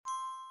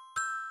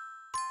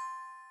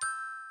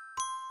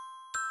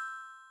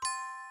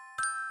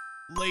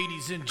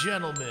Ladies and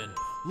gentlemen,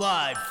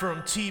 live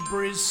from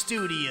T-Briz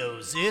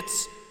Studios,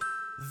 it's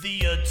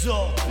the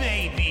Adult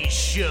Baby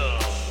Show.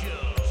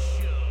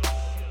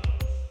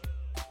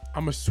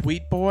 I'm a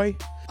sweet boy.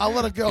 I'll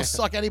let a girl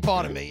suck any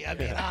part of me. I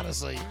mean,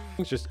 honestly.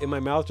 It's just in my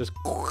mouth, just.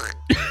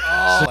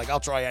 Oh, like, I'll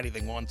try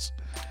anything once.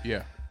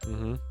 Yeah.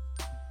 Mm-hmm.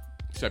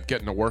 Except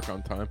getting to work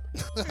on time.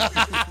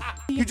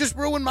 You just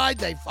ruined my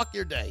day. Fuck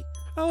your day.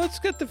 Oh, let's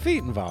get the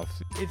feet involved.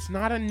 It's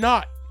not a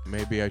nut.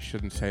 Maybe I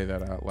shouldn't say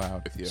that out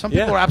loud with you. Some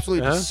people Yeah. are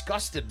absolutely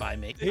disgusted by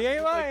me. He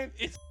ain't lying.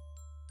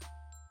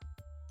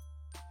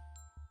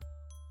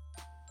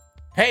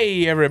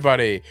 Hey,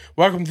 everybody.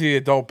 Welcome to the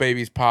Adult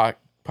Babies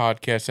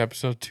Podcast,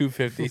 episode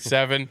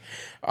 257.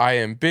 I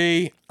am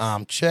B.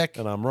 I'm Chic.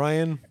 And I'm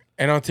Ryan.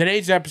 And on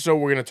today's episode,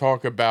 we're going to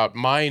talk about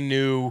my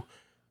new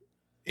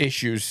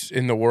issues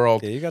in the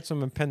world. Yeah, you got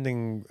some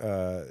impending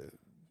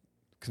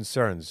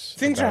concerns.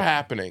 Things about- are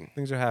happening.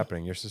 Things are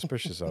happening. You're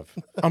suspicious of.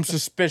 I'm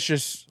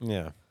suspicious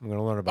Yeah, I'm going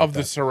to learn about of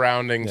the that.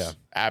 surroundings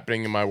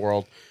happening in my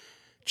world.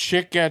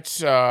 Chick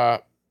gets, My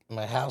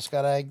house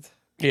got egged.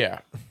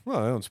 yeah. Well,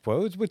 I don't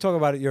spoil it. We talk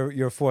about it. Our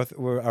 4th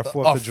Our of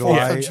 4th July,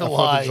 of our July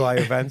 4th of July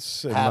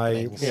events. And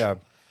happenings.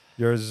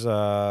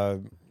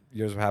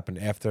 Yours happened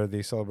after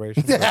the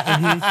celebration.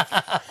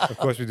 Of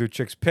course, we do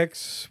Chick's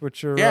picks,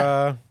 which are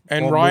Yeah.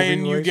 And all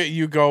Ryan, movie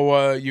you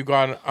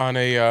got on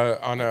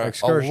a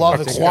excursion. love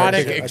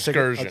aquatic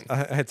excursion.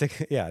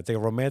 excursion. I take a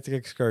romantic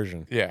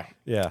excursion. Yeah.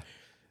 Yeah.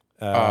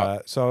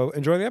 So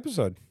enjoy the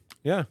episode.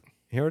 Yeah,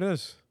 here it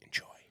is.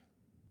 Enjoy.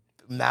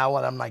 Now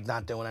when I'm like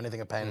not doing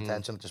anything or paying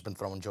attention, I've just been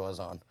throwing jaws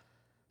on.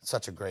 It's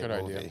such a great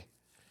Good movie. idea.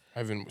 I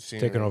haven't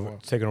seen Taking it in a over, while.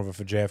 taking over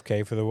for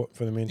JFK for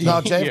the meantime.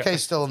 No,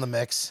 JFK's still in the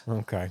mix.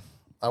 Okay.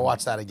 I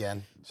watched that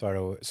again. Sorry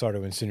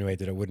to insinuate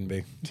that it wouldn't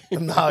be.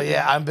 No,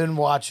 yeah, I've been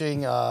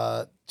watching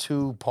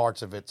 2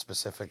 parts of it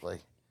specifically,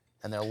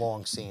 and they're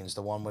long scenes.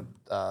 The one with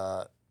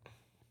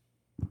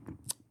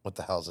what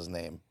the hell's his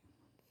name?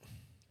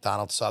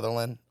 Donald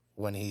Sutherland,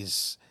 when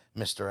he's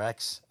Mr.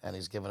 X and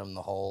he's giving him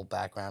the whole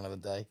background of the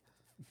day.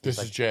 This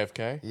is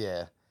JFK?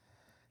 Yeah,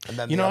 and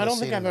then You the know, I other don't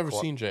think scene I've in the ever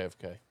court- seen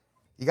JFK.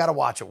 You got to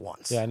watch it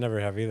once. Yeah, I never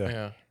have either.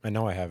 Yeah. I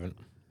know I haven't.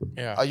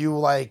 Yeah. Are you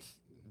like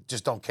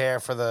just don't care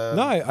for the?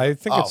 No, I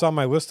think it's on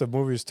my list of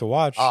movies to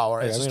watch. Oh,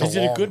 or Yeah, it's I just mean, Is it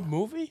a long- good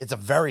movie? It's a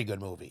very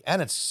good movie,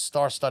 and it's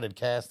star-studded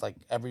cast. Like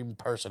every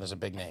person is a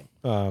big name.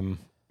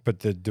 but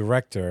the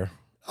director,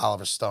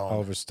 Oliver Stone,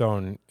 Oliver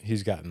Stone,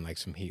 he's gotten like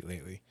some heat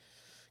lately.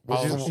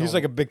 Oliver He's Stone.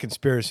 like a big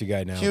conspiracy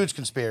guy now. huge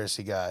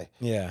conspirity guy.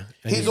 Yeah.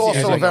 And He's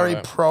also a like very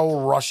a-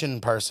 pro-Russian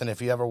person. If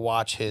you ever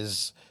watch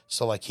his,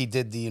 so like he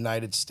did the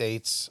United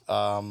States,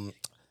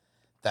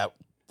 that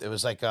it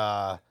was like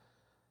the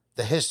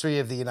history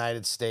of the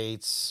United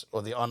States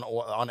or the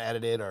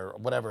unedited or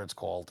whatever it's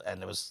called,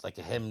 and it was like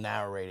him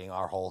narrating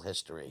our whole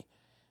history.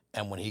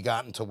 And when he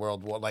got into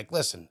World War, like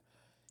listen,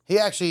 he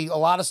actually a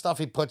lot of stuff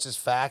he puts as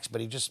facts,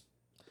 but he just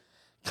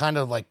kind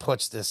of like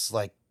puts this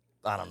like.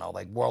 I don't know,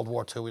 like World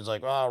War II. He's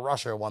like, oh,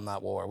 Russia won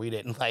that war. We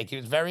didn't. Like, he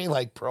was very,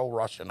 like,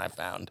 pro-Russian, I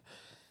found.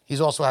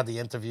 He's also had the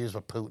interviews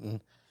with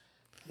Putin.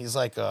 He's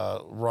like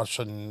a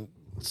Russian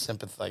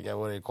sympathizer.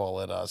 What do you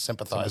call it?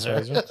 Sympathizer.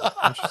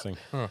 Interesting.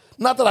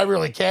 Not that I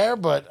really care,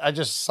 but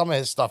some of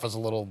his stuff is a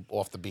little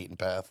off the beaten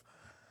path.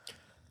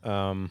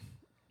 We're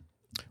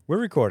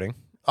recording.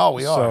 Oh,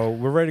 we are. So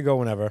we're ready to go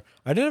whenever.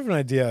 I did have an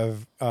idea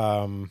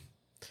of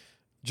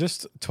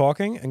just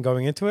talking and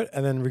going into it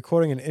and then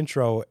recording an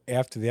intro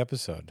after the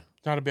episode.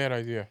 Not a bad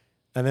idea.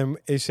 And then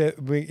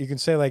you can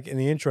say, like, in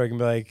the intro, you can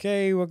be like,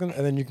 hey, welcome.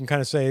 And then you can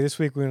kind of say, this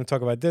week we're going to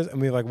talk about this. And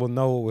we'll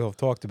know what we'll have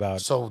talked about.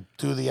 So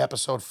do the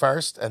episode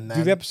first, and then...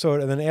 Do the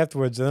episode, and then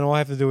afterwards, and then all I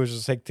have to do is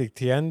just take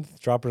the end,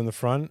 drop it in the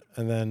front,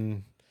 and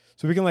then...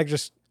 So we can, like,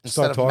 just Instead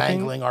start of talking.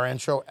 mangling our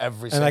intro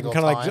every And I single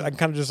can time, I can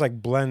kind of just,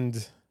 like,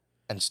 blend...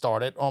 and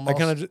start it almost. I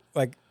kind of just,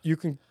 like, you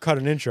can cut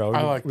an intro.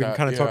 I like we can that,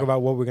 kind of talk yeah.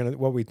 about what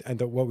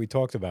we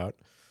talked about.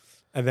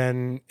 And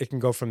then it can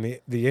go from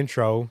the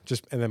intro,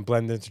 and then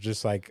blend into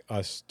just, like,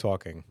 us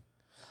talking.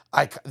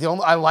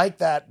 I like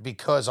that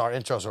because our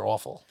intros are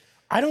awful.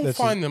 I don't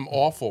find them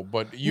awful,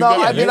 but you No,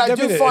 got I mean, I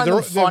do find them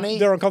they're funny.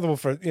 They're uncomfortable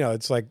for,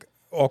 it's like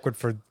awkward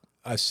for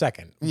a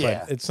second.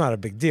 Yeah. But it's not a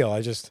big deal.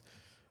 I just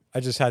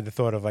had the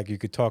thought of, like, you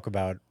could talk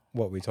about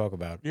what we talk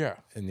about Yeah.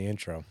 in the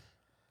intro.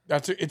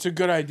 It's a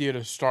good idea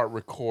to start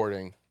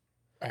recording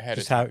ahead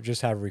of time.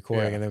 Just have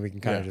recording, Yeah. and then we can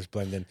kind of Yeah. just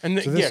blend in. And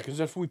So this-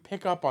 because if we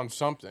pick up on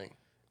something,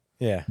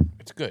 yeah,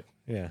 it's good.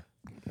 yeah.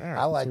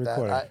 I like that.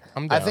 recording.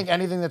 I'm I down. think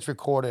anything that's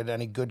recorded,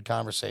 any good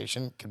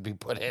conversation, could be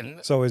put in.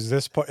 So is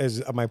this part?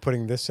 Am I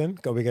putting this in?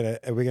 Are we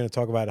gonna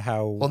talk about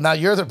how? Well, now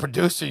you're the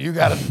producer. You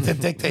got to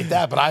dictate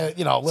that. But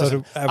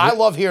listen. I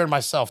love hearing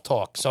myself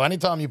talk. So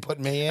anytime you put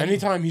me in,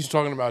 Anytime he's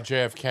talking about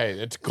JFK,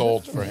 it's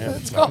gold for him.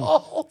 it's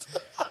gold.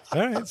 all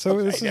right.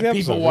 So this is the People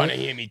episode. want to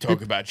right? hear me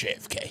talk about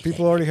JFK.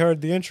 People already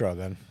heard the intro.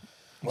 Then.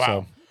 Wow.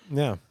 So,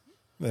 yeah,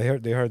 they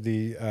heard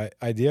the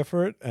idea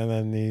for it, and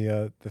then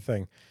the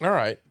thing. All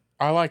right.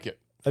 I like it.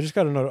 I just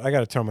got to I got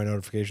to turn my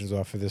notifications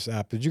off for this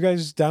app. Did you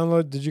guys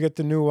download? Did you get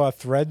the new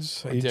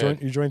Threads? I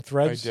did. You joined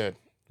Threads? I did.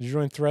 Did you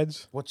join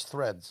Threads? What's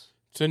Threads?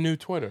 It's a new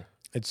Twitter.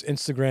 It's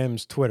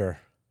Instagram's Twitter.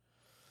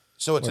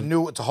 So it's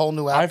a whole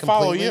new app. I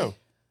follow completely? you.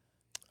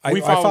 I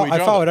We follow each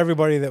other. followed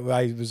everybody that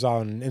I was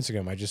on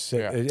Instagram. I just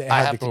Yeah.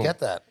 I have to get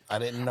that. I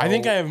didn't know. I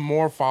think I have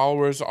more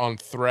followers on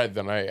Thread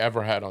than I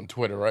ever had on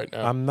Twitter right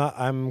now.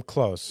 I'm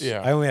close.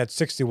 Yeah. I only had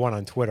 61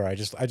 on Twitter. I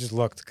just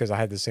looked because I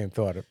had the same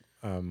thought.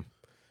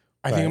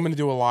 I think I'm going to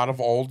do a lot of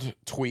old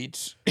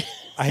tweets.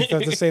 I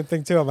thought the same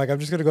thing too. I'm like, I'm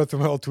just gonna go through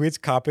my old tweets,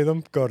 copy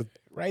them, go to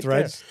Right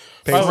Threads.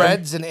 there. paste them.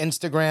 Threads an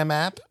Instagram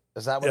app.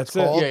 Is that what That's it's it.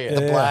 called? Yeah, yeah.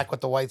 The Yeah. black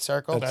with the white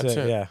circle. That's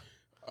it. Yeah.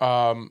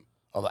 Oh,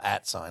 the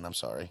 @ sign. I'm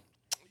sorry.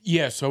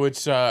 Yeah, so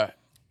it's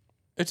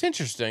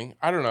interesting.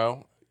 I don't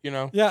know.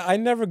 Yeah, I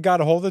never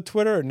got a hold of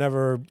Twitter. It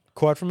never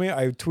caught for me.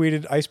 I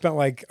spent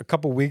like a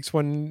couple weeks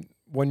one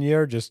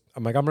year.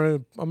 I'm like, I'm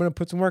gonna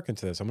put some work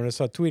into this. I'm gonna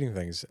start tweeting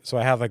things. So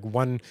I had like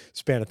one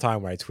span of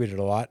time where I tweeted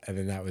a lot, and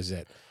then that was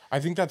it. I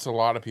think that's a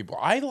lot of people.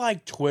 I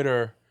like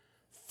Twitter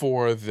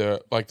for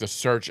the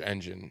search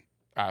engine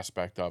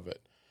aspect of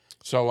it.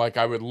 So like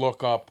I would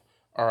look up,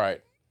 all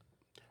right,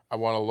 I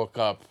want to look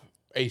up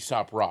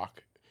Aesop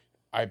Rock.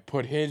 I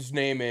put his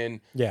name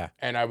in, Yeah.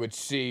 and I would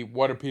see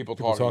what are people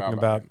People talking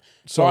about him.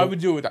 So So I would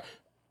do it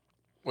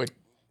with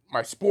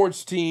my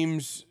sports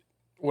teams,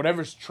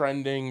 whatever's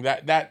trending,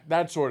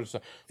 that sort of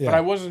stuff. But Yeah.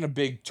 I wasn't a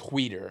big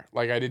tweeter.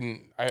 Like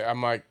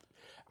I'm like,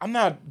 I'm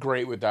not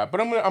great with that.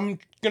 But I'm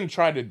gonna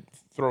try to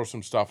throw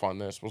some stuff on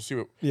this. We'll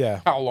see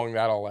how long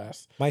that'll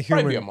last. My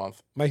Probably humor, be a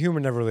month. my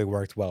humor never really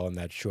worked well in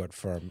that short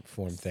form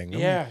thing.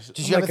 Yeah.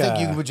 Did you ever like think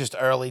a- you were just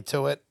early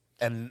to it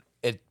and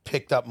it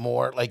picked up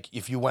more? Like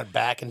if you went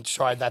back and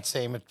tried that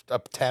same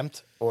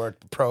attempt or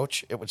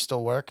approach, it would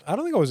still work? I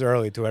don't think I was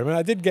early to it. I mean,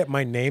 I did get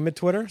my name at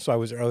Twitter, so I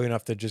was early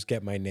enough to just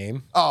get my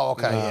name. Oh,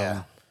 okay,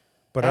 yeah.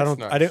 But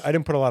That's I nice.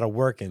 didn't put a lot of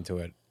work into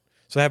it.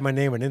 So I have my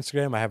name on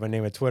Instagram. I have my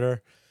name at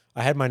Twitter.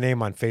 I had my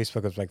name on Facebook.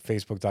 It was like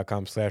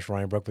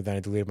facebook.com/Ryan Brook, but then I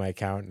deleted my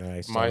account and I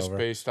started over.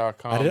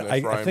 MySpace.com. I did- That's I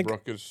Ryan think-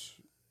 Brook is.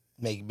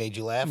 Made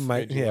you laugh? My,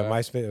 Made you yeah, laugh.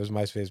 MySpace. It was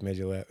MySpace made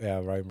you laugh. Yeah,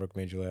 Ryan Brook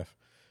made you laugh.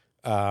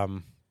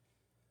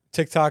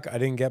 TikTok, I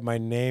didn't get my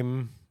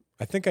name.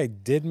 I think I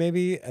did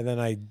maybe, and then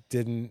I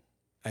didn't.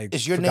 I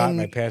Is your forgot name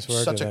my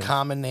password. such a and then-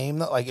 common name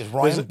though? Like is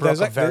Ryan There's a- Brook there's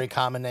a like- very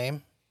common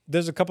name?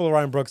 There's a couple of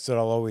Ryan Brooks that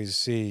I'll always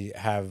see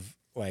have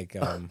like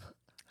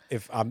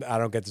if I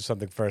don't get to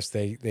something first,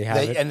 they have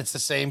it. And it's the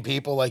same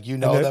people, like you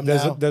And know them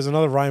now. there's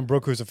another Ryan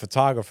Brook who's a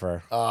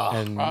photographer.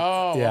 And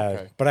Oh, yeah,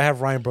 okay. but I have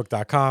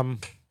RyanBrook.com.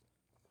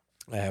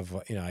 I have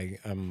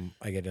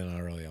I get in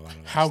on early a lot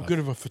of that How stuff. good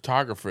of a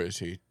photographer is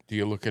he? Do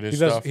you look at his He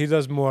does stuff? he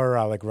does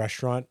more like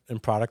restaurant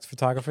and product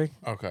photography.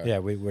 Okay. Yeah,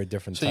 we're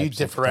different. So you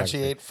types of photography.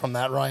 differentiate from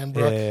that Ryan Yeah,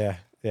 Brook?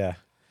 yeah.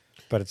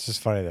 But it's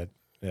just funny that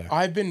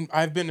I've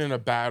been in a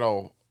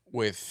battle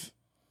with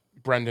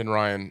Brendan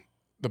Ryan,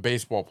 the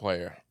baseball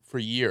player, for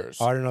years.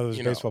 Oh, I didn't know there was a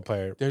You know, baseball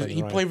player. Brendan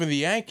He Ryan. played for the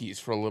Yankees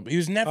for a little bit. He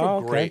was never Oh,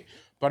 okay. great,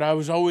 but I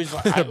was always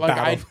Battle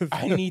with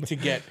I need to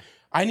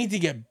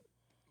get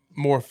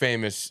more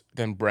famous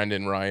than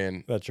Brendan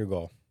Ryan, That's your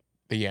goal.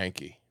 the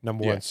Yankee.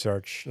 Number Yeah. one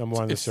search. Number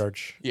one in the It's-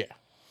 search. Yeah,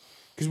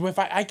 because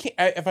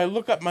if I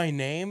look up my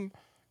name,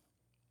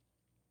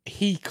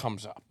 he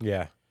comes up,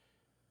 Yeah.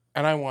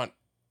 and I want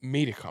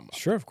me to come up.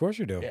 Sure, of course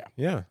you do. Yeah.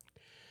 Yeah.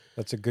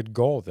 That's a good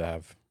goal to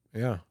have.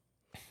 Yeah.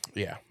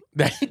 Yeah,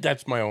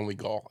 that's my only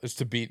goal is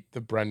to beat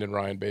the Brendan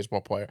Ryan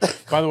baseball player.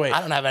 By the way,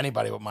 I don't have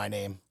anybody with my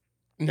name.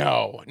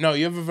 no,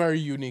 you have a very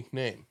unique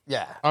name.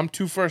 Yeah. I'm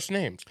two first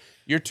names.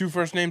 You're two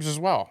first names as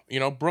well.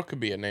 Brooke could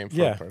be a name for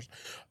Yeah. a person.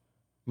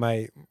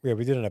 We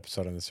did an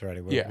episode on this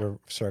already. We're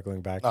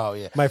circling back. Oh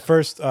yeah. My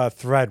first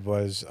thread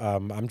was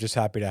I'm just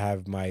happy to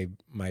have my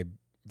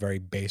very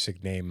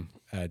basic name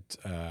at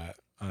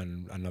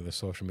on another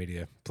social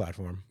media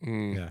platform.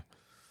 Mm. Yeah.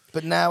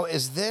 But now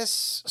is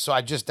this? So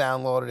I just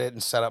downloaded it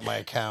and set up my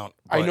account.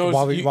 I but- know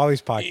While he's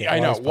podcasting. I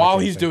know. While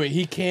he's doing,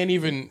 he can't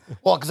even.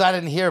 Well, because I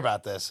didn't hear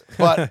about this.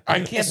 But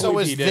I can't So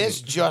believe is he this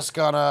didn't. just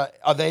gonna?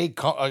 Are they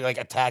like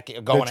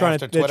attacking, going after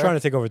they're Twitter? trying to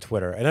take over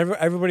Twitter, and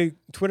everybody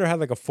Twitter had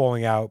like a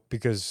falling out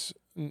because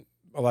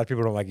a lot of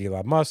people don't like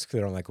Elon Musk.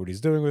 They don't like what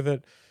he's doing with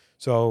it.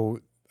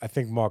 So I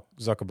think Mark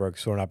Zuckerberg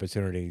saw an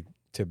opportunity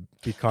to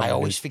become. I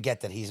always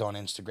forget that he's on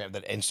Instagram.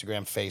 That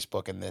Instagram,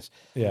 Facebook, and this.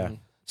 yeah.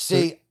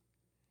 See,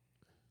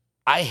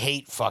 I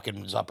hate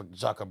fucking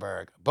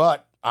Zuckerberg,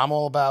 but I'm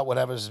all about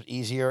whatever's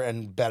easier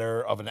and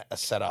better of a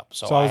setup.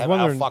 So, So I was I'll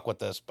wondering- fuck with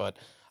this. But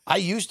I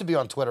used to be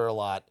on Twitter a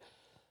lot.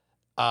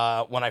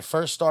 When I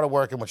first started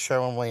working with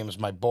Sherwin Williams,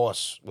 my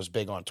boss was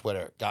big on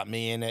Twitter, got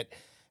me in it.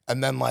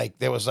 And then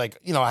there was I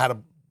had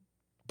a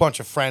bunch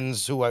of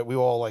friends who I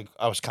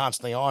was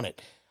constantly on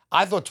it.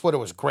 I thought Twitter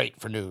was great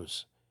for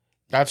news.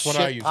 That's what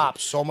I Shit used.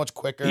 pops so much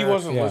quicker. He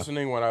wasn't Yeah.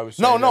 listening when I was.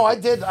 No, saying no, that. I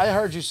did. I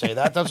heard you say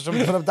that. That's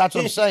what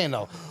I'm saying,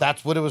 though.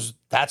 That's what it was.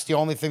 That's the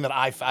only thing that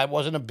I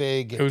wasn't a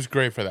big It was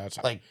great for that.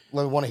 like.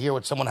 I want to hear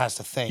what someone has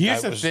to think.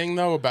 Here's I the thing,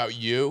 though, about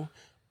you.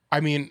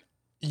 I mean,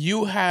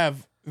 you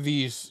have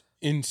these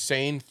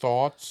insane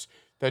thoughts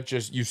that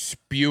just you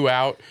spew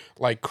out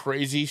like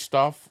crazy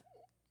stuff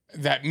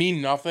that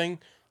mean nothing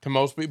to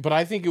most people. But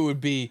I think it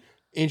would be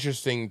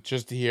interesting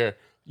just to hear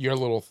your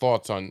little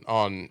thoughts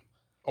on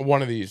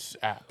one of these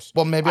apps.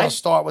 Well, maybe I'll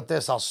start with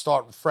this. I'll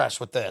start fresh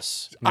with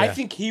this. I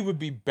think he would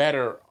be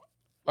better,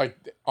 like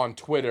on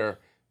Twitter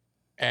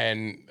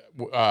and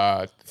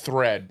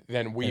Thread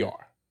than we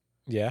are.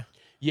 Yeah.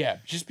 Yeah,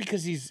 just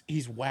because he's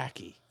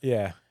wacky.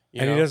 Yeah.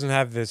 You And know? he doesn't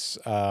have this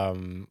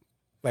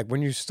like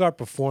when you start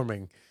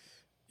performing,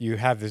 you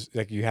have this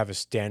like you have a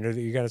standard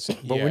that you gotta say.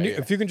 But Yeah, when you yeah.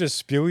 if you can just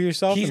spew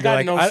yourself He's and be got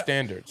like, no I-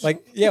 standards.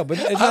 Like yeah, but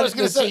it's I not, was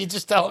going to it's- say, you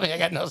just telling me I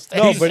got no no,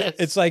 standards. but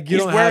it's like you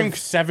he's don't wearing have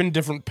 7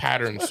 different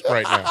patterns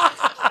right now.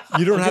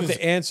 you don't have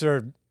to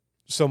answer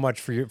so much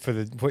for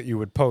what you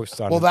would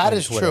post on. well, that on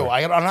is Twitter. true.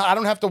 I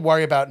don't have to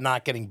worry about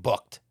not getting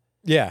booked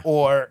Yeah.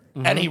 or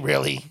any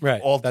really,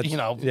 Right.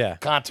 That's-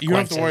 consequences. You don't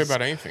have to worry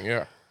about anything.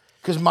 Yeah.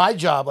 Because my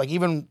job, like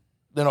even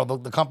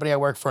the company I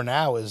work for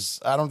now is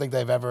I don't think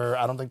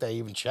they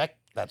even check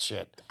that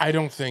shit. I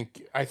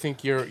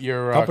think you're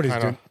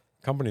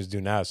Companies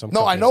do now. Some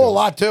No, I companies know a don't.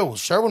 lot too.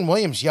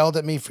 Sherwin-Williams yelled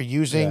at me for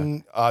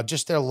using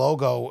just their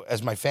logo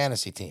as my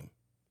fantasy team.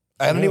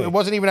 Really? It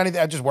wasn't even anything.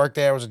 I just worked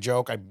there. It was a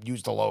joke. I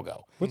used the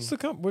logo. What's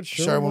what's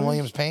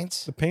Sherwin-Williams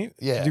Paints. The paint?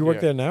 Yeah. Do you work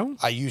Yeah. there now?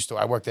 I used to.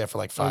 I worked there for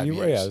like 5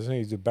 Yeah, years.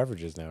 you do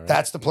beverages now, right?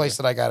 That's the place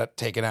that I got it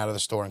taken out of the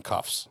store in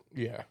cuffs.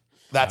 Yeah.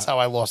 That's how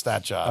I lost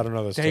that I job. don't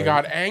know this. They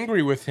got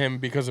angry with him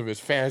because of his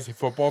fantasy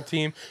football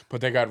team, but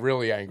they got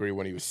really angry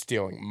when he was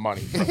stealing money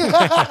from them.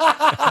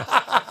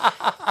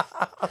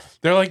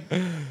 They're like,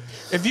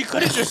 if you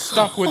could have just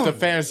stuck with the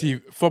fantasy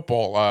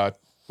football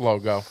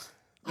logo.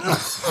 You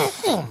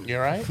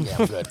all right? Yeah,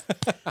 I'm good.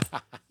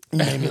 You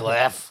made me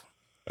laugh.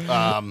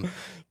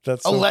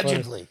 That's so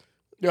Allegedly.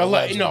 No,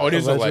 it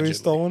is funny. allegedly.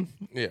 Stolen.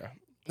 Yeah.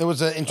 It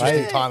was an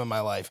interesting time in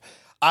my life.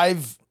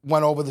 I've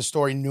went over the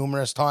story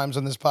numerous times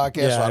on this podcast,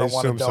 Yeah, so I I don't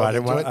want to assume so. delve I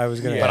didn't into want- it. I was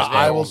gonna but ask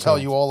I that will also. tell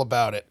you all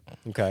about it.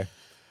 Okay,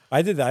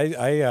 I did.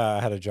 I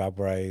had a job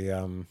where I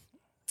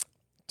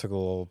took a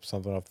little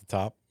something off the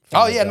top.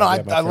 Oh yeah, no, my I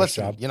first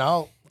listen. job. You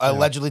know, I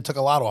allegedly took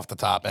a lot off the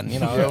top, and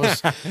it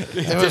was.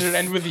 Did it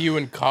end with you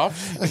in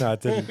cuffs? No,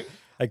 it didn't.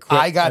 I quit.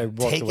 I got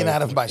walked taken away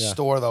out of from my it, yeah.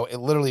 store though. It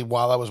literally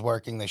while I was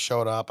working, they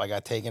showed up. I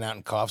got taken out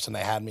in cuffs, and they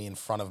had me in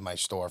front of my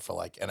store for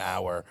like an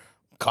hour.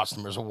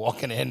 Customers were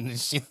walking in, and you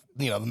see,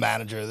 the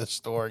manager of the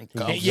store in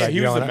cuffs. Yeah,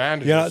 he was the Yelling at-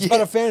 manager. Yeah, it's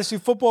about a fantasy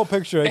football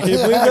picture. Can you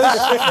believe this?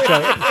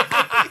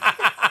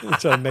 Trying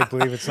to make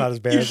believe it's not as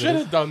bad. You as should it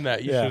is. have done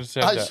that. You Yeah. should have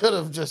said I that. should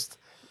have just.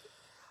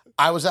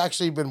 I was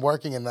actually been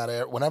working in that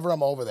area. Whenever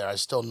I'm over there, I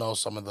still know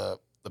some of the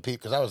people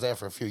because I was there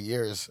for a few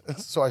years,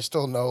 so I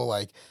still know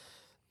like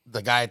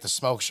the guy at the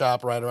smoke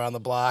shop right around the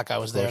block. I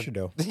was there. course you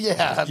do.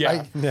 Yeah,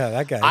 Yeah. Yeah,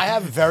 that guy. I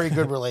have very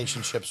good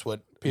relationships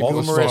with All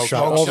the numerous smoke smoke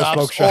shop- all the shops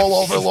smoke shops. all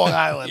over Long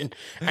Island.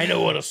 I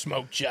know what a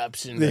smoke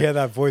shop's in They there. hear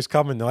that voice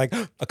coming. They're like,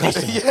 a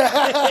customer.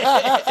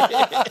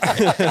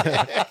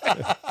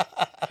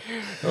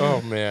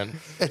 Oh man.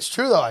 It's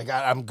true though.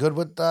 I'm good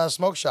with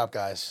smoke shop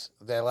guys.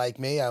 They like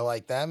me. I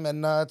like them,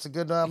 and it's a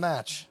good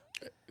match.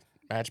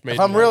 Match made. If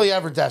I'm in really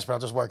ever desperate,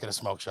 I'll just work at a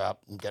smoke shop.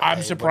 And get I'm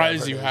paid,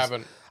 surprised whatever you it is.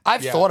 haven't.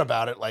 I've Yeah. thought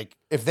about it. Like,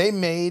 if they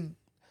made,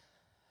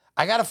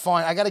 I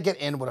gotta get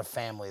in with a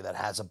family that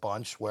has a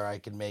bunch where I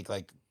can make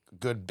like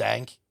good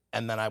bank,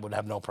 and then I would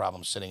have no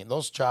problem sitting.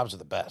 Those jobs are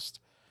the best.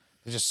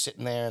 They're just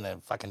sitting there and they're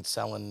fucking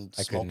selling,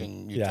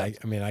 smoking. Yeah, I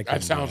mean, I That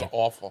couldn't do sounds that.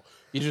 awful.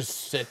 You just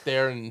sit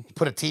there and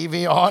Put a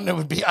TV on. It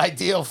would be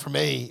ideal for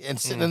me. And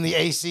sitting in the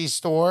AC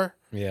store,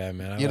 Yeah,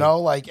 man. you know,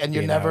 like, and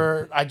you're being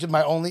never.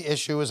 My only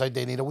issue is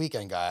they need a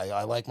weekend guy.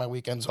 I like my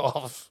weekends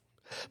off.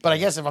 But I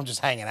guess if I'm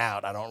just hanging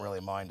out, I don't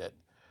really mind it.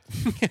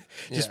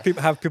 Just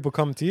have people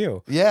come to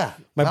you. Yeah.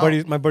 My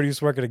no. buddy used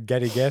to work at a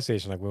Getty gas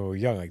station like when we were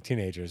young, like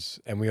teenagers,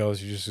 and we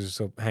always used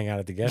to hang out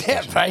at the gas Yeah,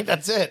 station. right.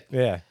 That's it.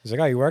 Yeah, he's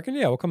like, "Oh, you working?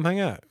 Yeah, we'll come hang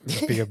out."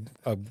 It'd be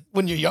a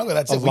When you're younger,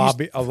 that's a it. We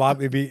used-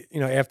 lobby. It'd be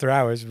after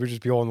hours. We'd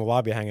just be all in the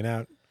lobby hanging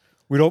out.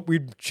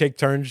 We'd take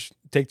turns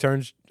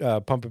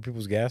pumping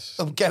people's gas.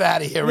 Get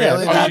out of here, Yeah,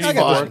 really? Oh, That's you I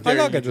got fun. this one.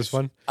 I'll get this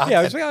one. Yeah,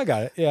 I was like, I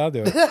got it. Yeah, I'll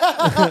do it.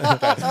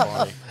 that's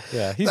funny.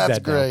 Yeah, he's That's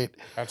dead now. great.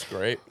 That's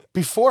great.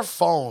 Before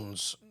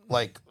phones,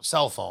 like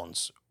cell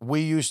phones,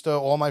 we used to,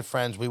 all my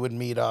friends, we would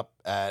meet up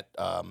at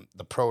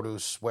the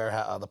produce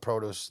warehouse,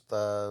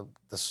 the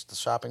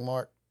shopping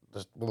mart,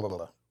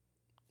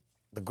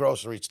 the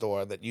grocery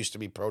store that used to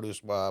be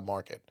produce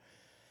market.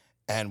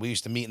 And we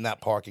used to meet in that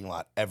parking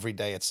lot every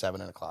day at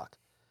 7 o'clock.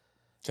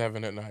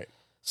 7 at night.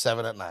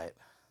 7 at night.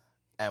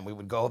 And we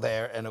would go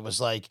there, and it was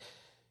like,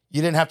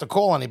 you didn't have to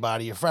call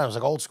anybody, your friend. It was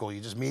like old school. You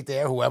just meet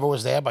there. Whoever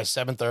was there by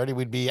 7:30,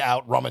 we'd be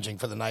out rummaging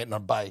for the night on our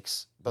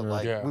bikes. But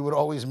like Yeah. we would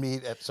always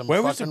meet at some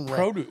Where was the fucking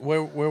produce?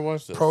 Where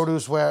was this? it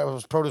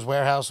was produce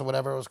warehouse or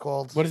whatever it was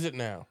called. What is it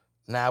now?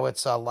 Now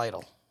it's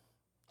Lidl.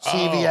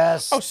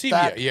 CVS. Oh, CVS.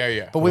 that-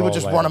 Yeah. But we would all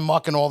just Lidl. run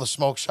amok in all the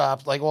smoke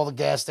shops, like all the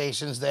gas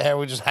stations there.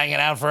 We're just hanging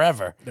out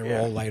forever.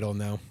 They're all Lidl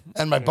now.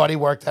 And my buddy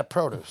worked at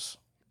produce.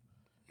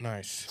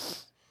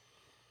 Nice.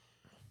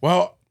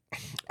 Well,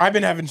 I've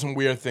been having some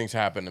weird things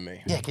happen to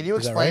me. Yeah, can you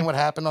Is that explain right? what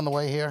happened on the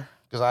way here?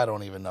 Because I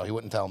don't even know. He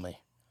wouldn't tell me.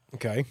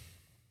 Okay.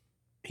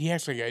 He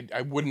actually,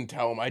 I wouldn't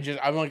tell him.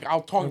 I'm like,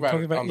 I'll talk about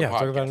it on the yeah, podcast.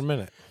 talk about it in a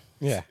minute.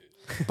 Yeah.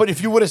 But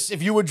if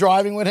you were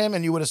driving with him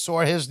and you would have saw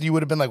his, you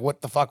would have been like,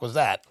 "What the fuck was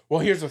that?" Well,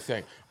 here's the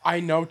thing. I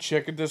know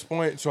Chick at this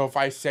point, so if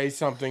I say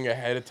something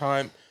ahead of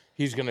time,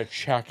 he's gonna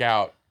check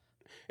out.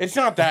 It's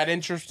not that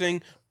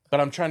interesting, but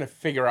I'm trying to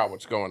figure out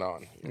what's going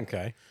on.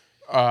 Okay.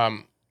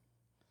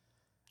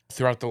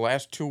 Throughout the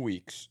last 2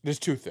 weeks, there's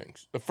two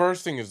things. The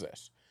first thing is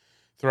this.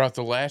 Throughout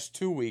the last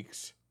 2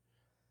 weeks,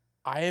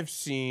 I have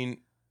seen,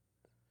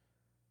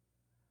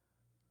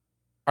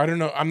 I don't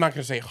know, I'm not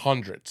going to say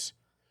hundreds,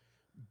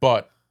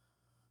 but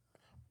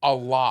a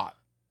lot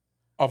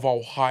of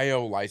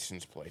Ohio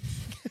license plates.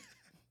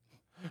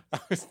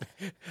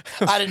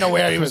 I didn't know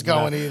where he was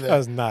going either. I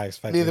was not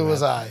expecting Neither that.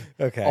 was I.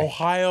 Okay.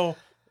 Ohio,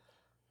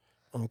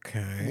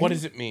 Okay. what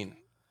does it mean?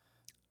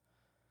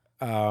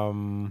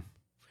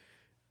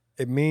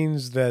 It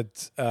means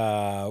that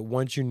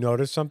once you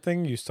notice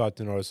something, you start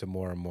to notice it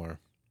more and more.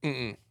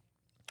 Mm-mm.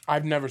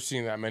 I've never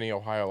seen that many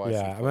Ohio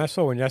license Yeah, I mean, I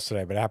saw one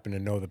yesterday, but I happened to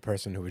know the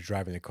person who was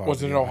driving the car. Was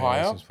with it the in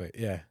Ohio? license plate.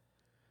 Yeah.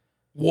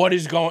 What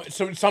is going?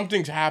 So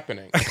something's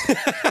happening.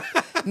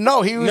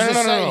 No, he was No, just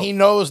no, no, saying no. he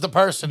knows the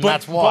person.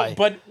 That's why.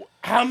 But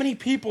how many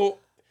people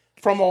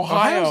from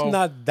Ohio? Ohio's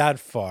not that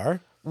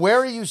far. Where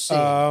are you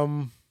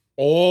seeing?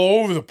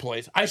 All over the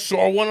place. I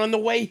saw one on the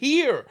way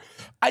here.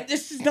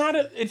 This is not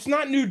it's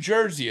not New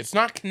Jersey. It's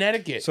not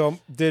Connecticut. So,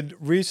 did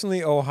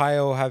recently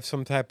Ohio have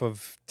some type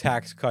of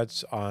tax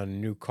cuts on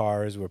new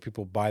cars where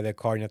people buy their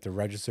car and you have to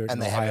register it and in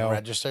they Ohio? haven't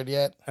registered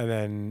yet. And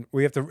then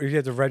you have to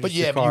register But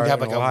yeah, your but car you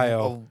have in like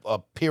Ohio. a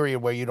period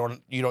where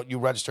you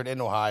registered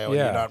in Ohio and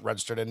Yeah. you're not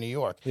registered in New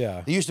York.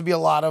 Yeah. There used to be a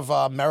lot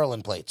of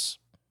Maryland plates.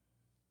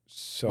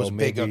 So was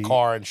maybe, big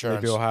car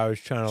insurance. Maybe Ohio's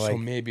trying to so like.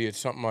 maybe it's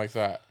something like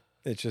that.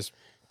 It's just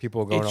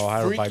people going It's to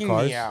Ohio to buy freaking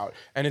cars. me out,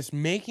 and it's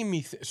making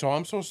me. So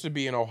I'm supposed to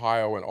be in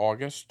Ohio in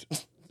August,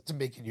 It's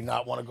making you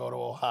not want to go to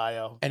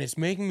Ohio. and it's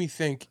making me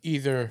think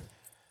either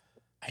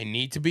I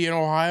need to be in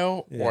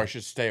Ohio or I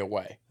should stay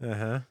away. Uh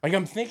huh. Like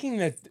I'm thinking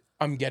that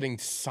I'm getting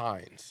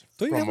signs.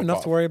 Don't you from have enough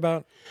above. to worry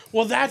about?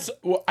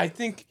 Well, I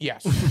think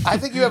yes. I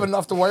think you have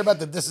enough to worry about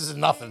that this is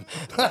nothing.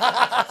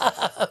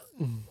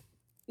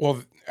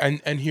 Well,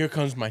 and here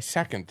comes my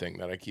second thing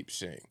that I keep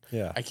seeing.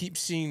 Yeah. I keep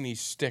seeing these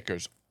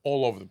stickers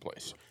all over the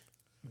place.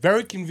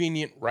 Very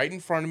convenient, right in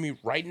front of me,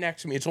 right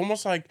next to me. It's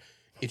almost like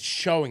it's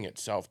showing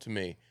itself to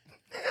me.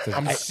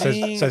 I'm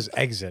seeing. Says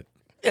exit.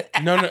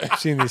 No. I'm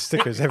seeing these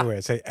stickers everywhere.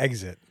 It say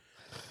exit.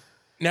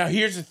 Now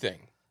here's the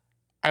thing.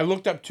 I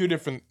looked up two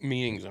different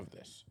meanings of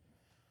this.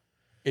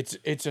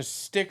 It's a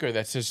sticker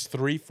that says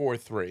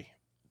 343. Do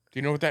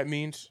you know what that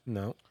means?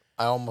 No.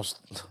 I almost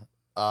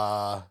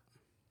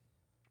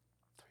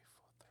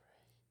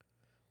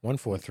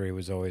 143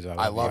 was always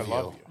I love you.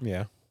 love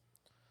Yeah.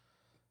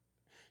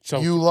 So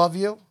You love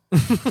you?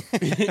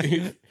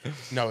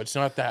 no, it's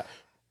not that.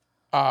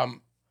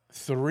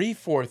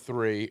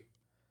 343.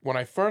 When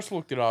I first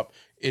looked it up,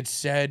 it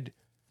said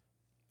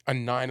a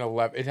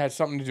 9/11. It had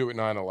something to do with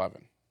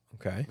 9/11.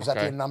 Okay. Was that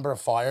Okay. the number of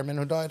firemen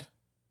who died?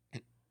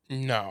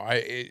 No,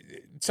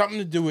 something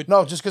to do with.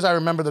 No, just because I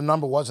remember the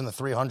number was in the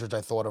 300s, I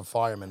thought of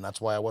firemen.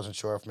 That's why I wasn't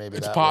sure if maybe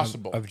It's that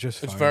possible. Of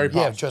just it's firemen. very Was,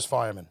 yeah, possible. just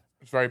firemen.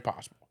 It's very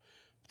possible.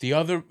 The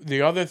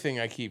other thing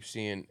I keep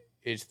seeing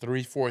is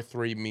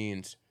 343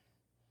 means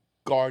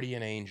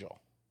guardian angel.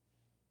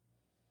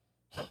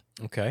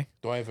 Okay.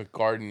 Do I have a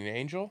guardian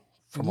angel?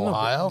 From No, but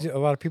Ohio? a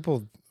lot of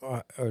people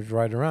are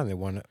riding around. They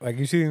want it. Like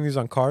you see these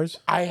on cars.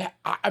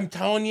 I'm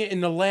telling you,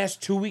 in the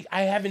last 2 weeks,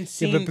 I haven't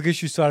seen. Yeah, but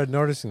because you started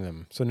noticing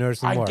them, so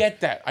noticing I more.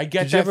 get that. I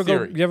get Did you that ever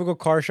theory. you ever go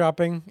car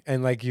shopping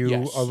and like you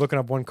Yes. are looking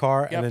up one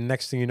car Yep. and then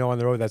next thing you know on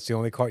the road that's the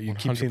only car you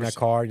keep seeing that 100%.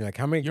 car and you're like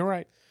how many? You're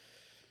right.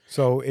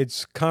 So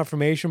it's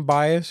confirmation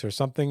bias or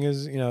something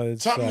is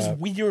it's Something's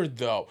weird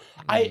though.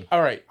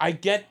 All right. I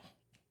get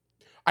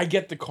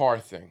the car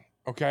thing.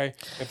 Okay,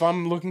 if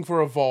I'm looking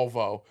for a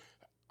Volvo,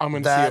 I'm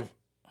gonna That- see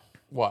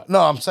what. No,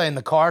 I'm saying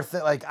the car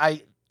thing. Like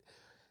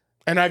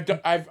And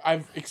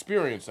I've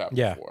experienced that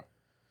Yeah. before.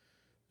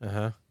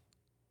 uh-huh.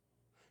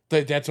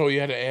 That's all you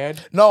had to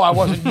add. no, I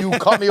wasn't. You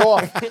cut me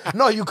off.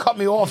 No, you cut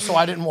me off, so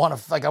I didn't want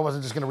to. Like I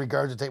wasn't just going to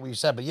regurgitate what you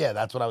said. But yeah,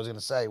 that's what I was going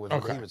to say. Was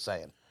what Okay. he was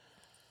saying.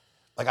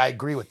 Like I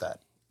agree with that.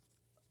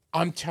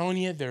 I'm telling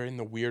you, they're in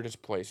the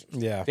weirdest places.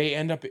 Yeah. They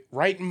end up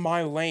right in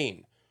my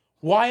lane.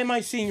 Why am I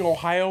seeing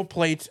Ohio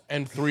plates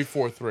and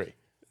 343?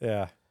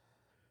 Yeah.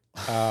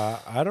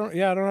 I don't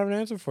have an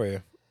answer for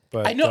you.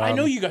 But I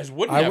know you guys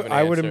wouldn't I have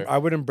an would answer. I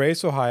would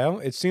embrace Ohio.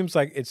 It seems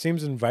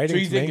inviting So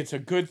you to think me. it's a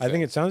good thing? I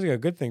think it sounds like a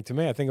good thing to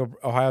me. I think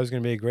Ohio is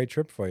going to be a great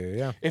trip for you.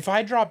 Yeah. If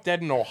I drop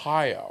dead in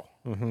Ohio,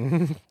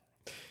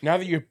 now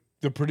that you're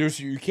the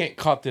producer, you can't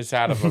cut this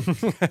out of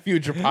a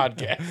future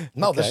podcast.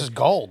 No, this is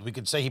gold. We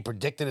could say he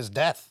predicted his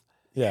death.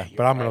 Yeah,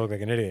 but I'm going to look like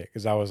an idiot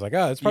because I was like,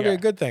 oh, it's probably Yeah.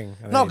 a good thing.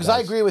 And then No, he because I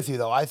dies. agree with you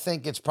though. I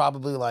think it's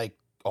probably like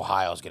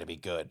Ohio's going to be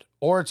good,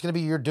 or it's going to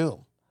be your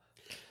doom.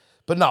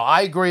 But no,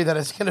 I agree that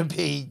it's going to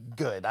be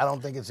good. I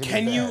don't think it's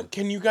going to be bad.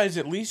 Can you guys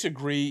at least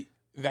agree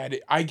that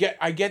I get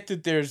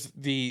that there's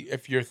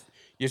if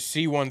you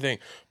see one thing,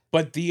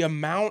 but the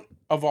amount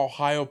of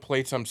Ohio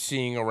plates I'm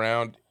seeing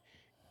around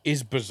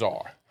is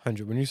bizarre.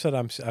 100. When you said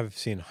I've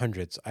seen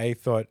hundreds, I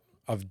thought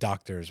of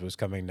doctors was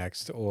coming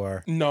next,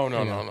 or No.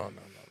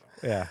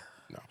 yeah,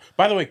 No.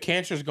 By the way,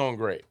 cancer's going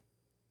great.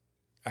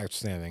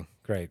 outstanding,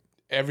 great,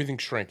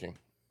 Everything's shrinking.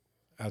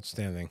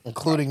 outstanding.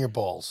 including your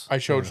balls. I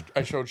showed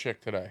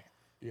Chick today.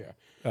 Yeah.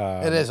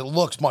 It is. It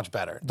looks much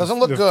better. It doesn't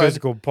look The good.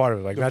 physical part of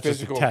it, like The not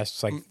physical- just the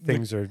tests, like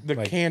things are The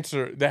like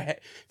cancer,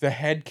 the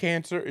head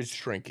cancer is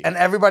shrinking. And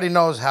everybody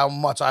knows how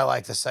much I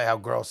like to say how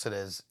gross it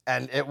is.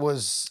 And it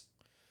was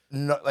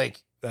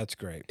like that's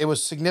great. it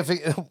was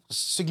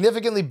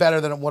significantly better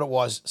than what it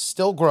was.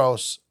 Still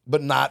gross,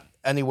 but not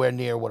anywhere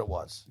near what it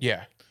was.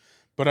 Yeah.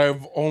 But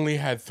I've only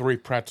had 3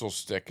 pretzels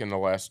stick in the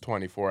last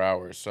 24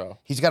 hours, so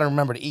He's got to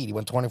remember to eat. He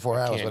went 24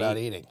 hours can't without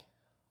eat. eating.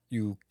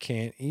 You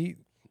can't eat.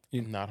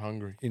 I'm not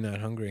hungry. You're not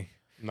hungry,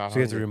 Not so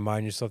you have to hungry.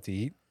 remind yourself to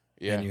eat.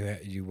 Yeah.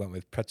 And you went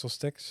with pretzel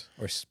sticks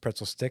or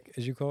pretzel stick,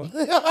 as you call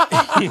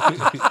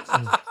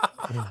it.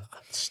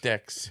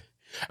 Sticks.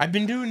 I've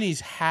been doing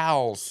these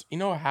Howls. You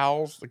know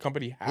Howls, the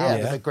company Yeah,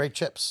 Howls? they make great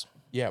chips.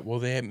 Yeah, well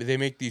they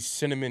make these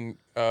cinnamon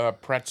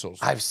pretzels.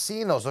 I've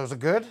seen those. Those are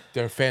good.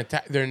 They're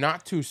fantastic. They're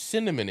not too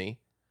cinnamony.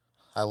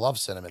 I love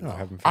cinnamon. though.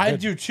 Heaven I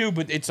forbid. do too,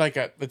 but it's like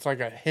a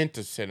hint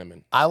of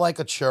cinnamon. I like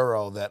a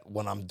churro that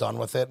when I'm done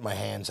with it, my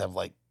hands have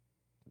like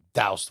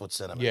doused with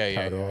cinnamon. Yeah,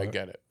 powder I over.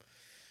 get it.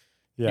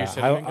 Yeah, You a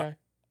cinnamon guy?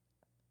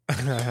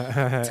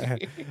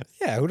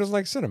 yeah, who doesn't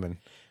like cinnamon?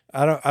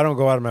 I don't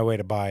go out of my way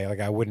to buy like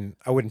I wouldn't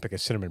pick a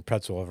cinnamon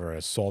pretzel over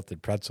a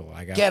salted pretzel.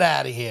 I got Get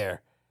out of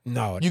here.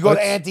 no. You go to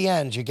let's- Auntie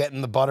N's, you're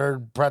getting the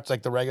buttered pretzel,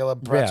 like the regular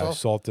pretzel. Yeah,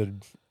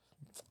 salted.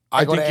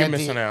 I go think to you're Auntie-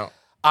 missing out.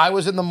 I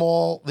was in the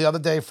mall the other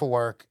day for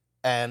work,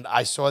 and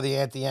I saw the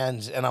Auntie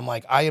N's, and I'm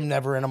like, I am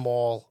never in a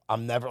mall.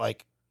 I'm never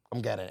like,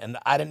 I'm getting it. And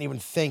I didn't even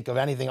think of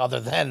anything other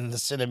than the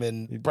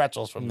cinnamon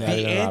pretzels from Yeah, there.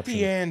 The an option.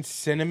 Auntie Anne's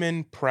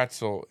cinnamon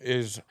pretzel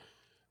is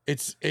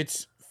it's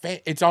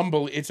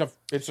unbelievable.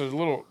 It's a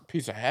little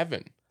piece of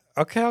heaven.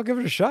 Okay, I'll give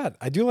it a shot.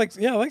 I do like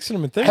I like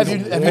cinnamon things. Have you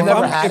If never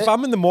I'm, had if it?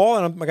 I'm in the mall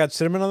and I got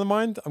cinnamon on the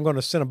mind, I'm going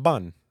to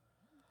Cinnabon.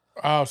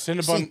 Oh,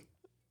 Cinnabon. See,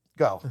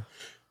 go.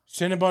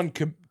 Cinnabon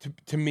could,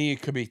 to me,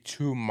 it could be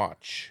too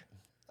much.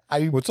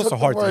 I Well, it's took also the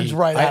hard to words eat.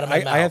 right out of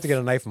my I mouth. have to get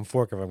a knife and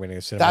fork if I'm going to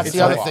get cinnamon. That's It's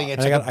the other a thing. lot.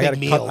 It's And like a big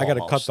meal. I got to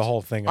cut almost. the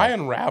whole thing. I up.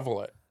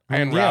 unravel it. I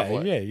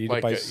unravel yeah, it. you eat like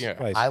it by yeah.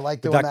 slice. I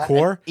like But doing that that.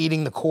 core. and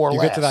eating the core You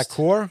last. get to that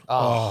core.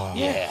 Oh,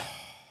 yeah.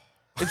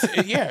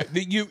 Yeah,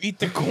 you eat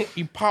the core,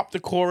 you pop the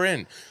core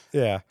in.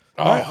 Yeah.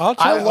 Oh, All right, I'll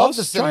try. I I'll love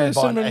the try a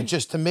cinnamon bun. And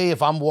just to me,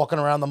 if I'm walking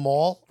around the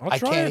mall, I'll I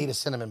try can't it. eat a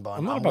cinnamon bun.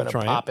 I'm not I'm about going to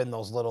trying pop in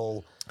those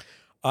little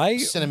I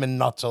cinnamon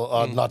nuts,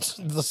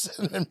 the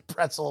cinnamon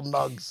pretzel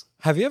nugs.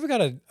 have you ever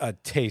got a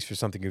taste for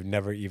something you've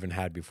never even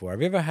had before?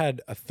 Have you ever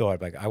had a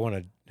thought like I want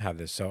to have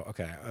this? So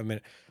okay, I mean,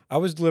 I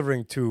was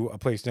delivering to a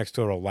place next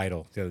door to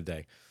Lidl the other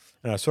day,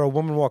 and I saw a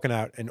woman walking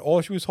out, and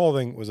all she was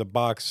holding was a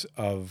box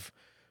of,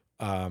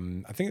 I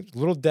think it's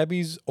Little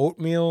Debbie's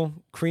oatmeal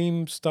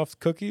cream stuffed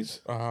cookies.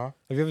 Have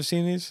you ever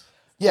seen these?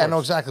 Yeah, I know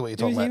exactly what you're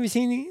talking Have you about. ever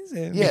seen these?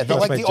 Yeah, they're That's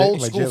like my the J-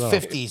 old my school J-Lo.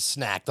 50s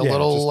snack. The Yeah,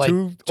 little, just like,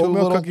 two two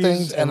oatmeal little cookies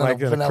things and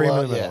like a a vanilla. cream in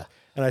the middle. Yeah.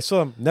 And I saw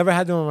them, never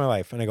had them in my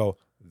life, and I go,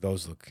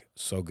 those look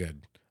so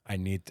good. I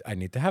need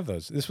to have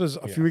those. This was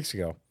a few weeks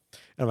ago,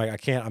 and I'm like, I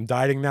can't. I'm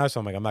dieting now, so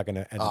I'm like, I'm not going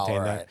to entertain All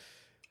that. right.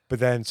 But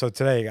then, so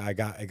today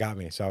it got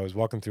me. So I was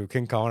walking through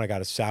King Kong. I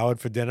got a salad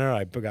for dinner.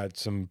 I got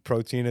some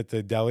protein at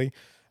the deli,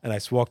 and I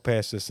just walked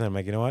past this, and I'm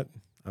like, you know what?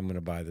 I'm gonna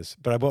buy this.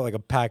 But I bought like a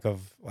pack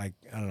of like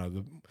I don't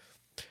know.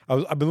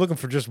 I've been looking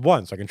for just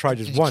one, so I can try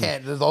just You one.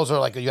 can't. Those are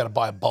like, you got to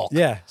buy a bulk.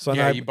 Yeah. So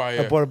Yeah, now you buy I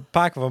a- bought a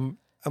pack of them.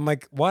 I'm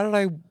like, why did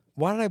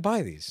I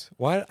buy these?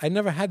 Why I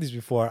never had these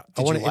before. I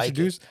Did want you to like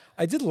introduce.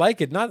 I did like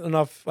it, not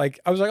enough. Like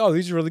I was like, oh,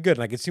 these are really good,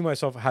 and I could see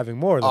myself having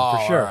more of them Oh,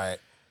 for sure. all right.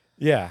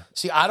 Yeah.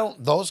 See, I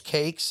don't, those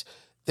cakes,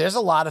 there's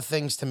a lot of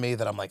things to me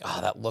that I'm like,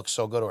 oh, that looks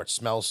so good or it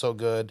smells so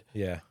good.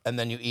 Yeah. And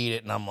then you eat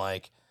it and I'm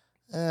like,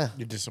 You're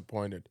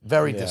disappointed.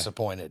 very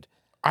disappointed.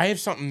 I have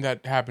something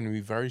that happened to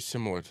me very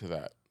similar to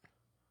that.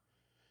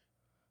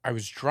 I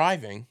was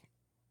driving,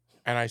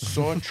 and I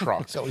saw a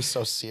truck It's always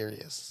so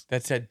serious.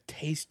 that said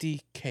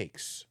 "Tasty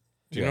Cakes."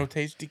 Do you Yeah. know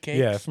Tasty Cakes?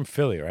 Yeah, from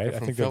Philly, right? They're I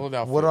from think they're,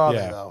 Philadelphia. What are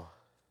Yeah. they,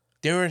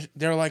 though?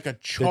 They're like a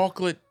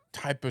chocolate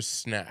type of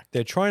snack.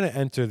 they're trying to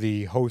enter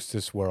the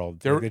hostess world.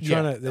 They're- Like,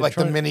 they're trying to Like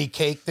the mini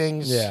cake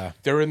things? Yeah.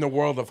 They're in the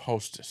world of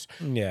Hostess.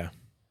 Yeah.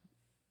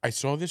 I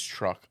saw this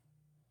truck.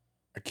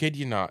 I kid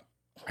you not.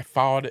 I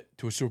followed it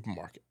to a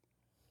supermarket.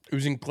 It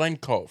was in Glen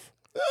Cove,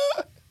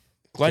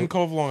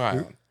 Long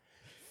Island.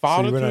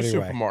 Followed you it went to a out of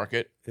your way.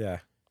 supermarket Yeah.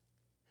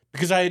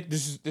 because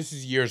this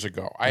is years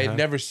ago. I had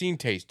never seen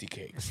Tasty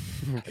Cakes.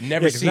 I'd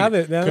never Yeah, 'cause seen now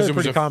it, they're 'cause it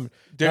was pretty common.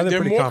 They're, Now they're they're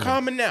pretty more common.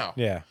 common now.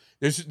 Yeah.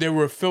 They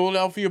were a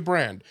Philadelphia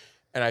brand,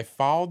 and I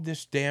followed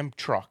this damn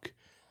truck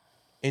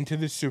into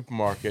the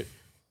supermarket,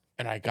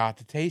 and I got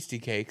the Tasty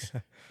Cakes.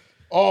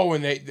 Oh,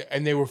 and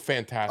they were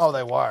fantastic. Oh,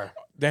 they were.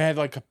 They had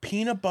like a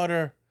peanut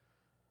butter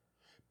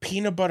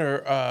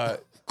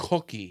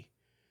cookie.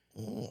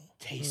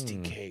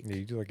 Tasty cake. Yeah,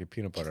 you do like your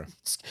peanut butter.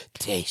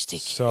 Tasty.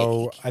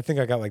 So I think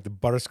I got like the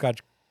butterscotch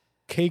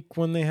cake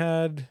one they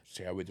had.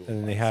 See how we do. And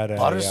then they had a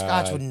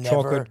Butterscotch would never-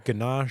 chocolate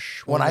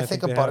ganache. When one I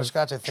think of they have.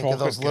 butterscotch, I think of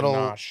those Chocolate little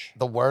ganache.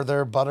 the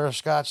Werther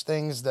butterscotch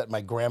things that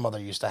my grandmother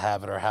used to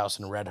have at her house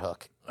in Red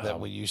Hook that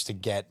we used to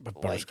get.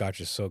 But Butterscotch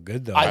is so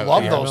good though. I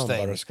love those Caramel things.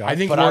 Butterscotch. I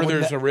think But I would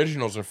Werther's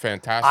originals are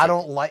fantastic. I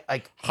don't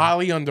like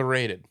Highly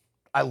underrated.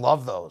 I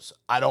love those.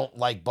 I don't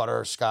like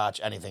butterscotch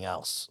anything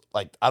else.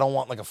 Like I don't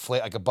want like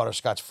a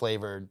butterscotch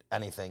flavored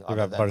anything. You other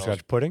got than butterscotch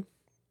those. pudding?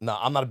 No,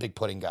 I'm not a big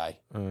pudding guy.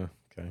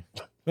 Okay.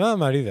 No, I'm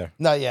not either.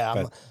 No, yeah,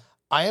 But-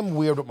 I am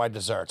weird with my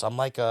desserts. I'm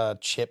like a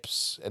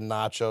chips and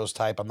nachos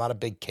type. I'm not a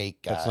big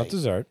cake guy. That's not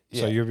dessert.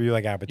 So Yeah. you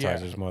like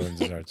appetizers more than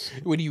desserts.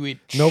 What do you eat?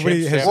 Nobody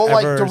Chips has- and- Well,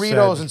 like ever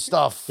Doritos said- and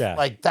stuff, Yeah.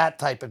 like that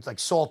type. It's like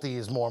salty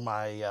is more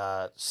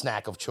my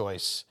snack of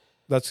choice.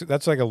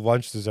 That's like a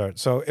lunch dessert.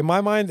 So in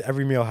my mind,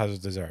 every meal has a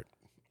dessert.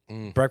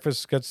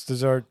 Breakfast gets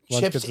dessert.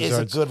 Lunch Chips gets is a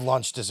desserts. good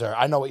lunch dessert.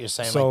 I know what you're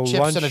saying. So like chips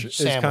lunch and a is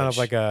sandwich. kind of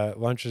like a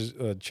lunch is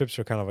chips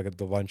are kind of like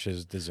the lunch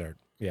is dessert.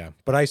 Yeah,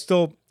 but I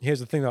still here's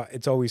the thing though,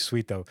 it's always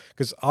sweet though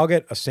because I'll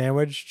get a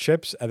sandwich,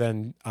 chips, and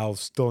then I'll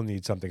still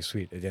need something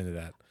sweet at the end of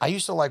that. I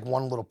used to like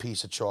one little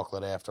piece of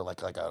chocolate after, like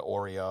a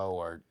Oreo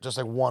or just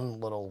like one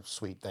little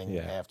sweet thing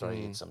Yeah. after I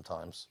eat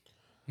sometimes.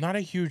 Not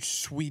a huge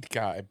sweet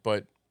guy,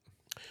 but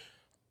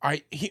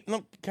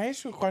look, can I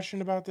ask you a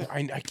question about this?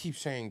 I keep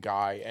saying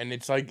guy, and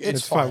it's like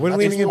It's fine. fine. We're That's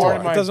leaning into part it.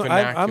 of my It doesn't.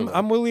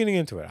 vernacular. We're leaning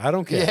into it. I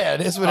don't care. Yeah,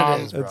 it is what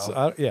it is, bro.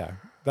 It's yeah.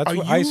 That's Are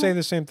what I you- say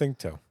the same thing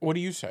too. What do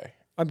you say?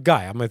 I'm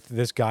guy. I'm a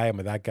this guy. I'm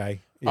a that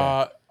guy.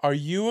 Yeah. Are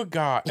you a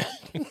guy?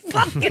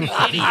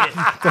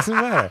 Doesn't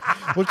matter.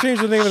 We'll change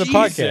the name of the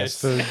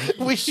Jesus. podcast.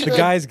 we The should.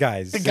 guys.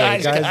 The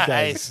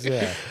guys.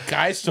 Yeah.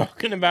 Guys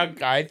talking about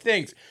guy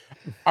things.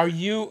 Are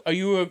you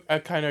a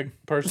kind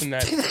of person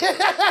that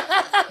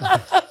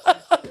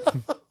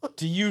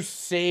do you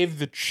save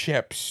the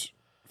chips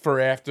for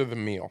after the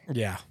meal?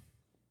 Yeah.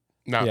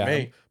 Not Yeah.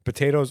 me.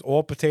 Potatoes.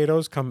 All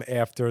potatoes come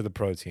after the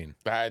protein.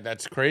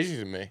 That's crazy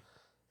to me.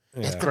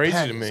 Yeah. It's crazy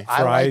to Depends. me.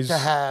 I like to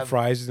have.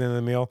 fries in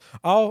the meal.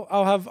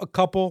 I'll have a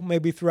couple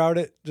maybe throughout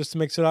it just to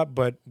mix it up,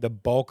 but the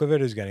bulk of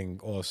it is getting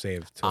all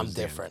saved. I'm towards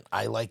the end. different.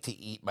 I like to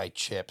eat my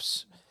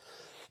chips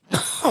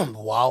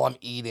while I'm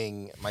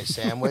eating my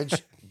sandwich,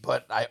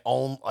 but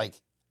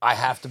I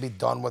have to be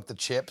done with the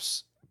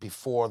chips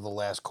before the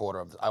last quarter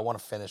of I want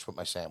to finish with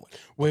my sandwich.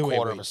 Wait,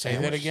 quarter of a say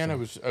that sandwich. again. I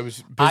was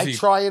busy. I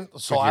try it.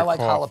 So with I your like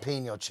cough.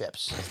 jalapeno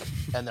chips,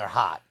 and they're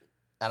hot,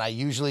 and I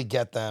usually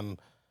get them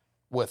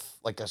with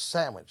like a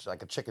sandwich,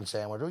 like a chicken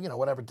sandwich, or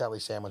whatever deli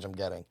sandwich I'm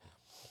getting.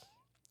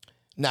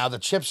 Now the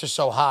chips are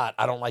so hot,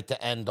 I don't like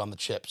to end on the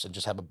chips and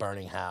just have a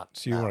burning hot.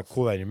 So you want to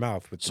cool that in your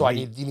mouth with. So the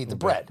you meat. need the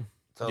bread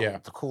Yeah.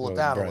 to cool it Well,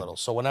 down bread. a little.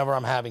 So whenever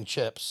I'm having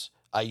chips,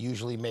 I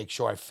usually make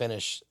sure I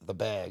finish the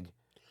bag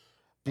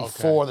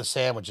before the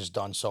sandwich is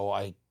done, so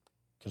I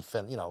can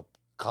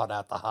cut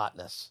out the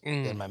hotness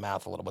in my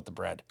mouth a little with the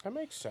bread. That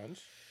makes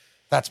sense.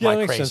 That's Yeah, my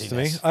that makes sense to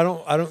me. craziness. I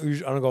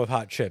don't go with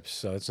hot chips,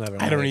 so it's never.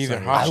 I don't either.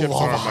 exciting. Hot I chips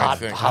love aren't a my hot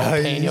thing.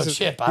 jalapeno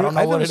chip. I don't know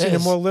I've what never it seen him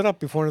is. more lit up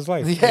before in his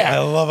life. Yeah, I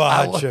love a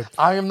hot chip.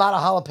 I am not a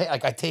jalapeno.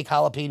 Like I take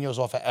jalapenos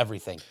off of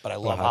everything, but I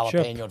love hot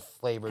chip. jalapeno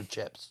flavored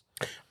chips.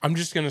 I'm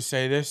just gonna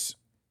say this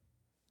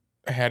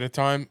ahead of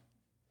time.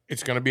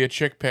 It's gonna be a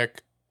chick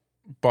pick,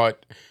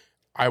 but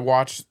I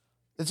watched.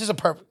 This is a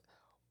perfect.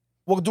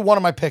 We'll do one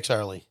of my picks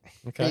early.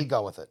 Okay. There you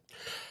go with it.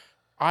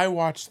 I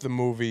watched the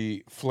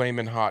movie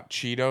Flamin' Hot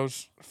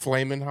Cheetos.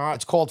 Flamin' Hot.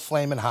 It's called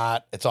Flamin'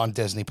 Hot. It's on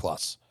Disney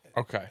Plus.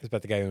 Okay. It's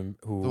about the guy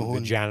who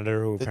the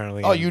janitor who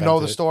apparently. Oh, you know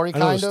the invented it. story, I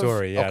know kind the of?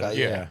 story. Yeah. Okay,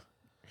 yeah. yeah.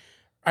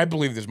 I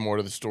believe there's more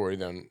to the story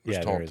than was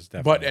Yeah, told. there is,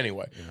 But definitely.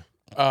 anyway,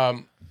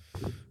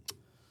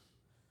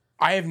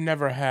 I have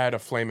never had a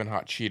Flamin'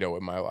 Hot Cheeto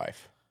in my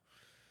life.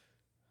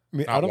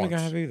 I don't think I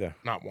once. have either.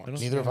 Not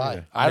once. Neither have Yeah, I.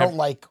 yeah. I don't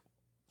like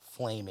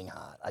flaming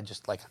hot. I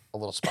just like a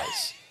little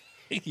spice.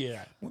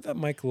 Yeah. Move that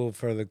mic a little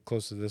further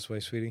closer this way,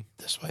 sweetie.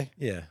 This way.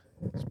 Yeah.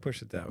 Just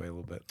push it that way a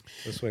little bit.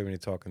 This way when you're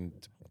talking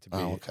to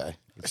me. Oh, okay.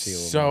 you can see a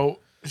little more.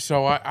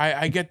 So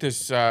I get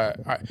this.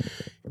 The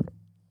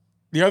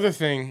other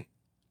thing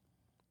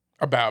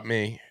about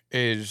me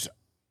is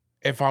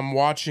if I'm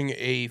watching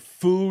a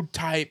food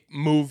type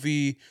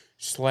movie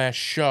 /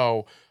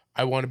 show,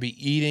 I want to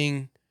be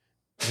eating.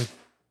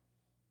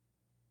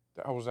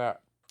 How was that?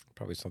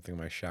 Probably something in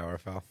my shower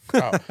fell.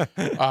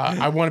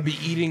 I want to be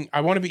eating.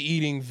 I want to be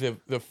eating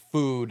the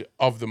food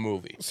of the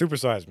movie.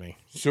 Supersize me.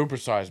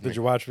 Supersize me. Did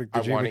you watch? I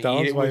Did you eat want to eat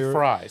McDonald's it while you with were?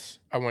 fries.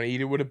 I want to eat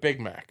it with a Big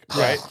Mac.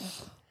 Right?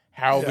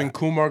 Harold and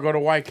Kumar go to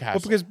White Well,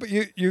 Castle.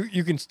 because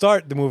you can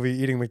start the movie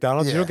eating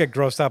McDonald's. You Yeah. don't get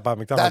grossed out by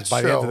McDonald's That's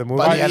by true. the end of the movie.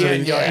 By the end of Yeah,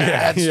 the-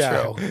 yeah, that's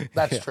yeah. true.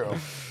 That's true.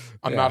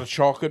 I'm not a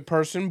chocolate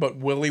person, but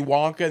Willy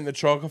Wonka and the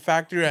Chocolate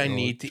Factory, I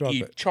need to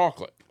eat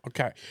chocolate.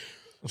 Okay.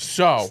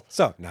 So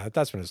So no,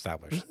 that's been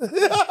established. so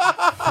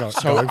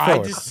Going I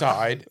forward.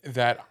 decide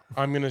that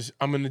I'm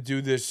gonna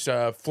do this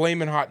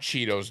Flamin' Hot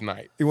Cheetos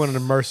night. You want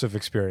an immersive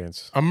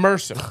experience.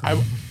 Immersive.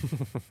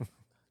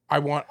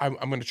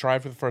 I'm gonna try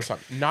it for the first time.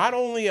 Not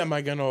only am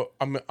I gonna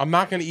I'm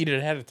not gonna eat it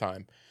ahead of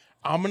time.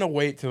 I'm gonna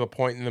wait to the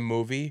point in the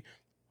movie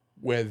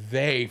where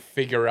they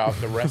figure out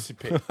the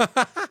recipe.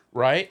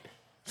 Right?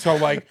 So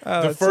like the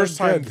that's first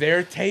so time good.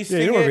 they're tasting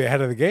Yeah, you don't want to be it,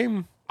 ahead of the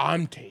game.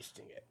 I'm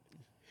tasting it.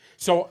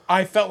 So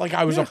I felt like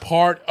I was a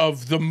part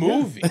of the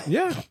movie.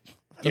 Yeah.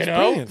 You That's know?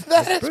 brilliant.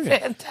 That That's is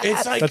brilliant. fantastic.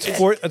 It's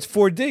like That's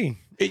 4D.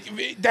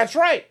 that's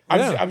right.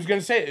 Yeah. I was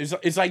gonna say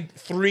it's like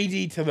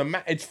 3D to the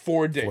max. It's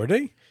 4D.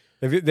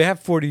 4D? They have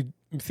 4D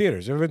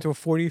theaters. Ever been to a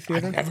 4D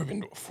theater? I've never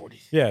been to a 4D.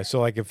 Yeah, so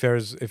like if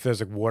there's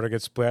like water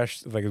gets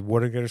splashed, like if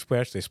water gets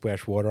splashed, they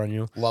splash water on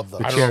you. Love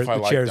them. The, I don't know if I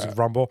the like chairs that.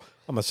 rumble.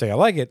 I'm gonna say I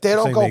like it. They I'm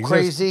don't saying go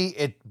exist.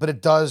 crazy, but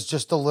it does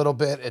just a little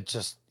bit. It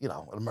just, it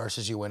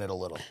immerses you in it a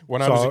little.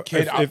 When I was a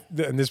kid, if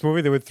in this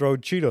movie they would throw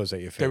Cheetos at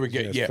your face. they would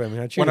get Flaming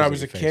hot When Cheetos I at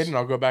was a your kid, face. and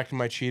I'll go back to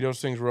my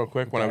Cheetos things real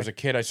quick. When I was a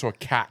kid, I saw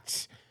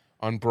Cats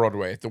on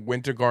Broadway at the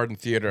Winter Garden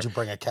Theater. Did you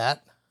bring a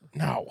cat?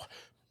 No,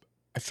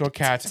 I saw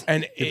Cats,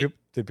 and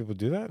Did people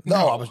do that?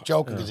 No, I was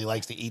joking because he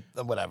likes to eat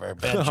whatever.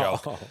 Bad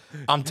joke.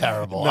 I'm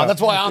terrible. That's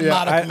why I'm Yeah,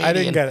 not a comedian. I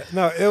didn't get it.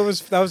 No,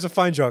 that was a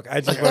fine joke.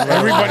 I just went right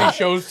everybody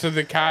shows to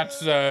the Cats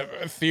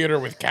theater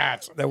with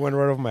cats. that went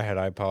right over my head.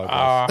 I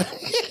apologize.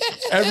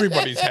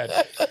 Everybody's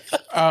head.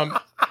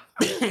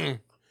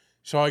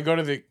 So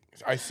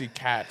I see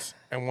Cats,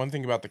 and one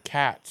thing about the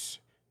Cats,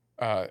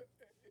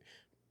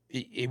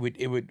 it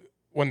would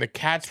when the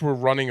cats were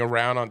running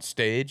around on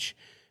stage,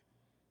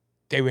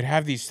 they would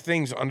have these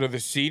things under the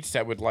seats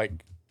that would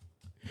like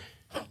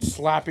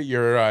slap at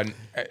your and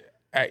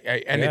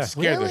it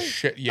scared the Really?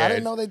 shit. Yeah, I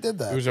didn't know they did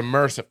that. It was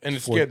immersive, and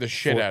it scared the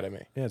shit out of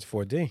me. Yeah, it's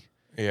 4D.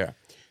 Yeah.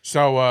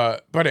 So,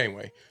 but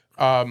anyway,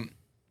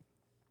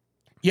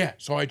 yeah.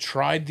 So I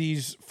tried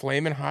these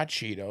flaming hot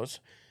Cheetos,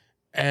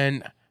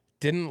 and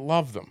didn't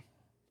love them.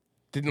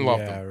 Didn't love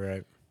Yeah,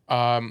 them.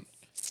 right.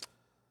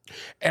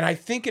 And I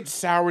think it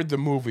soured the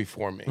movie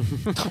for me.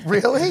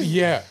 Really?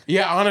 Yeah,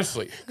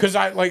 honestly, because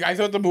I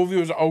thought the movie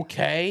was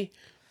okay,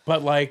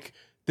 but like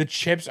the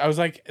chips, I was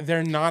like,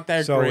 they're not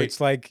that So great. it's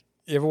like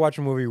you ever watch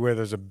a movie where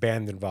there's a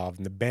band involved,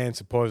 and the band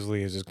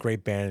supposedly is this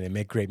great band and they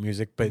make great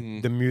music, but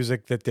the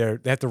music that they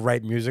have to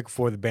write music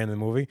for the band in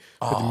the movie,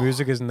 but the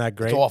music isn't that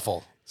great. It's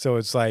awful. So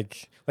it's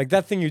like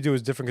that thing you do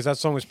is different because that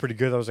song was pretty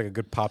good. That was like a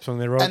good pop song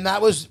they wrote. And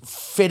that was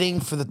fitting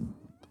for the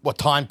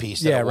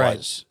timepiece that it right.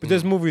 was. But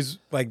there's movies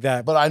like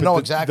that. But I know the,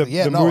 exactly. The,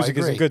 Yeah, the no, I music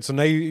isn't agree. good. So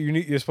now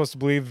you're supposed to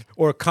believe,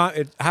 or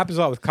it happens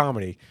a lot with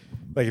comedy.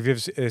 Like if you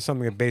have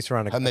something based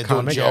around And a they're doing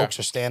comic, jokes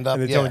or stand up.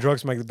 and they're Yeah. telling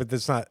jokes, I'm like, but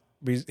that's not.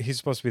 He's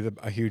supposed to be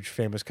a huge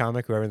famous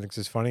comic who everyone thinks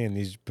is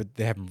funny, but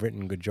they haven't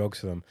written good jokes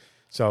for them.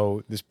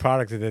 So this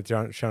product that they're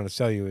trying to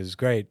sell you is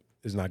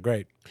not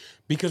great.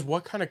 Because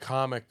what kind of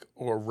comic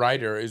or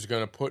writer is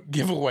going to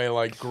give away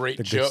like great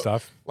The good jokes?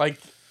 stuff. Like,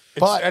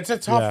 But- that's a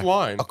tough Yeah.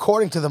 line.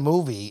 According to the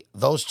movie,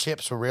 those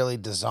chips were really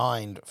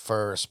designed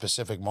for a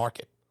specific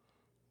market.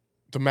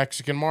 The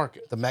Mexican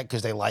market.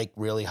 Because they like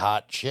really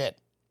hot shit.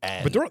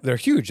 And But they're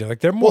huge. Like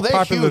they're more they're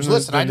popular huge. than,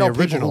 Listen, than I know the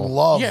original. people who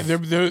love. Yeah,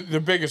 they're the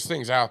biggest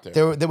things out there.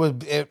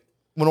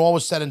 When all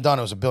was said and done,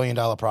 it was $1 billion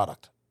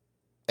product.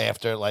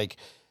 After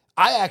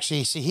I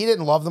actually see he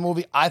didn't love the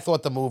movie. I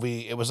thought the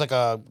movie it was like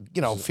a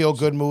feel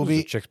good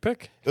movie. Chick's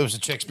pick. It was a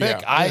chick's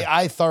pick. Yeah.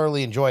 I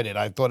thoroughly enjoyed it.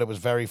 I thought it was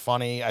very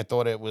funny. I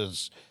thought it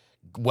was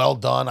well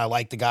done. I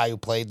liked the guy who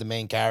played the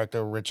main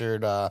character,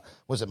 Richard.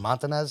 Was it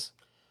Montanez?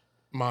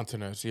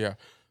 Montanez, yeah.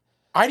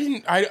 I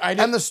didn't.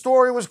 And the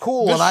story was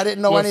cool, and I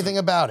didn't know listen, anything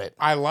about it.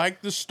 I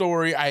liked the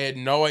story. I had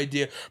no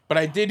idea, but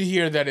I did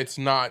hear that it's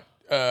not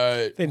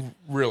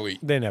really.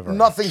 They never.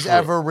 Nothing's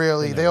ever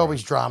really. They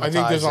always I dramatize.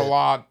 think there's a it.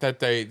 lot that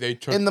they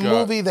took In the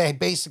movie, they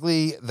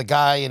basically the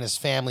guy and his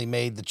family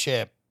made the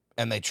chip,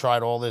 and they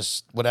tried all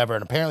this whatever,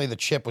 and apparently the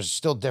chip was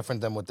still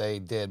different than what they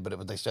did,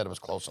 but they said it was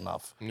close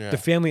enough. Yeah. The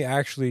family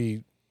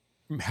actually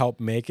helped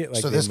make it.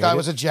 Like So they this made guy it.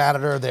 was a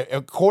janitor.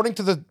 According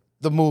to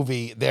the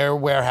movie, their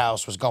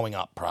warehouse was going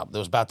up.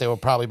 They were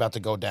probably about to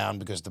go down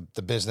because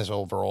the business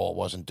overall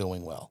wasn't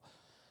doing well.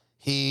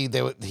 He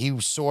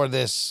saw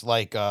this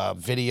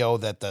video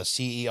that the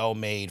CEO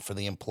made for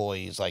the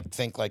employees,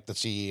 think like the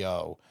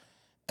CEO,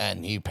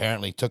 and he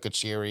apparently took it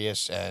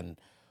serious and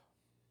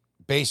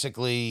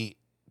basically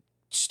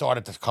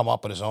started to come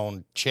up with his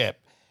own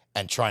chip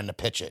and trying to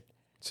pitch it.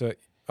 So you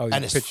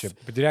and his pitched it,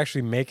 but did he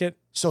actually make it?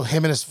 So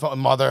him and his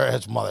him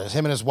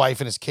and his wife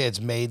and his kids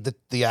made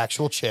the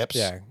actual chips.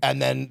 Yeah.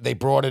 And then they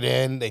brought it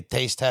in, they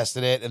taste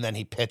tested it, and then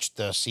he pitched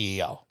the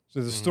CEO.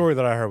 So the story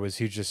that I heard was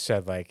he just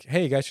said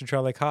hey, you guys should try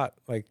hot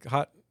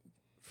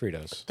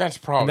Fritos. That's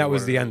probably And that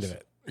was what the it end is. of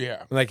it.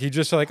 Yeah. Like he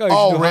just said you should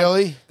Oh, do hot-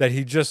 really? that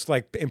he just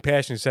in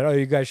passion said,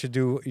 you guys should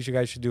do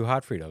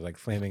hot Fritos, like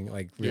flaming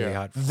really Yeah.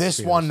 hot. This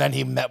Fritos. one, then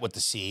he met with the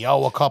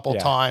CEO a couple Yeah.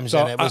 times, So,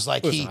 and it was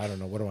listen, I don't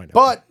know. What do I know?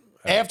 But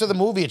after the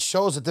movie, it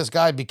shows that this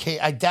guy became.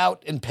 I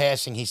doubt in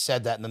passing he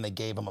said that, and then they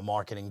gave him a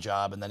marketing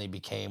job, and then he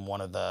became one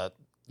of the.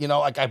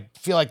 I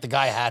feel like the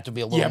guy had to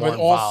be a little Yeah, more but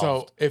involved.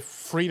 also if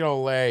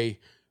Frito-Lay,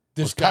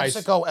 this It's guy's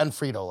PepsiCo and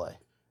Frito-Lay.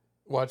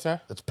 what's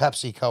that? It's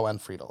PepsiCo and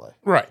Frito-Lay.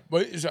 Right,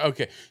 but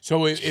okay.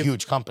 So if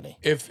Huge company.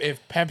 if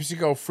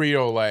PepsiCo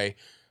Frito-Lay,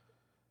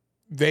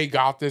 they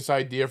got this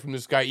idea from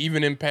this guy,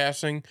 even in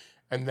passing,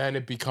 and then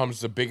it becomes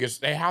the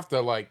biggest. They have to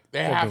Get No,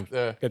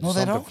 they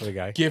something don't. for the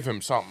guy. give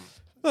him something.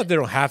 No, they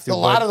don't have to. A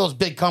lot of those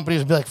big companies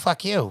would be like,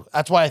 "Fuck you."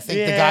 That's why I think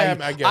the Yeah,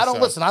 guy. I guess so.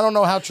 Listen. I don't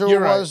know how true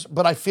You're it right. was,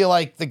 but I feel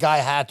like the guy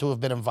had to have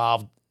been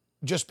involved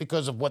just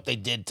because of what they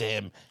did to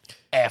him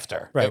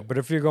after. right. But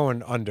if you're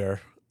going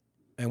under,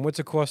 and what's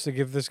it cost to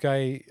give this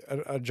guy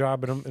a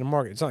job in a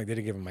market? It's not like they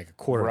didn't give him like a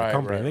quarter of Right, the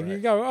company. right, Like, right. you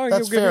go, oh,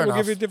 That's we'll fair give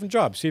you a enough. different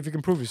job. See if you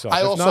can prove yourself.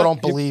 I If also not,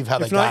 don't believe how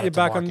they if not, got you're it to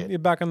back market. on. You're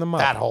back on the map.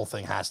 That whole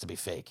thing has to be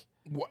fake.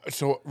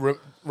 So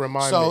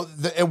remind So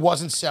me. it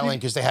wasn't selling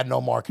because they had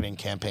no marketing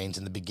campaigns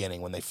in the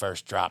beginning when they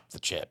first dropped the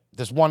chip.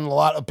 This one a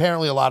lot.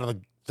 Apparently, a lot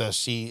of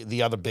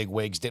the other big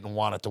wigs didn't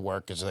want it to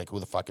work because like, who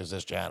the fuck is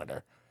this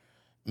janitor?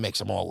 Makes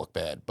them all look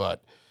bad.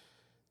 But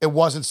it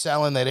wasn't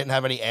selling. They didn't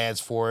have any ads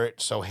for it.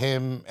 So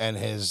him and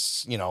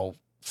his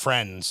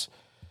friends,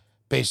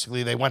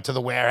 basically, they went to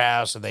the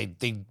warehouse and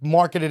they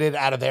marketed it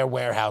out of their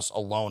warehouse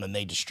alone and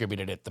they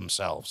distributed it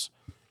themselves.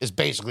 Is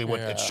basically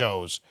what it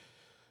shows.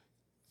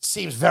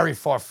 Seems very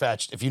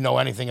far-fetched if you know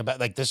anything about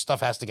like this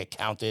stuff has to get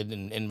counted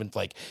and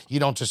like you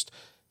don't just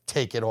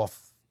take it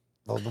off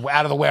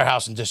out of the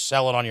warehouse and just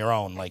sell it on your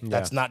own. Like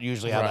that's not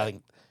usually how that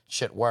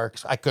shit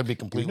works. I could be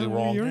completely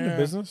wrong. You're in the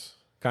business,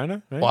 kind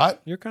of. Right?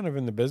 What? You're kind of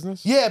in the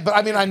business. Yeah, but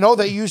I mean I know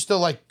they used to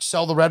like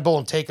sell the Red Bull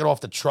and take it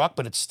off the truck,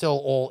 but it's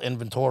still all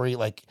inventory.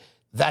 Like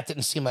that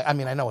didn't seem like I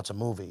mean I know it's a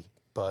movie,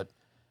 but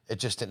it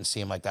just didn't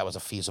seem like that was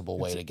a feasible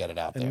way to get it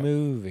out A there.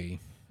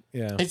 movie.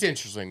 Yeah. It's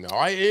interesting though.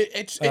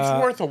 It's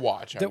worth a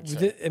watch. I would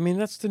say. I mean,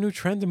 that's the new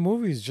trend in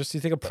movies. Just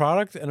you take a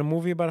product and a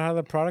movie about how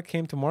the product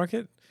came to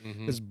market.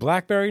 There's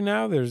BlackBerry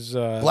now. There's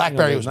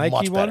BlackBerry the was Nike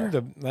much one, better.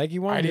 the Nike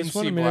one. I this didn't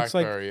one. see I mean, it's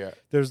like BlackBerry yet.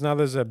 there's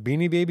a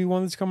Beanie Baby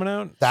one that's coming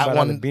out. That about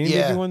how one, the Beanie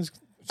yeah. Baby one's.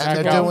 And Zach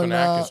they're doing,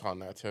 Galifianakis on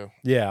that too.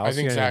 Yeah, I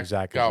think Zach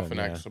Galifianakis.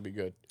 Galifianakis will be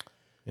good.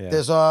 Yeah.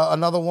 There's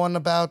another one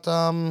about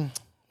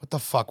what the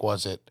fuck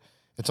was it?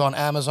 It's on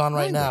Amazon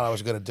right now. I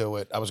was gonna do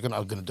it. I was gonna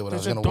do it.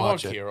 There's I a was gonna dog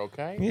watch it. here,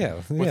 okay?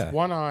 Yeah, With yeah.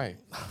 one eye.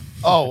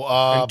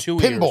 Oh, And 2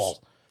 pinball. ears.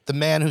 The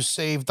man who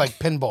saved like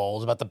pinball. It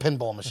was about the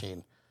pinball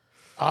machine.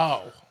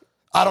 Oh.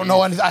 I don't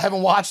know anything. I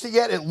haven't watched it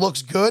yet. It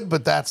looks good,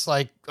 but that's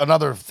like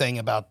another thing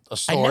about a I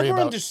story never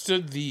about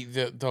understood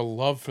the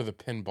love for the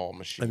pinball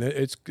machine. And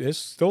it's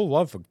still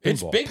love for pinball.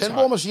 It's big pinball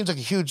time. machines. Like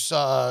a huge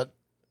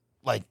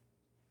like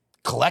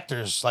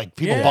collectors. Like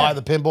people Yeah. buy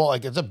the pinball.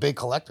 Like it's a big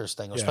collectors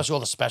thing, especially all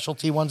the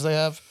specialty ones they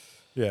have.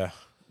 Yeah.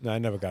 No, I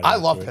never got. I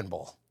into love it.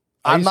 pinball.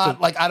 I'm used not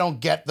to- like I don't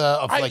get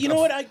the. You know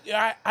what?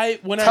 I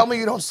when Tell me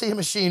you don't see a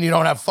machine, you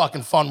don't have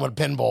fucking fun with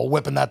pinball,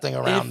 whipping that thing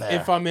around there.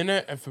 if I'm in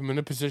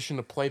a position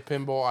to play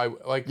pinball,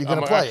 You're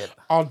gonna play it.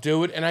 I'll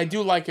do it, and I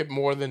do like it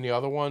more than the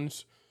other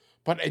ones.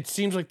 But it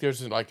seems like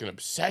there's like an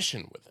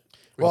obsession with it.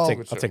 Well,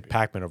 I'll take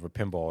Pac-Man over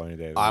pinball any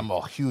day. I'm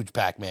a huge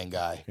Pac-Man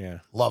guy. Yeah.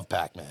 Love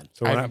Pac-Man.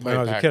 So I when haven't when I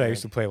was played a kid, I Pac-Man.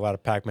 used to play a lot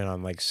of Pac-Man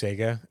on like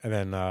Sega, and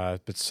then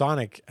but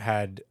Sonic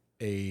had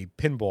a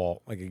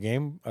pinball like a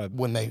game.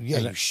 When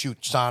you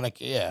shoot Sonic,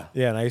 yeah.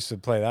 Yeah, and I used to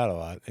play that a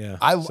lot. Yeah,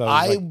 I So it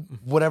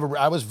was like-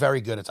 I was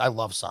very good at. I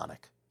love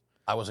Sonic.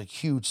 I was a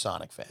huge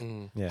Sonic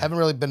fan. Yeah. Haven't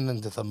really been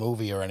into the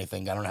movie or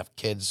anything. I don't have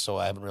kids, so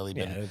I haven't really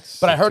been. it's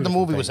But I two heard the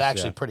different movie was things,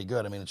 actually yeah. pretty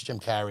good. I mean, it's Jim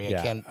Carrey. I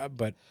yeah, can't.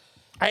 but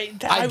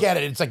I get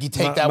it. It's like you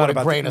take I'm that not with a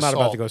about grain to, of I'm not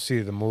salt. about to go see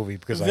the movie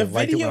because I The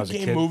liked it when video I was a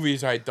game kid.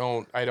 movies I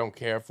don't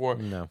care for.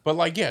 No. But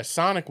like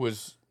Sonic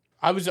was.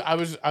 I was I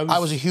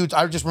was a huge.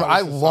 I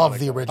love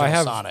the original I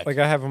have Sonic.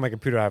 I have on my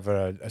computer. I have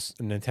a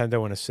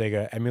Nintendo and a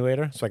Sega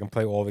emulator, so I can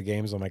play all the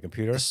games on my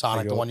computer.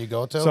 Sonic, the one you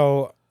go to.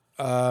 So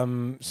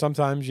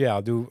sometimes, yeah,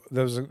 I'll do.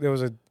 There was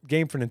a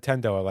game for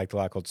Nintendo I liked a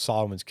lot called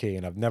Solomon's Key,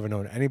 and I've never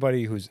known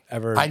anybody who's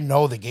ever. I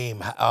know the game.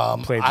 Played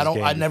I this don't.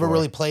 game I never before.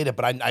 really played it,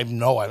 but I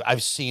know.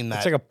 I've seen that.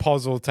 It's like a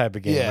puzzle type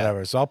of game, Yeah.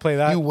 whatever. So I'll play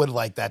that. You would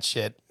like that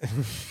shit.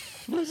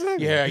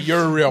 Yeah, you're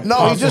a real.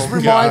 No, he just puzzle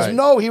reminds. guy.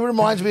 No, he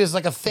reminds me as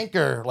like a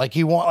thinker. Like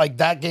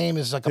that game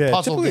is like a yeah,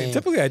 puzzle typically, game.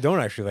 typically I don't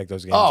actually like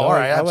those games. Oh, all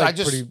right. I like I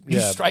just pretty, you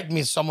yeah. strike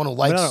me as someone who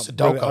I mean, likes I Sudoku.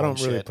 don't and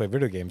really shit. play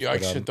video games. You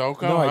like but,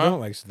 Sudoku, No, I huh? don't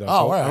like Sudoku. Oh,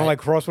 all I don't right.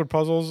 like crossword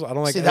puzzles. I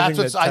don't like. See, that's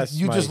anything what's. that tests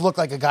You my- just look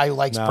like a guy who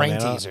likes Nah, brain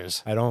man,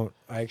 teasers. I don't.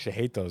 I actually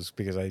hate those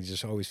because I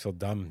just always feel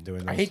dumb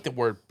doing those. I hate the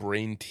word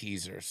brain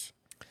teasers.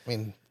 I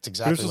mean, it's But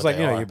exactly it's just what like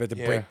they you are. have to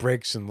Yeah. break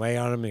bricks and lay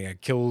on them. You got to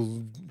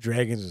kill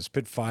dragons and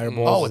spit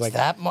fireballs. Oh, it's like,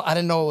 that. I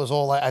didn't know it was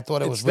all. I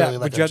thought it was It's that, really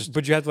like.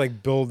 but you have to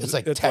like build. It's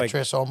like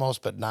Tetris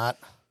almost, but not.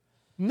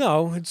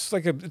 No, it's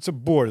like it's a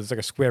board. It's like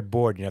a square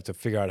board. And you have to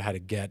figure out how to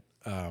get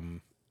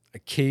a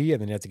key,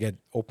 and then you have to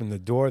open the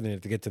door. Then you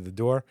have to get to the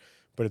door.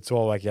 But it's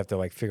all like you have to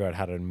like figure out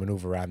how to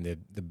maneuver around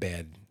the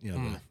bad,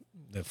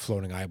 the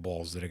floating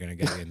eyeballs that are going to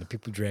get you, and the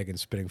people dragging,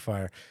 spitting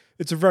fire.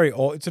 It's a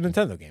it's a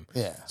Nintendo game.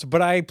 Yeah. So,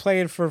 but I play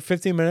it for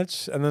 15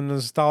 minutes, and then the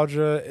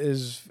nostalgia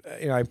is,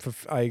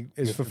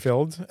 is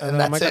fulfilled, and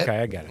then I'm like, that's it? okay,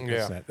 I get it.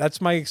 Yeah. That's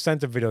my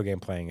extent of video game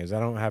playing. Is I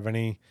don't have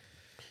any.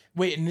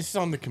 Wait, and this is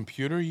on the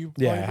computer? You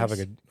Yeah, play I have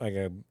this? like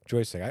a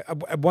joystick.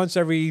 I once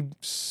every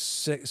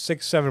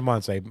 6-7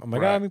 months, I'm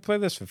like, Right. let me play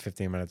this for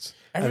 15 minutes.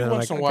 Every and then I'm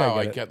once in a like, okay, while,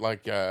 I get it. get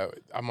like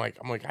I'm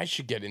like I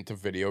should get into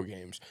video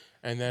games,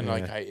 and then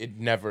like it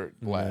never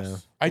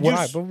lasts. I Why?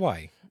 just But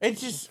why?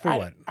 it's just For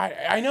what?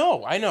 I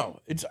know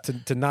it's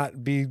To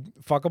not be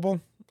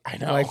fuckable? I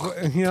know. Like,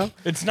 you know,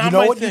 It's not You know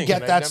my what thing. you get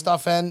and I that never-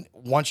 stuff in?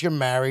 Once you're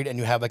married and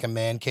you have like a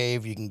man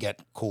cave, you can get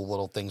cool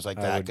little things like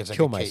I that. would 'cause, like,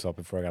 kill a cave- myself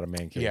before I got a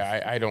man cave.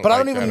 Yeah, I don't. But I like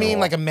don't even that at mean all.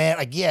 like a man.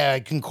 Like, yeah,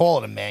 I can call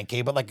it a man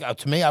cave, but like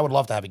to me, I would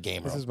love to have a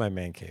game This room. is my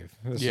man cave.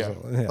 This Yeah.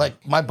 is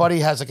Like my buddy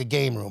has like a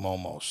game room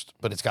almost,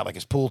 but it's got like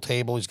his pool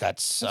table. He's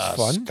got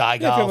fun. sky Yeah,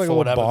 if you have, golf like, a or little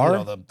whatever. bar. You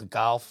know, the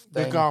golf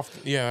the thing. golf.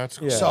 Yeah, that's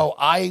cool. Yeah. So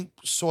I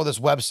saw this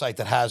website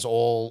that has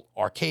all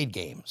arcade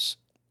games.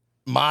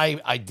 My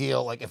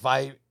ideal, like if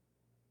I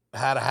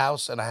had a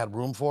house and I had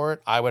room for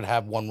it, I would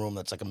have one room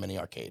that's like a mini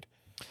arcade.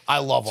 I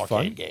love It's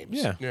arcade fun. games.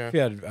 Yeah. Yeah. If you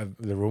had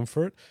the room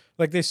for it.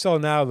 Like they sell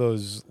now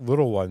those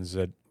little ones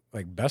that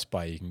like Best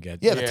Buy you can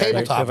get. Yeah, the Yeah.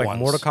 tabletop like ones.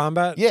 Mortal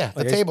Kombat. Yeah,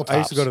 the Like, I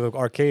used to go tabletops. to the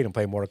arcade and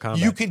play Mortal Kombat.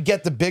 You could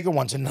get the bigger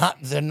ones, and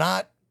they're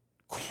not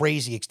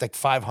crazy. It's like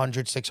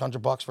 $500,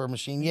 $600 for a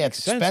machine. Yeah, it's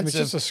Makes sense. I mean,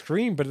 expensive. it's just a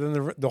screen, but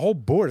then the whole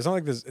board. It's not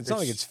like this. It's not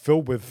like it's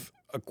filled with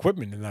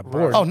equipment in that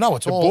board. Oh, no,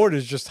 it's the all- board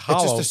is just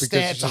hollow. it's just a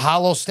because it's a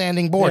hollow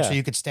standing board, so Yeah.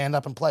 you could stand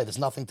up and play. There's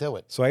nothing to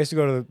it. So I used to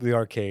go to the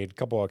arcade, a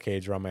couple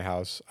arcades around my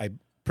house. I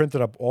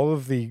printed up all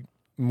of the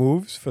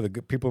moves for the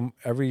people,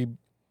 every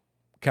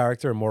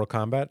character in Mortal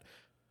Kombat,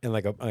 in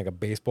like a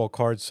baseball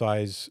card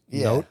size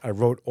Yeah. note. I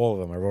wrote all of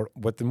them. I wrote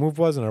what the move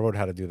was, and I wrote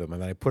how to do them.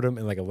 And then I put them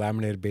in like a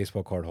laminated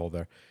baseball card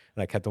holder,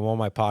 and I kept them all in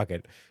my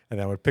pocket. And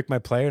then I would pick my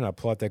player, and I'd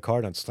pull out their card,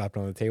 and I'd slap it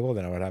on the table.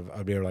 Then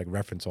I'd be able to like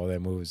reference all their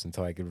moves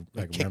until I could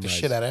like Kick the memorize.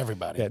 shit out of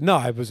everybody. Yeah, no,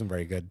 I wasn't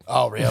very good.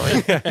 Oh,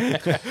 really?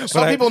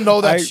 Some people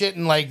know that shit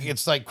and like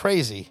it's like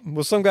crazy.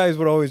 Well, some guys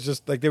would always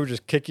just like they would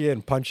just kick you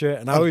and punch you,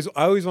 and I always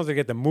wanted to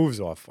get the moves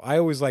off. I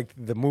always liked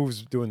the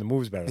moves, doing the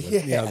moves better. You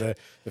Yeah. know,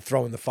 the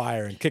throwing the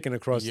fire and kicking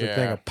across the thing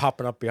Yeah. or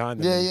popping up behind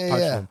them. Yeah, and yeah,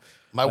 punching yeah. them.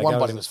 My Like, one I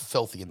buddy was- was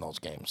filthy in those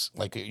games.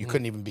 Like you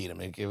couldn't even beat him.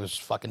 It was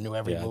fucking knew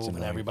every Yeah, it's move and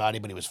annoying. everybody,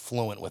 but he was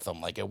fluent with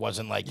them. Like it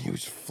wasn't like He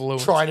was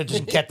fluent. trying to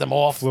just get them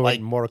off. Fluent Like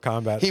in Mortal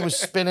Kombat. he was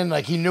spinning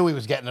like he knew he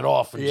was getting it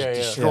off and Yeah, just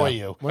yeah. destroy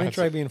Yeah. you. Why don't you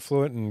try being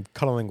fluent in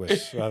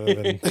cunnilingus rather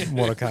than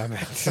Mortal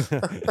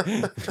Kombat?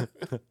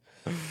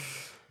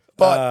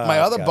 But my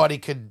other God. buddy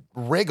could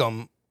rig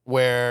them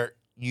where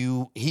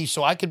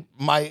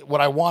what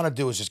I want to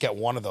do is just get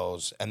one of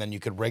those, and then you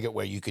could rig it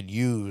where you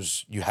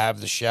have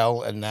the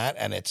shell and that,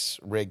 and it's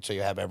rigged so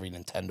you have every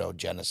Nintendo,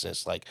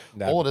 Genesis, like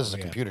That'd all it be is a cool,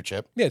 yeah. computer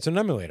chip. Yeah, it's an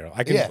emulator.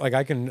 I can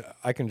Yeah.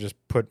 I can just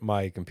put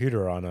my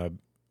computer on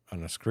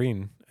a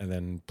screen and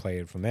then play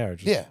it from there.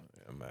 Just, Yeah.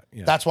 you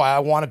know. That's why I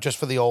want it just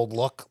for the old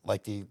look,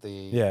 like the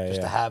Yeah, just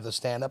yeah. to have the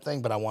stand up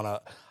thing. But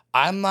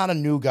I'm not a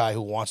new guy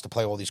who wants to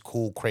play all these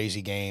cool,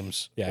 crazy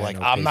games. Yeah, I like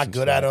know I'm not patience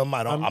good for at that. them.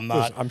 I'm not.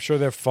 Listen, I'm sure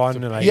they're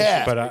fun, and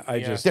Yeah. but I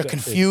Yeah. just They're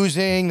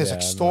confusing. There's yeah,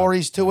 like I'm not-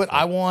 stories to it.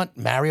 I want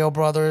Mario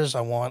Brothers.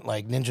 I want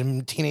like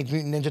Teenage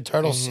Mutant Ninja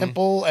Turtles,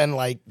 simple and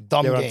like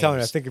dumb Yeah, but games. I'm telling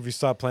you, I think if you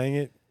start playing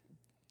it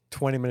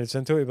 20 minutes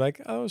into it, you'd be like,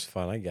 oh, it was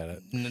fun. I get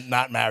it.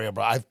 Not Mario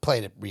Bros. I've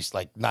played it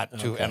recently, like not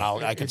two, and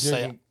I could If you're-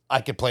 say I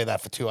could play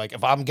that for two. Like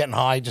if I'm getting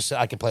high,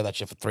 I could play that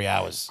shit for 3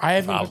 hours. I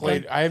haven't Probably.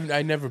 played.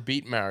 I never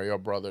beat Mario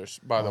Brothers.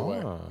 By the way,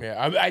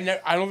 yeah,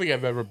 I don't think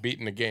I've ever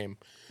beaten a game.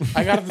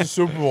 I got to the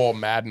Super Bowl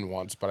Madden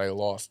once, but I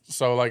lost.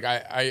 So like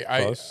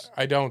Close.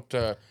 I don't.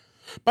 By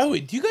the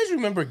way, do you guys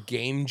remember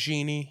Game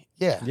Genie?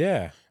 Yeah.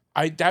 Yeah.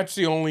 That's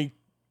the only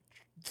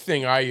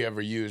thing I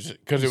ever used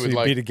because it So would you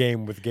like beat a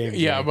game with games.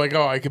 yeah, I'm like,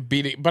 oh, I could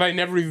beat it, but I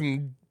never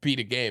even beat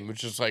a game.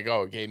 It's just like,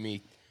 oh, it gave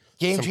me.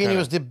 Game Some Genie kinda-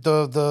 was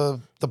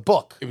the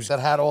book that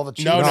had all the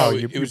cheats. No, No, no,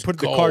 you, it was put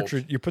the gold.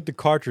 cartridge. You put the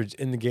cartridge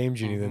in the Game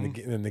Genie,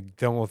 then the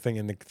dongle thing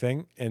in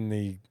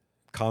the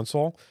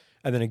console,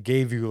 and then it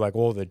gave you like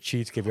all the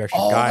cheats. Gave you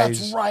extra Oh, guys.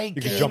 that's right. You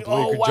could Game- jump. Oh,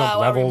 you could wow,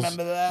 jump levels. I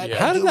remember that. Yeah. I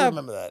How do did that?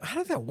 remember that? How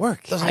did that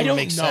work? Doesn't I even don't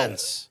make know.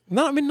 sense.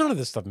 No, I mean none of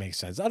this stuff makes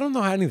sense. I don't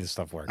know how any of this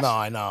stuff works. No,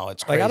 I know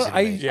it's Like crazy. I, don't,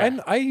 to me.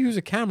 Yeah. I use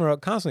a camera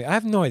constantly. I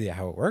have no idea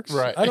how it works.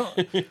 Right. I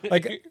don't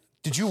like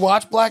Did you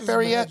watch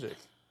BlackBerry yet? Magic.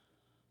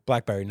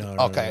 BlackBerry. No.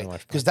 I Okay, didn't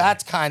watch because BlackBerry.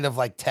 that's kind of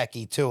like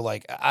techie too.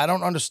 Like I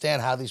don't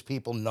understand how these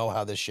people know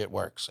how this shit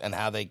works and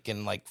how they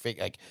can like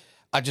figure. Like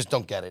I just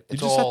don't get it. You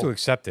It's just all, have to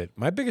accept it.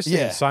 My biggest thing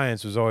Yeah. in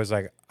science was always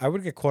like I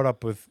would get caught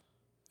up with.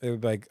 It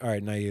would be like, all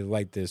right, now you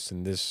light this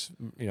and this.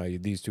 You know,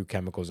 these two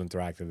chemicals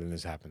interacted and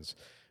this happens.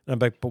 And I'm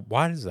like, but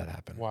why does that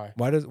happen? Why?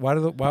 Why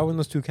when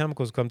those two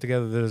chemicals come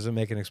together, does it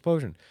make an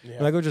explosion?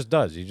 And I go, it just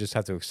does. You just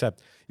have to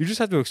accept. You just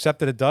have to accept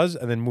that it does,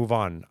 and then move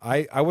on.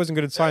 I wasn't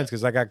good at science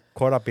because I got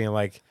caught up being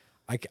like,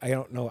 I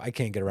don't know, I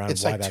can't get around.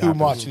 It's why like that too happens.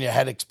 much and your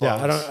head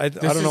explodes. Yeah, I This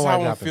don't know is why how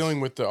it I'm happens. feeling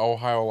with the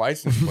Ohio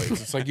license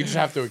plates. It's like you just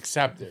have to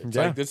accept it. It's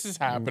Yeah. like this is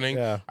happening.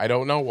 Yeah. I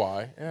don't know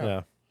why. Yeah.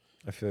 Yeah,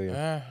 I feel you.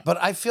 But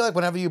I feel like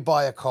whenever you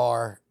buy a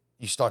car,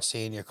 you start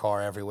seeing your car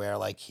everywhere,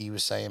 like he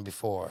was saying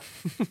before.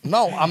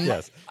 No, I'm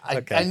Yes. I,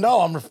 Okay. I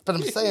know, but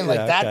I'm saying like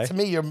Yeah, that okay. to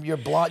me,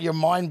 your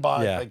mind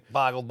Yeah. like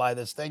boggled by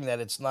this thing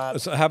that it's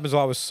not. So it happens a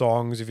lot with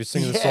songs. If you're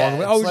singing a Yeah, song,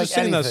 it's I was like just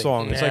singing that anything.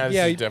 song. It's Yeah, like, this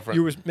yeah, is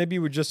different.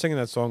 you were just singing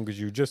that song because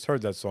you just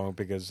heard that song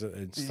because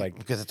it's like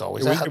Because it's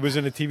always it was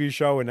in a TV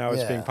show and now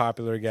it's Yeah. being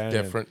popular again. and-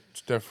 Different.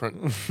 It's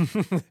different.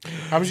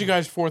 How was you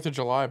guys 4th of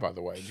July, by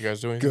the way? Did you guys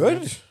do anything?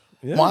 Good. nice?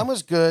 Yeah. Mine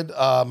was good.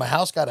 My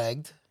house got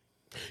egged.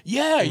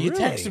 Yeah, you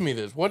Really? texted me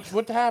this.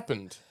 What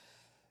happened?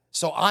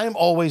 So I'm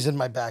always in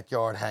my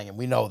backyard hanging.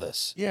 We know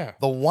this. Yeah.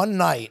 The one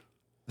night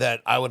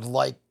that I would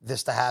like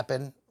this to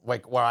happen,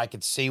 like where I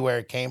could see where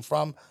it came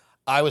from,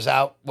 I was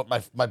out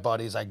with my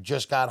buddies. I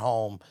just got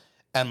home,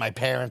 and my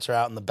parents are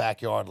out in the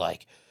backyard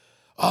like,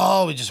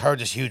 oh, we just heard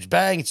this huge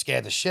bang. It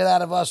scared the shit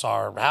out of us.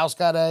 Our house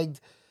got egged.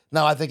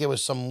 No, I think it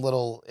was some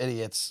little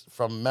idiots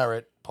from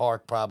Merritt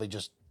Park probably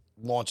just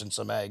launching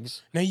some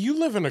eggs. Now you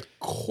live in a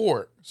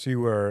court. So you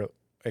were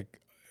like,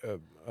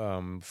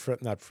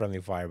 not friendly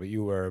fire, but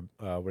you were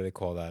what do they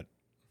call that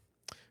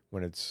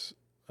when it's?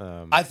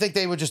 I think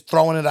they were just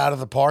throwing it out of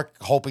the park,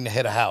 hoping to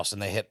hit a house,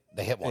 and they hit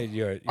one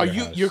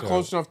You're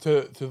close enough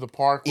to the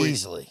park?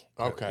 easily.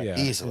 Okay. Yeah,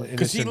 Easily.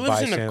 Because he innocent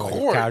lives in a bystander, like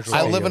court. I live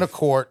casualty in a of-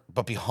 court,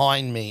 but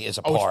behind me is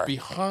a Oh, park. it's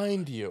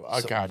behind you.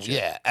 I got you.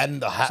 Yeah,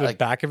 and the So the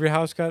back of your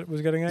house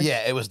was getting eggs?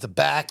 yeah, it was the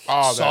back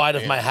Oh, side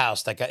of yeah. my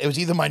house that got. It was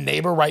either my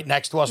neighbor right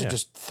next to us who Yeah.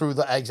 just threw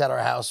the eggs at our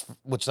house,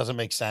 which doesn't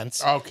make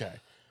sense, Okay.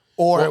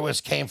 or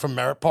it came from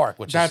Merritt Park,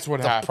 which That's is what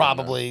happened,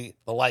 probably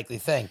the likely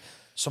thing.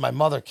 So my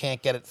mother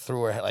can't get it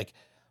through her head. Like,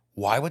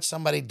 why would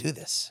somebody do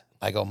this?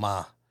 I go,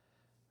 Ma,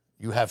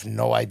 you have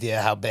no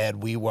idea how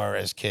bad we were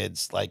as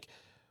kids. Like,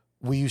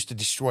 we used to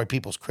destroy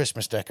people's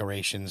Christmas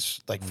decorations,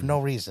 like for no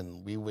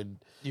reason. We would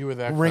You were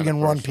that ring kind of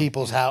and run person.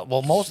 people's house.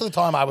 Well, most of the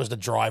time I was the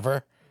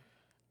driver.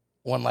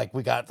 When like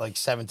we got like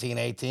 17,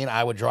 18,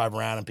 I would drive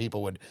around and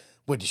people would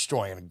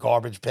destroying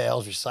garbage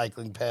pails,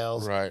 recycling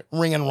pails, Right.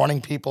 ring and running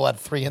people at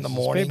 3 a.m.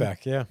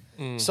 Payback,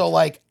 yeah. So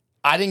like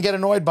I didn't get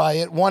annoyed by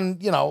it. One,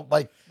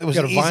 like it was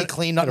You an got a easy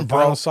clean, got a nothing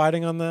vinyl broke.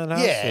 siding on that house?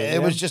 Yeah, or-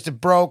 it was just it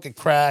broke, it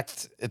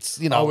cracked. It's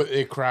Oh,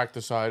 it cracked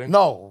the siding?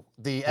 no,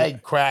 the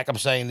egg crack. I'm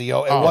saying it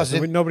So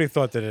wasn't. nobody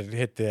thought that it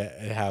hit the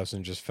house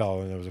and just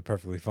fell, and it was a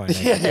perfectly fine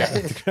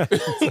egg. Yeah.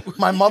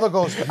 My mother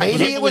goes,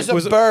 maybe it was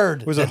a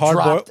bird Was that it hard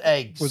dropped boiled?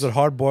 eggs. Was it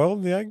hard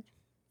boiled, the egg?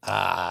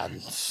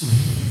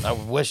 I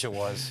wish it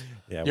was.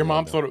 Yeah. Your we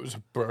mom don't know. thought it was a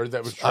bird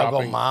that was I'll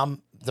dropping. go,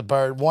 Mom.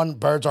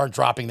 Birds aren't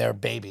dropping their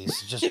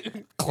babies. Just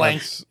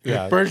clanks.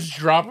 Yeah. Birds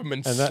drop them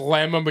and, And that-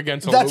 slam them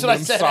against That's what I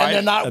aluminum said. siding.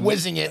 And they're not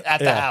whizzing it at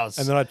the Yeah, house.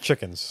 and they're not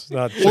chickens. They're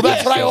not Well,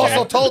 that's what I chickens.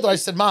 also told her. I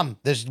said, Mom,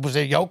 was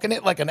there yolk in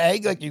it like an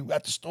egg like you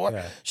at the store?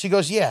 Yeah. She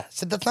goes, yeah. I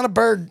said, that's not a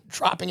bird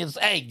dropping its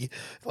egg.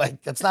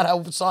 Like, that's not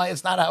how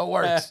science, not how it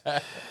works.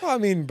 Well, I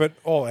mean, but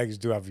all eggs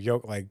do have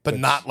yolk, like, But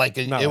not like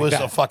it not like was a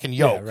that. fucking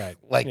yolk. Yeah, right.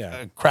 Like,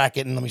 Yeah. crack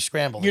it and let me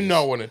scramble You these.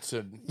 know when it's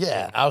a...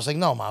 Yeah. I was like,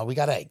 no, Mom, we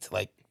got egged.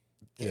 Like,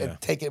 Yeah.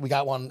 take it. We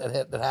got one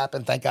that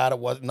happened. Thank God it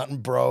wasn't, nothing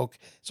broke.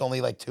 It's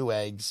only like 2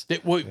 eggs.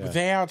 Were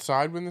they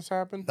outside when this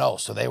happened? No,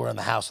 so they were in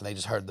the house and they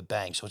just heard the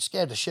bang. So it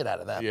scared the shit out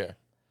of them. Yeah.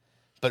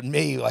 But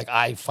me, like,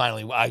 I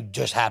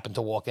just happened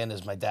to walk in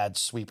as my dad's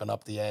sweeping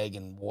up the egg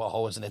and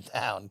hosing it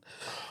down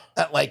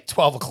at like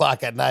 12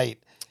 o'clock at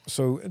night.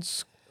 So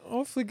it's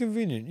awfully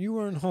convenient. You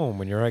weren't home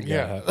when your egg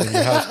Yeah. when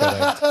your house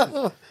got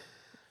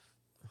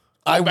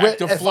egged. Back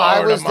to if I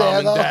Florida, was Mom there,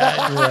 and though,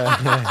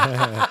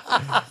 Dad.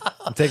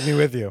 Take me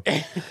with you.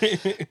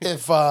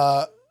 if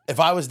I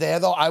was there,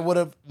 though, I would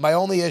have. My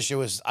only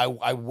issue is I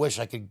wish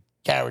I could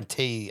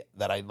guarantee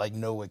that I like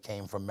knew it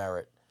came from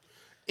Merritt.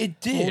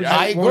 It did.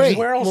 I agree.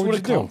 Where else What would would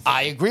it you come do? from?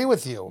 I agree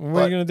with you. What are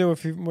but- you gonna do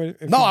if you?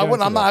 No, I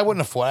wouldn't. I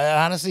wouldn't afford it.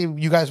 Honestly,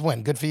 you guys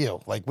win. Good for you.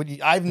 Like,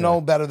 I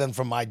know better than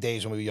from my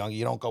days when we were young.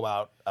 You don't go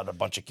out at a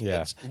bunch of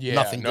kids. Yeah,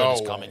 Nothing no good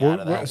is way. coming out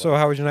of that. So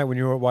how was your night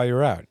while you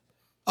were out?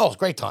 Oh, it was a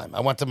great time. I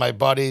went to my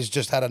buddy's,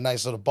 just had a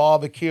nice little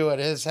barbecue at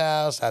his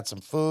house, had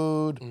some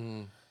food.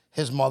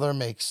 His mother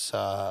makes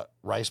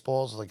rice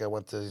balls. Like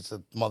his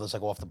mother's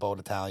like off the boat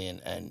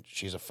Italian, and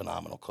she's a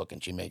phenomenal cook,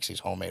 and she makes these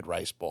homemade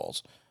rice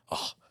balls.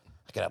 Oh,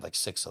 I could have like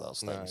 6 of those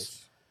things.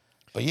 Nice.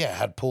 But yeah,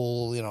 had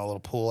pool, a little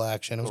pool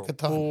action. It was a good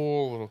time.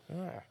 Cool.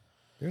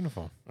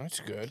 Beautiful. That's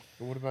good.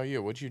 What about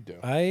you? What'd you do?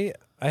 I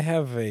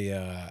have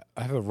a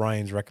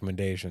Ryan's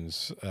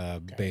recommendations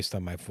based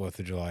on my 4th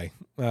of July.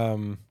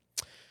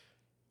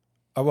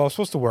 I was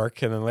supposed to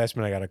work, and then last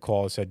minute I got a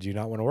call that said, "Do you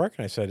not want to work?"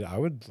 And I said, "I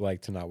would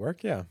like to not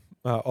work." Yeah,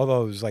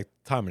 although it was like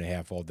time and a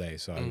half all day,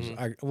 so I was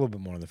a little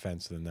bit more on the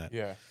fence than that.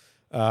 Yeah.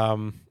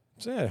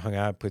 So yeah, I hung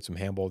out, played some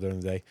handball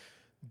during the day,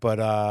 but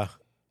I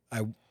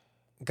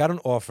got an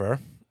offer.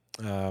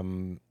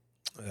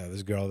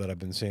 This girl that I've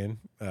been seeing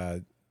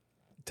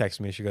texted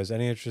me. She goes,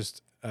 "Any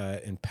interest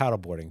in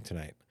paddleboarding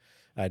tonight?"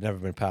 I'd never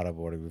been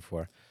paddleboarding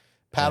before.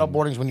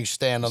 Paddleboarding is when you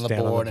stand on the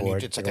stand on the board, board,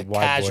 and it's like like a a wide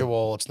board.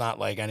 casual. It's not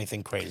like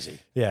anything crazy.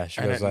 Yeah, she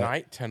And goes.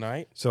 at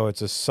tonight? So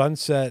it's a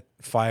sunset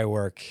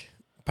firework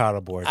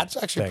paddleboard. That's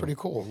actually thing. pretty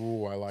cool.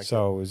 Ooh, I like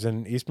So it was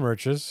in East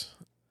Merches,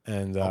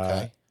 and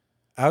Okay.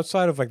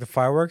 outside of like the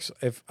fireworks,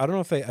 I don't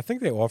know if I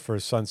think they offer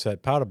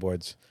sunset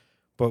paddleboards,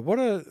 but what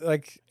a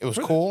like It was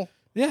cool.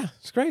 yeah,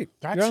 it's great.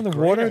 That's You're on the a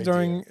great water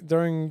idea.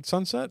 during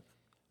sunset.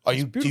 Do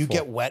you beautiful.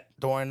 get wet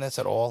during this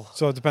at all?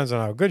 So it depends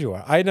on how good you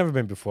are. I had never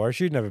been before.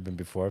 She'd never been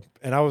before,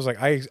 and I was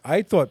like,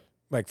 I thought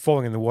like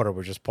falling in the water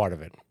was just part of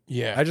it.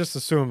 Yeah. I just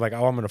assumed like,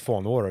 oh, I'm gonna fall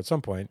in the water at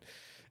some point,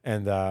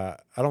 and I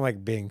don't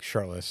like being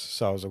shirtless,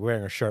 so I was like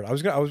wearing a shirt. I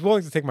was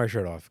willing to take my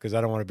shirt off because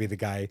I don't want to be the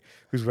guy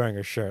who's wearing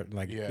a shirt and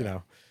like Yeah.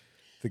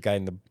 the guy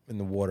in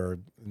the water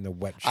in the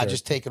wet shirt. I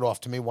just take it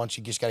off. To me, once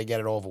you just got to get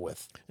it over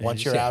with. Once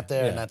just- you're yeah, out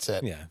there, yeah, and that's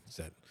it. Yeah, that's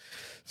it. You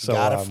So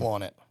gotta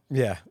flaunt it.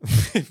 yeah.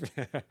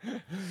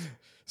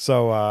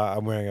 So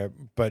I'm wearing it,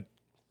 but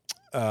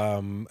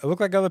it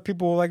looked like other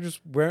people were like just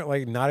wearing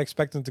like not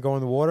expecting to go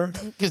in the water.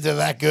 Because they're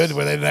that good.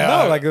 Where they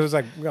No, like it was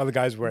like other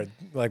guys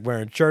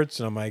wearing shirts,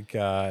 and I'm like,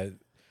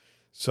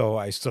 so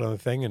I stood on the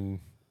thing, and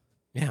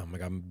yeah,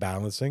 I'm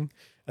balancing,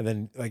 and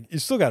then like you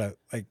still gotta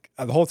like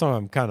the whole time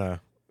I'm kind of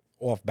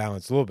off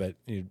balance a little bit.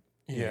 You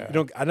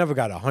don't. I never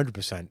got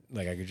 100%.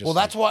 Like I could just. Well,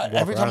 that's why walk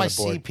every time around I the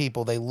board. see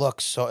people, it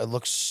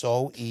looks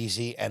so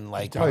easy and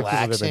like Probably people that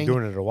have relaxing. been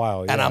doing it a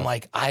while, And yeah. I'm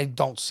like, I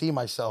don't see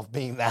myself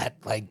being that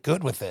like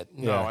good with it.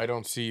 No, Yeah. I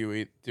don't see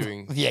you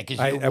doing. Yeah, because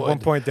At one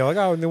point they're like,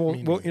 oh, and then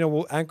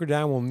we'll anchor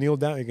down, we'll kneel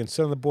down. You can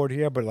sit on the board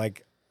here, but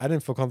like I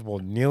didn't feel comfortable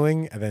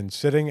kneeling and then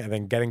sitting and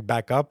then getting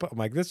back up. I'm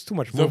like, that's too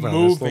much The movement.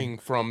 on this moving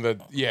from the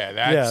Yeah,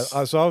 that's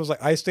so I was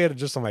like, I stayed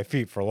just on my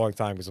feet for a long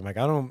time because I'm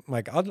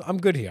like, I'm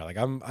good here. Like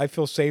I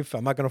feel safe.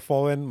 I'm not gonna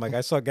fall in. Like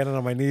I start getting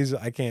on my knees.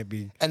 I can't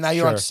be. And now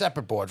you're on sure.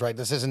 separate boards, right?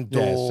 This isn't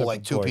Yeah, dual, separate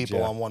like two boards, people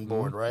yeah. on one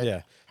board, right?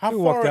 Yeah. how We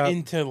walked far out.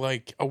 into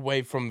like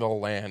away from the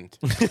land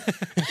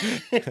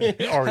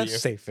are How you?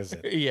 safe is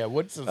it? Yeah,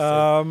 what's the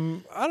I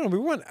don't know. We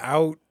went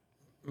out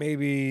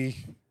maybe.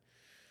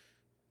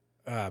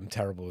 I'm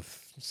terrible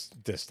with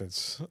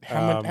distance.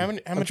 How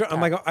much?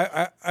 I'm like,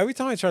 I every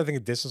time I try to think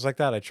of distance like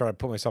that, I try to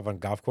put myself on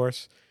golf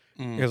course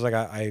because like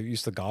I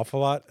used to golf a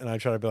lot, and I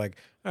try to be like,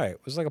 all right, it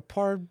was like a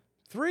par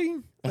 3,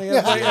 like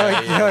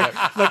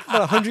about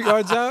 100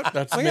 yards out.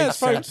 That like, makes it's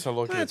probably- sense to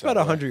look at It's it about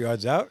that way. 100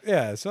 yards out.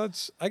 Yeah, so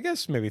it's I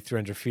guess maybe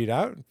 300 feet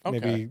out,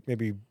 Okay.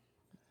 maybe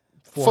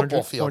 400,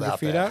 Football field 400 out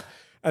feet there. out.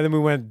 And then we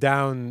went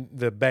down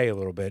the bay a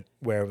little bit,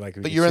 where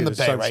like. But you're in the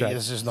bay, right?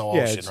 There's just no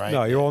ocean, right?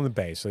 No, you're all in the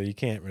bay, so you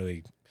can't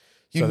really.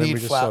 You so then we need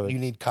just saw you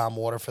need calm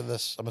water for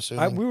this, I'm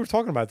assuming. we were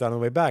talking about that on the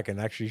way back, and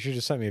actually, she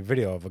just sent me a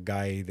video of a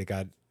guy that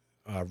got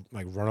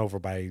like run over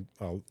by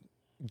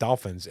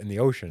dolphins in the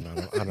ocean on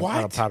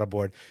a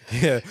paddleboard.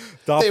 Yeah,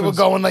 dolphins,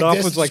 going like this,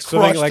 dolphins like just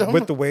swimming crushed like him?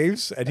 with the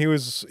waves, and he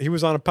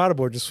was on a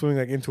paddleboard just swimming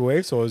like into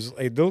waves. So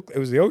it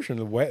was the ocean.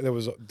 There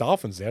was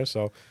dolphins there.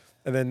 So,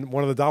 and then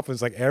one of the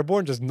dolphins like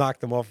airborne just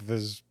knocked him off of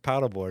his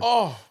paddleboard.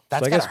 Oh,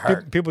 That's so I gotta guess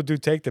hurt. people do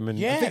take them, and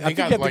Yeah, I think, they I think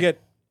got, you have like- to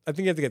get. I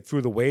think you have to get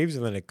through the waves,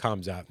 and then it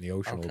calms out in the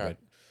ocean a little Okay. bit.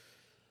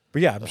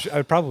 But yeah, I'm sure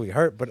I'd probably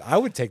hurt. But I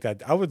would take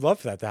that. I would love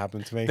for that to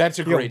happen to me. That's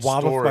a You get great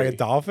walloped by a story.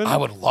 dolphin. I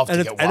would love to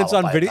and get and it's walloped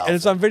on by a video. And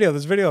it's dolphin. on video.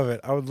 There's video of it.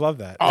 I would love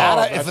that.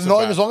 Oh, If that's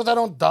no, the as long as I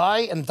don't die,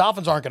 and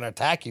dolphins aren't going to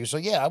attack you, so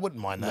yeah, I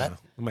wouldn't mind that.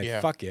 I might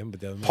Yeah. fuck him, but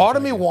then Part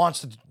of me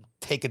wants to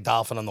take a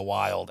dolphin in the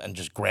wild and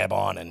just grab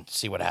on and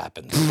see what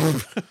happens.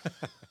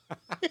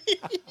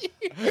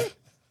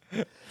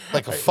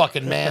 Like a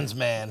fucking man's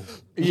man.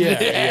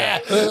 yeah.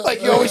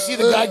 Like you always see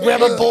the guy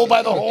grab a bull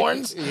by the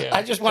horns.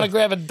 I just want to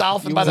grab a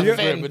dolphin by the wanna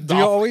fin. grab a Do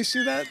you always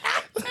see that?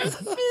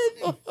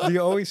 Do you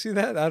always see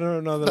that? I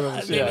don't know that I've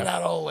ever seen Maybe that.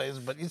 not always,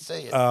 but you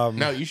see it.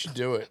 No, you should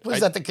do it.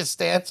 Was that the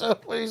Costanza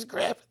where he's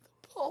grabbing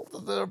the bull?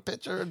 There's a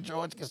picture of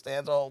George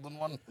Costanza holding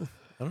one.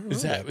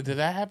 Did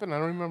that happen? I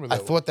don't remember that.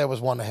 I thought there was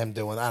one of him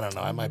doing. I don't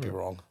know. I might be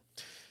wrong.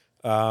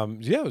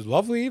 Yeah, it was a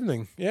lovely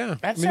evening. Yeah,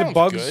 That the sounds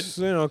bugs,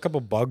 good. a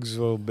couple bugs,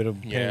 a little bit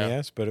of pain in the Yeah.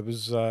 ass, but it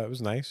was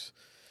nice.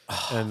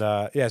 And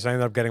yeah, so I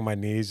ended up getting my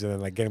knees and then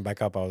like getting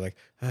back up. I was like,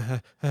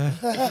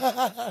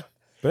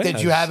 but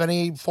Did you have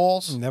any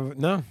falls? Never,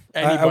 no.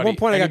 Anybody, At one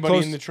point, I got anybody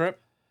close. in the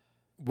trip?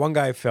 One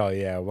guy fell.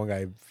 Yeah, one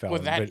guy fell.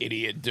 What that but-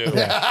 idiot do?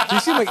 He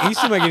seemed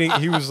like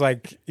he was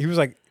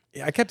like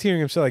I kept hearing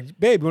him say like,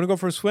 "Babe, you want to go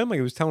for a swim?" Like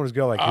he was telling his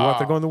girl like he wanted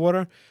to go in the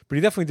water, but he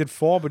definitely did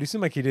fall. But he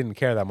seemed like he didn't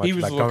care that much He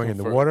was about going looking in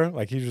the for- water.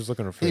 Like he was just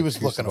looking for. He was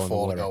excuse looking to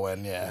fall to in the go water.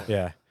 in. Yeah.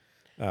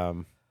 Yeah.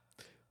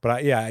 But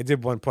I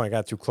did one point. I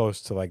got too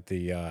close to like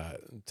the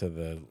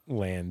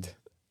land,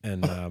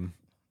 and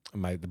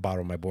the bottom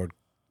of my board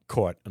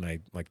caught, and I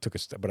like took a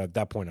step. But at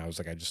that point, I was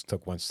like, I just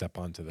took one step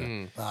onto the,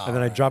 and then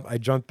I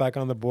jumped back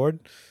on the board.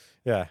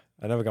 Yeah,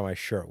 I never got my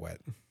shirt wet.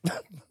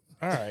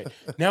 All right.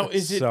 Now,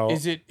 is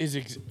it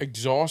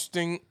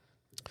exhausting?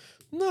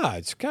 No,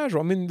 it's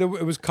casual. I mean,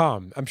 it was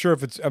calm. I'm sure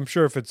if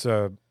it's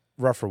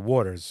rougher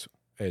waters,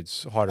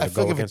 it's harder I to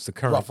go think if against it's the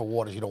current. rougher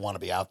waters, you don't want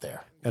to be out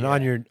there. And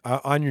on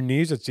your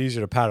knees, it's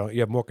easier to paddle. You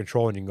have more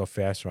control, and you can go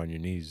faster on your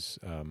knees.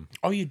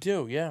 Oh, you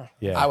do, yeah.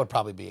 Yeah. I would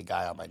probably be a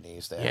guy on my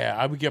knees there. Yeah,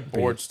 I would get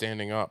bored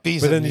standing up.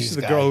 Bees But and then you knees see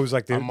the guy. girl who's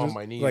like, I'm on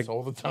my knees like,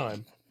 all the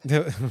time.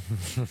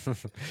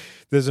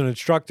 there's an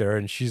instructor,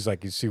 and she's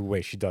like, you see the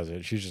way she does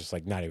it. She's just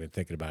like not even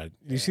thinking about it.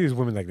 You see these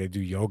women like they do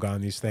yoga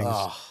on these things.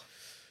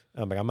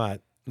 I'm like, I'm not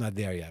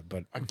there yet,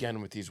 but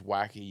Again with these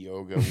wacky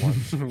yoga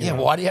ones. Yeah,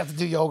 why do you have to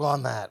do yoga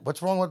on that?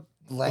 What's wrong with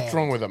land? What's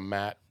wrong with a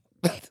mat?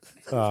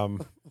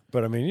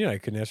 but I mean, I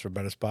couldn't ask for a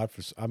better spot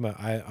for. I'm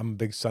a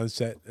big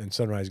sunset and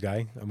sunrise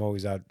guy. I'm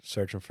always out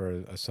searching for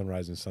a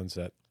sunrise and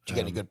sunset. Did you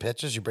get any good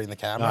pictures? You bring the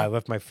No, camera? I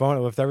left my phone. I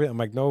left everything. I'm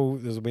like, no,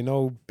 there'll be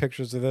no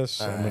pictures of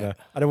this. I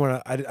didn't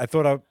want to. I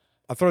thought I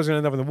was gonna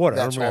end up in the water.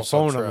 That's I don't bring my also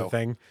phone on true. the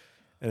thing,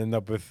 and end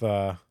up with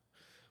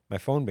my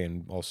phone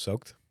being all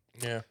soaked.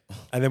 Yeah.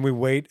 And then we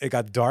wait. It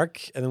got dark,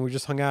 and then we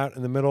just hung out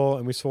in the middle,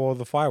 and we saw all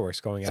the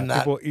fireworks going out. And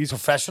that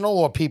professional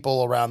or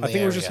people around the I think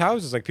area? it was just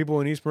houses, like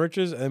people in East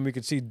Merchants, and then we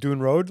could see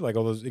Dune Road, like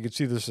all those. You could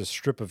see there's a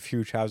strip of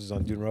huge houses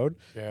on Dune Road,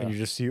 and you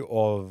just see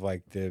all of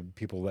like the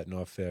people letting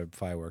off their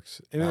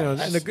fireworks, and,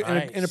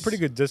 in a pretty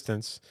good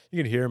distance.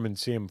 You can hear them and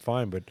see them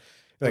fine, but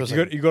like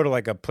you go to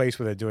like a place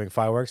where they're doing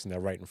fireworks, and they're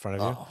right in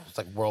front of you. It's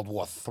like World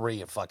War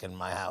III at fucking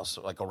my house,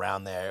 like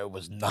around there. It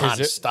was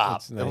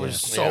nonstop. It was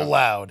so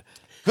loud.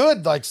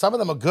 Good, like some of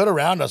them are good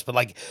around us, but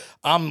like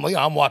I'm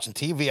watching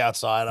TV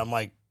outside. I'm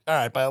like, all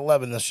right, by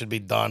 11 this should be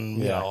done,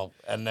 you know.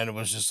 And then it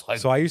was just like,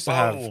 so I used to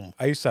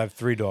have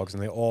 3 dogs,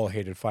 and they all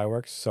hated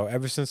fireworks. So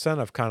ever since then,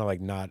 I've kind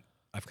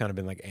of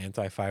been like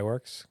anti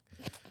fireworks.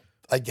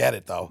 I get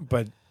it though,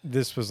 but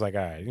this was like,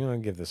 all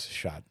right, give this a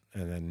shot,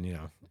 and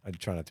then I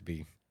try not to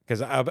be.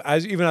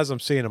 Because even as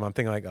I'm seeing them, I'm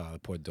thinking like, oh, the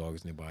poor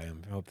dogs nearby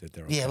them. I hope that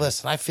they're okay. Yeah,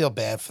 listen, I feel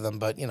bad for them,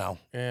 but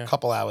a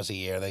couple hours a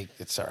year,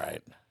 it's all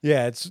right.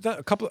 Yeah, it's not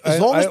a couple.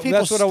 As long as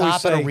people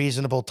stop at a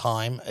reasonable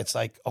time, it's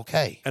like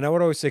okay. And I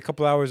would always say a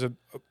couple hours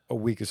a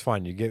week is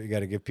fine. You got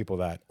to give people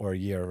that, or a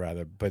year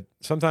rather. But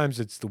sometimes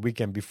it's the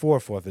weekend before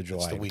 4th of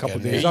July. It's the a weekend.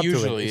 couple days up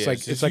to it.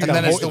 It's like, and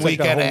then it's the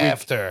weekend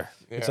after.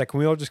 It's like, can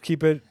we all just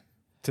keep it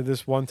to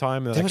this one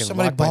time? And there was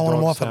somebody blowing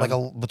them off at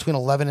like between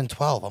 11 and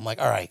 12. I'm like,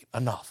 all right,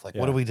 enough. Like,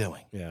 what are we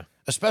doing? Yeah.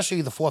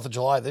 Especially the 4th of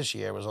July this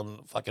year was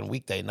on fucking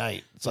weekday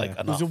night. It's like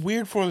enough. It was a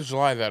weird 4th of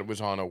July that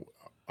was on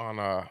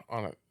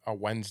a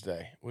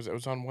Wednesday. It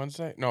was on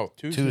Wednesday? No,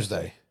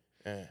 Tuesday.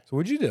 Yeah. So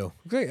what'd you do?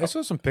 Okay, I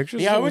saw some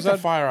pictures. Yeah, I went to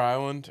Fire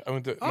Island. I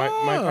went to my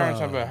parents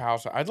have a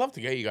house. I'd love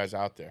to get you guys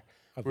out there.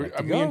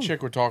 Me and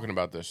Chic were talking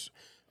about this.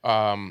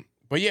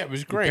 But yeah, it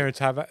was great. Your parents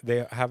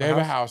have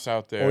a house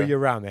out there all year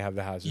round. They have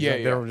the house. Yeah,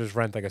 they don't just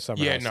rent like a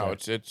summer. Yeah, house no,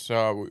 there. it's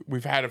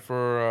we've had it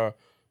for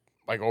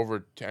like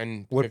over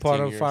 10. What 15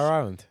 part of years. Fire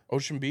Island?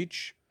 Ocean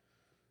Beach.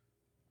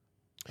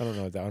 I don't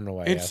know. I don't know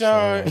why. It's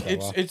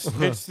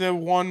the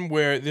one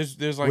where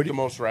there's like the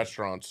most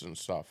restaurants and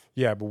stuff.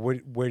 Yeah, but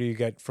where do you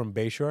get from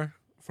Bayshore?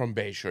 From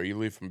Bayshore, you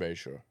leave from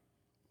Bayshore.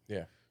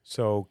 Yeah.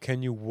 So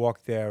can you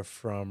walk there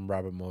from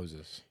Robert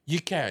Moses? You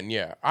can,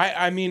 yeah.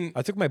 I mean,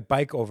 I took my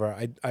bike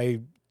over.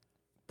 I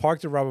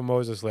parked at Robert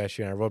Moses last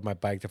year, and I rode my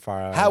bike to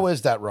Fire Island. How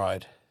is that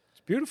ride? It's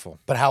beautiful.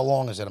 But how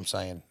long is it? I'm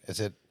saying, is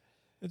it?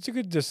 It's a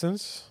good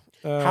distance.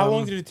 How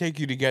long did it take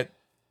you to get?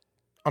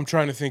 I'm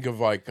trying to think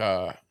of like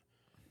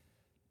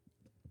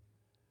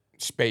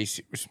space.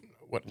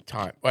 What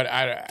time? What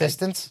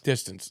distance?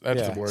 Distance.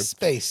 That's the word.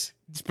 Space.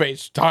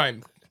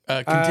 Time.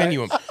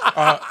 Continuum.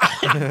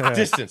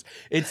 Distance.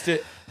 It's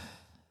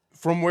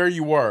from where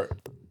you were.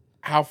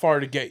 How far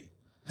to get?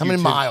 How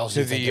many miles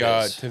to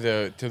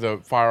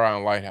the Fire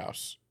Island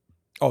Lighthouse?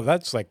 Oh,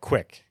 that's like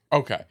quick.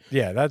 Okay.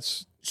 Yeah,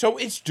 that's so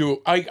it's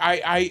due.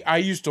 I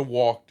used to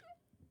walk.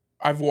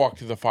 I've walked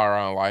to the Fire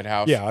Island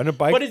Lighthouse. Yeah, on a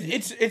bike. But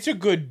it's a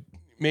good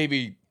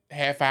maybe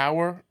half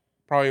hour,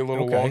 probably a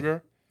little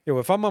longer. Yeah,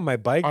 well, if I'm on my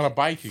bike on a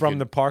bike from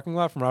the parking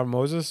lot from Robert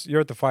Moses,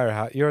 you're at the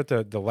firehouse. You're at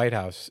the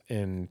lighthouse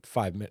in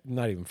 5 minutes.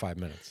 Not even 5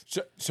 minutes.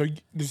 So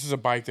this is a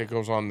bike that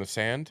goes on the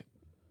sand.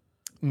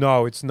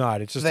 No, it's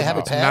not. It's just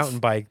it's a mountain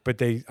bike.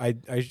 But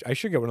I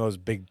should get one of those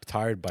big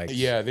tired bikes.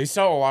 Yeah, they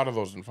sell a lot of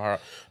those in Fire.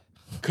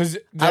 Because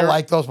I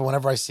like those, but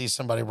whenever I see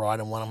somebody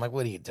riding one, I'm like,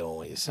 "What are you doing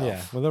with yourself?"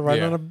 Yeah, well, they're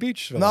riding on a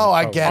beach. No,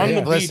 I get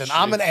it. Listen, beach,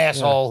 I'm an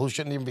asshole who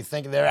shouldn't even be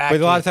thinking they're acting.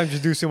 But a lot of times you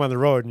do see them on the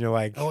road, and you're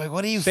like, "Oh, wait,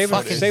 what are you save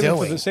fucking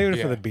doing? Save it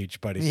Yeah. for the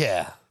beach, buddy."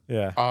 Yeah.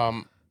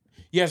 Yeah.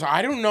 Yes,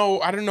 I don't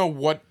know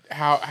what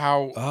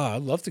how. Oh,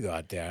 I'd love to go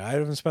out there. I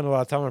haven't spent a lot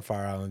of time on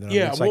Fire Island.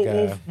 Yeah, it's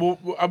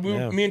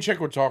me and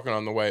Chic were talking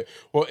on the way.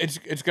 Well, it's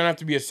gonna have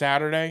to be a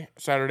Saturday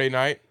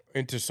night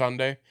into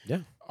Sunday. Yeah.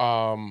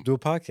 Do a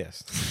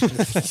podcast.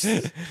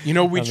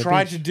 We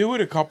tried to do it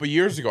a couple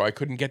years ago. I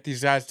couldn't get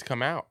these guys to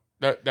come out.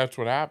 That's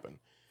what happened.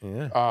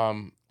 Yeah. I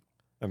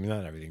mean,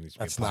 not everything needs to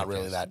be That's not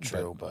really that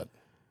true, but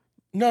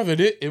no, that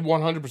it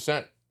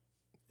 100%.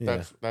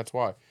 Yeah. That's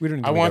why.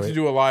 I want to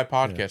do a live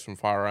podcast from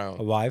Fire Island.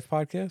 A live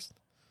podcast?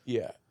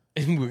 Yeah,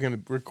 and we're gonna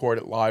record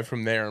it live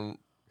from there and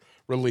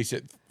release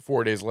it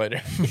 4 days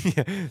later.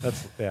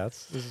 This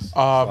is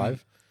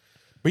live.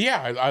 But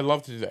yeah, I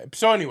love to do that.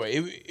 So anyway,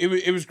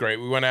 it was great.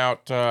 We went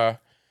out.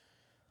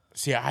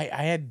 See, I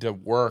had to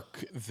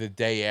work the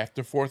day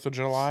after 4th of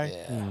July.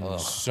 yeah.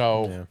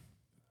 So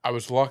I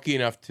was lucky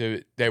enough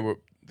they're going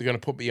to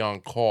put me on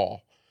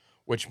call,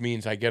 which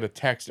means I get a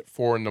text at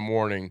 4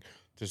 a.m.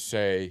 to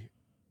say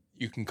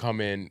you can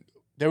come in.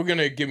 They were going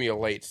to give me a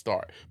late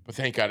start, but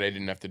thank God I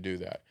didn't have to do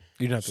that.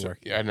 You didn't have to work.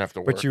 Yeah, I didn't have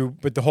to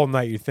work. But the whole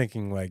night you're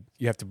thinking like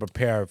you have to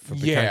prepare for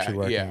potentially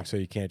working, yeah. so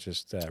you can't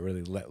just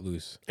really let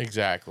loose.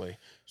 Exactly.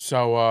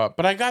 So,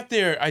 but I got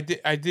there. I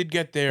did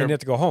get there. And you have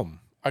to go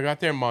home. I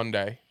got there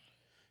Monday,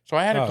 so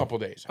I had a couple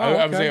days. Oh,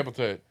 I was okay. able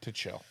to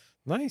chill.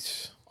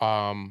 Nice.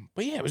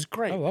 But yeah, it was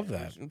great. I love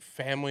that.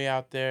 Family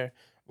out there,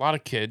 a lot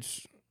of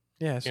kids.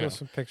 Yeah, I saw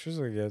some pictures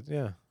of you.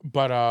 Yeah.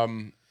 But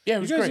yeah, it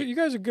was great. You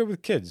guys are good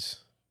with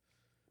kids.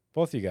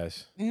 Both of you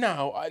guys.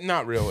 No,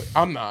 not really.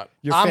 I'm not.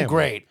 Your I'm family.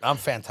 great. I'm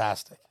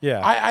fantastic. Yeah.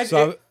 I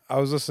I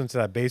was listening to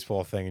that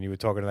baseball thing, and you were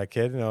talking to that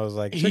kid, and I was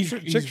like, He's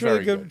Chick's very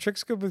really good. good.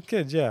 Chick's good with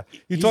kids. Yeah,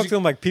 you talk to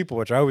them like people,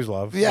 which I always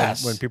love.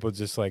 Yes. when people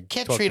just like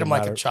Can't talk treat to him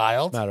like a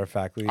child. Matter of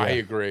factly, yeah. I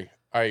agree.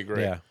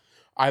 Yeah.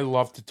 I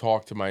love to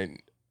talk to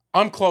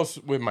I'm close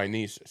with my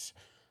nieces.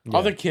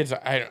 Other kids,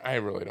 I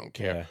really don't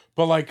care. Yeah.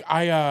 But like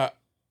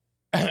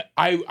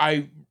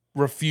I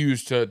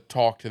refuse to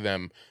talk to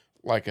them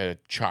like a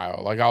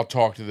child. Like I'll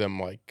talk to them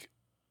like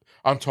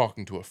I'm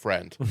talking to a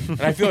friend,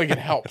 and I feel like it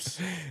helps.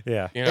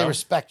 Yeah, You They know,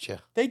 respect you.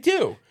 they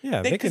do.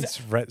 yeah. They can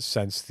 'cause-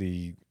 sense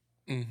the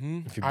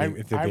Mhm.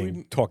 if they're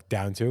being talked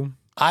down to.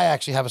 I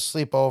actually have a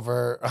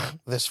sleepover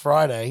this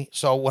Friday.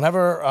 So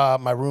whenever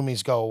my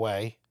roomies go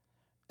away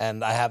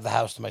and I have the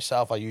house to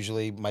myself,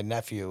 my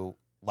nephew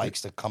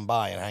likes to come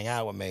by and hang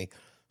out with me.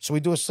 So we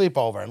do a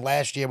sleepover. And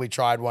last year we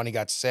tried one. He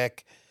got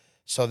sick.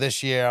 So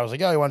this year I was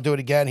like, oh, you want to do it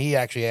again? He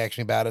actually asked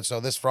me about it. So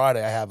this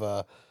Friday I have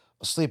a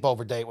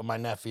sleepover date with my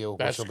nephew,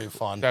 which will be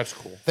fun. That's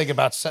cool. Think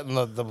about setting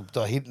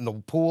the heat in the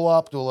pool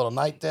up, do a little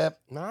night dip.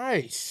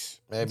 Nice.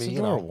 Maybe, It's you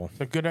know. adorable.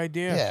 It's a good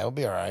idea. Yeah, it'll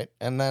be all right.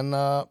 And then,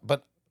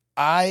 but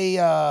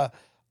I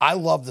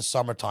love the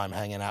summertime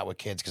hanging out with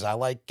kids because I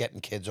like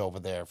getting kids over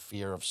their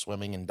fear of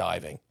swimming and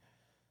diving.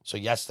 So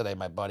yesterday,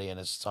 my buddy and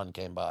his son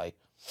came by,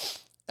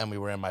 and we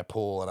were in my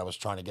pool, and I was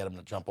trying to get him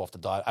to jump off the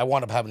dive. I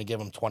wound up having to give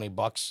him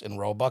 $20 in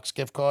Robux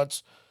gift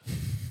cards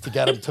to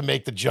get him to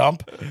make the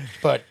jump,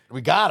 but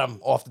we got him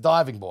off the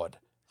diving board.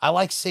 I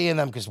like seeing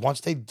them because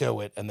once they do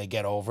it and they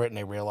get over it and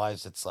they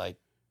realize it's like,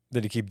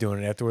 Did he keep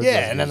doing it afterwards?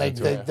 yeah, and then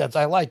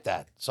I like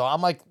that. So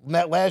I'm like,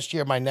 last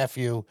year, my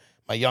nephew,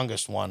 my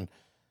youngest one,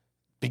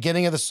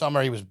 beginning of the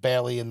summer, he was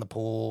barely in the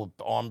pool,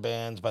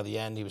 armbands. By the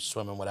end, he was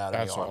swimming without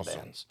any That's armbands.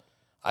 awesome.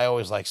 I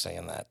always like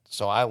saying that.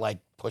 So I like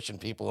pushing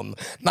people,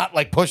 not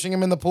like pushing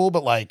them in the pool,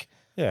 but like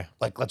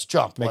let's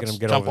jump. Making Let's them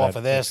get jump over off that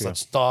of this. fear.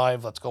 Let's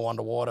dive. Let's go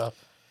underwater.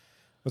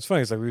 What's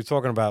funny is like we were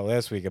talking about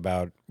last week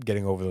about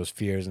getting over those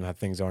fears and how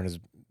things aren't as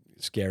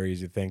scary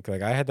as you think.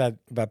 Like I had that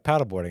about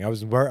paddleboarding. I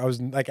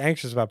was like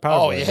anxious about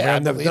paddleboarding. yeah, I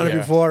I've never believe done it you.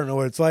 before. I don't know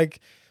what it's like.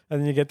 And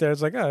then you get there,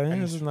 it's like, oh, yeah,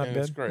 And this is not and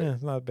bad. it's great. Yeah,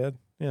 it's not bad.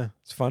 Yeah,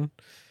 it's fun.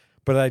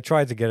 But I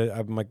tried to get it.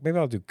 I'm like, maybe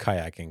I'll do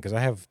kayaking because I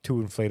have 2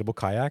 inflatable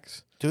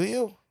kayaks. Do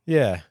you?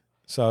 Yeah.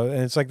 So and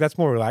it's like that's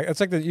more relaxed. It's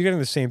like you're getting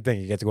the same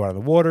thing. You get to go out in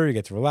the water, you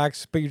get to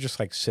relax, but you're just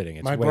like sitting.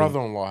 It's My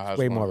brother-in-law has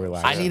way one more of those.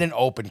 relaxed. I need an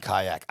open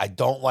kayak. I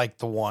don't like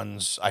the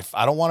ones.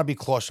 I don't want to be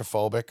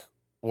claustrophobic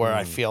where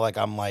I feel like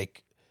I'm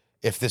like,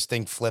 if this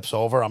thing flips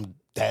over, I'm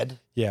dead.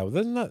 Yeah, well,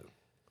 isn't that?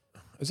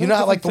 You know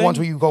how like the ones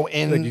where you go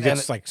in like you get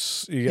and like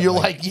you get you're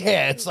like,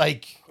 yeah, it's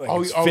like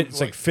it's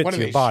fit what to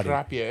do your they body.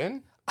 strap you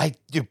in? I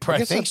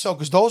guess think so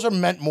because those are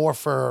meant more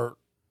for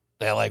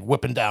they're like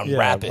whipping down Yeah,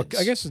 rapids.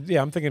 I guess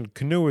I'm thinking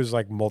canoe is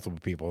like multiple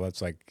people.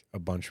 That's like a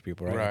bunch of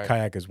people, right? Right.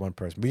 Kayak is one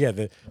person. But yeah,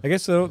 I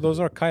guess those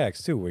are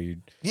kayaks too, where you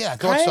Yeah, I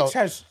thought Kayaks so.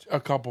 has a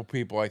couple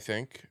people, I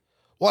think.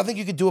 Well, I think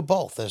you could do it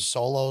both. There's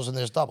solos and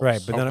there's doubles.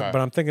 right. But then, Okay.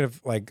 but I'm thinking of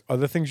like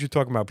other things you're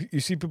talking about. You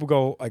see people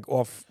go like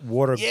off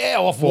water. yeah,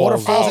 off falls.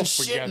 waterfalls Oh, and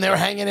shit, forget and they're that.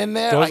 hanging in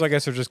there. Those like, I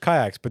guess are just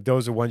kayaks, but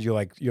those are ones you're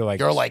like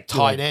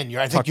tied in.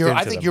 I think tucked you're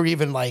into them. you're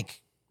even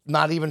like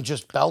not even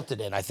just belted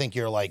in. I think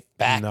you're like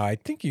back. No, I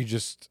think you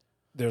just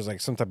there's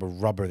like some type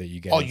of rubber that you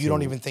get. Oh, you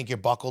don't into. even think you're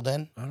buckled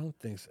in? I don't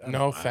think so.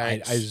 No,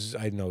 thanks.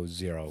 I know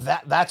zero.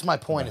 That's my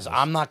point. Is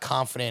I'm not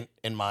confident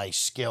in my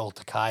skill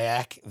to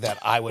kayak that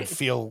I would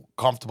feel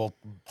comfortable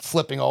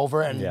flipping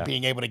over and Yeah.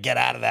 being able to get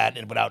out of that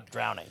and without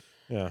drowning.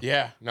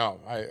 Yeah, no,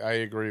 I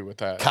agree with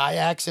that.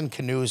 Kayaks and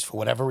canoes, for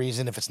whatever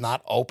reason, if it's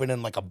not open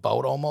in like a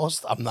boat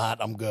almost,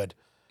 I'm good.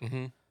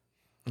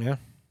 Yeah.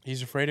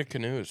 He's afraid of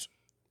canoes.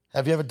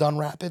 Have you ever done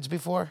rapids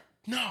before?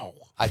 No.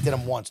 I did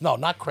them once. No,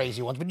 not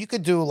crazy ones, but you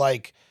could do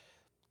like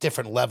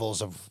different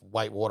levels of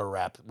whitewater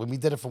rap. When we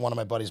did it for one of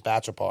my buddy's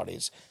bachelor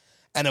parties,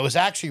 and it was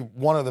actually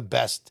one of the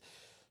best.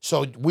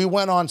 So we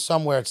went on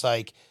somewhere. It's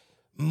like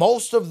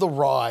most of the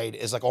ride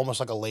is like almost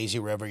like a lazy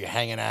river. You're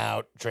hanging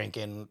out,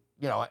 drinking,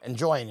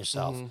 enjoying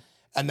yourself.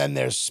 And then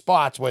there's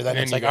spots where then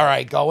And it's then like, you all go-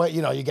 right, go it.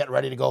 You get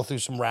ready to go through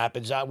some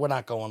rapids. We're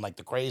not going like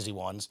the crazy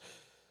ones,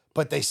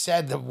 but they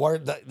said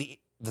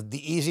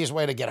the easiest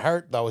way to get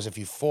hurt though is if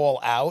you fall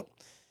out,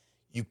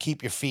 you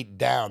keep your feet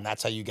down.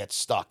 That's how you get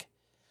stuck.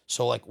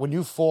 So like when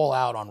you fall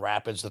out on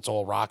rapids, that's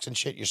all rocks and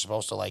shit. You're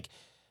supposed to like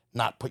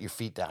not put your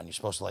feet down. You're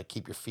supposed to like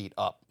keep your feet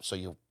up so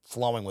you're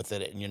flowing with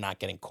it and you're not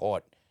getting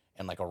caught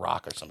in like a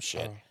rock or some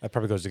shit. That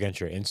probably goes against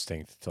your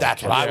instinct. To,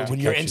 That's what catch- when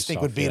your catch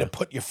instinct yourself, would be yeah. to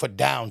put your foot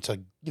down to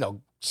step.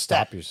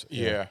 stop yourself.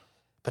 Yeah.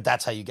 But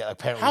that's how you get.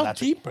 Apparently, How that's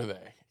deep are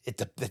they?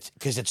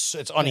 because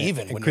it's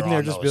uneven. And When couldn't you're there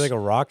on just be those. like a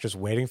rock just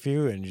waiting for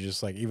you, and you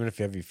just like even if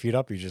you have your feet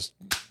up, you just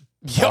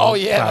Oh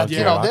yeah,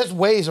 Cloud rock. there's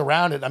ways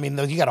around it. I mean,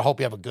 you got to hope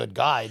you have a good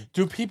guide.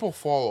 Do people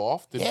fall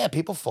off? Yeah,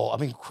 people fall. I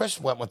mean, Chris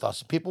went with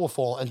us. People will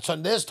fall, and so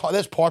there's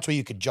parts where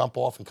you could jump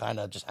off and kind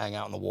of just hang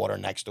out in the water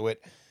next to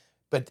it.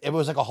 But it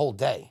was like a whole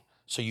day,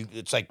 so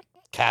it's like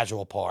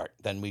casual part.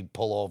 Then we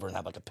pull over and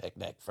have like a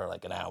picnic for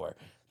like an hour.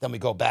 Then we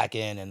go back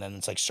in, and then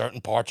it's like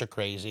certain parts are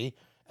crazy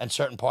and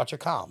certain parts are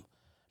calm.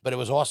 but it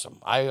was awesome.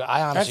 I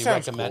honestly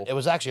sounds recommend. cool. It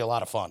was actually a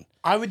lot of fun.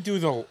 I would do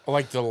the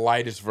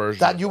lightest version.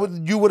 That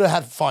of you would have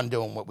had fun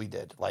doing what we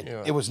did. Like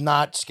it was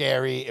not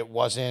scary. It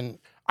wasn't.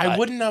 I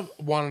wouldn't have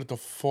wanted to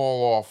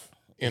fall off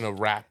in a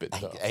rapid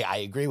though. I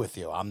agree with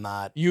you. I'm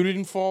not. You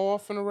didn't fall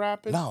off in a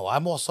rapid? No,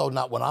 I'm also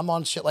not. When I'm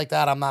on shit like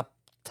that, I'm not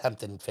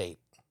tempting fate.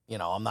 You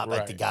know, I'm not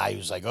like the Right. guy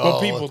who's like, oh.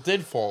 But people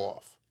did fall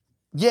off.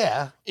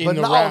 Yeah, In but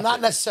the no, rapid.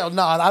 not necessarily.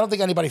 No, I don't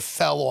think anybody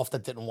fell off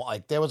that didn't want.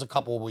 Like there was a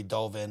couple we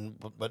dove in,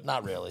 but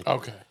not really.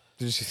 Okay.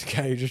 Did you see the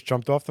guy who just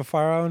jumped off the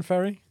Fire Island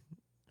ferry?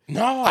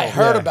 No. I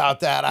heard yeah. about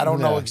that. I don't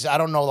know. I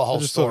don't know the I whole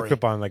just saw the story.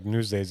 clip on like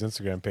Newsday's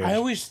Instagram page. I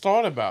always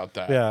thought about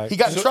that. yeah, He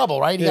got in trouble,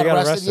 right? He Yeah, got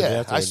he got arrested. arrested Yeah, I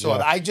afterwards, saw yeah.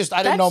 that.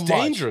 I didn't know That's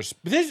much. dangerous.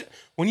 But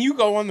when you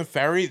go on the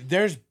ferry,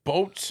 there's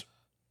boats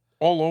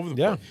all over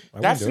the Yeah, place. I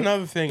wouldn't That's do it.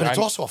 another thing. But it's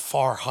also a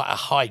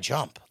high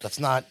jump. That's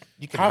not.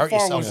 You can how hurt far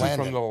yourself was it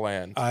landing. from the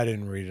land? I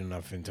didn't read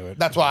enough into it.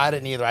 That's why I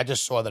didn't either. I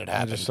just saw that it I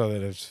happened. just saw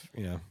that it's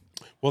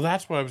Well,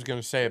 that's what I was going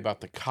to say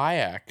about the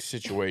kayak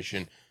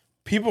situation.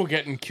 People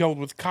getting killed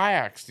with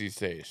kayaks these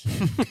days.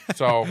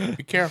 So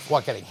be careful.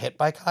 What, getting hit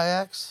by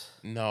kayaks?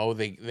 No,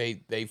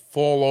 they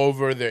fall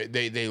over.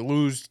 They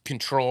lose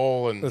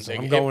control and Listen, they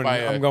I'm get going.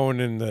 hit by I'm going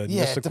in the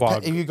Yeah,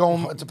 Nisqually if you're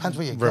going, it depends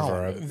where you're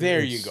River. going.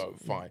 There you go.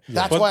 Fine.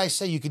 That's But- why I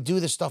say you could do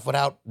this stuff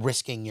without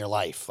risking your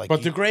life. Like,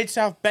 But the Great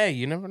South Bay,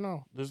 you never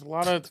know. There's a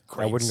lot of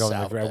I wouldn't go.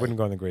 South I Bay. wouldn't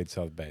go in the Great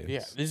South Bay.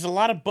 yeah. There's a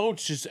lot of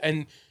boats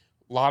and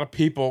a lot of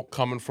people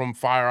coming from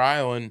Fire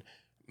Island.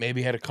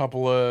 Maybe had a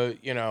couple of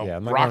Yeah,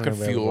 I'm not rocket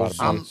going anywhere with a lot fuels.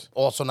 of I'm boats.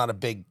 also not a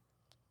big,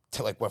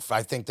 if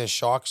I think there's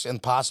sharks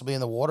and possibly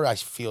in the water, I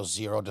feel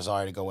zero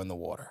desire to go in the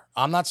water.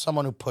 I'm not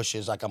someone who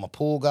pushes. Like, I'm a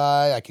pool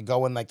guy. I could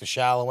go in like the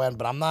shallow end,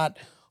 but I'm not,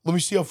 let me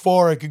see how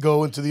far I could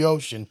go into the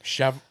ocean.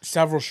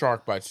 Several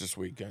shark bites this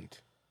weekend.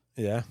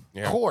 Yeah.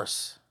 Yeah. Of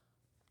course.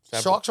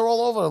 Several. Sharks are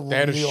all over They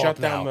had to New York shut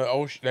down now. the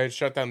ocean. They had to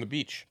shut down the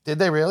beach. Did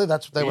they really? They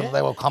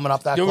Yeah. were coming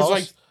up that There close?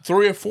 was like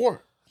 3 or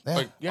 4. Yeah.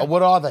 Like, yeah. Oh,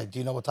 what are they? Do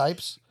you know what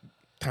types?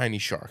 Tiny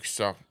sharks.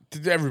 So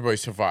everybody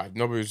survived.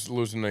 Nobody was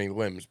losing any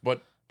limbs,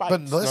 but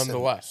bites listen.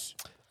 nonetheless.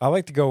 I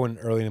like to go in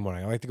early in the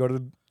morning. I like to go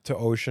to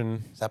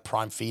ocean. Is that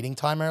prime feeding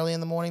time early in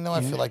the morning, though?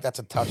 I feel like that's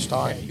a touch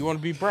time. You want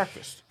to be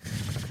breakfast?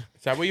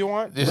 Is that what you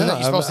want? Isn't it?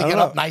 You're supposed to I get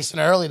don't up nice and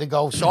early to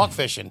go shark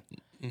fishing.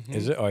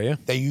 Is it? Oh yeah.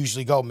 They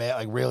usually go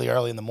like really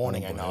early in the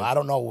morning. I know. I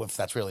don't know if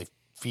that's really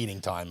feeding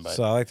time, but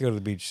So I like to go to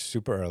the beach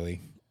super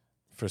early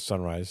for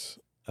sunrise,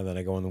 and then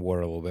I go in the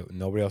water a little bit.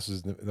 Nobody else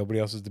is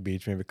the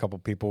beach. Maybe a couple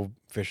people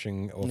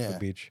fishing off Yeah. the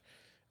beach,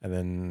 and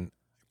then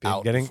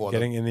Out getting before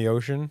in the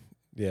ocean.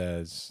 Yeah,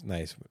 it's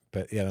nice.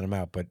 But yeah, then I'm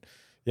out. But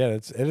yeah,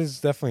 it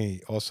is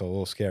definitely also a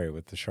little scary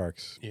with the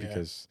sharks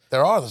because.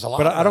 there's a lot.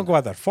 But of I don't them. go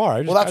out that far. I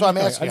just, Well, that's I why just I'm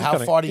kinda- asking I you, just how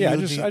kinda- far do yeah,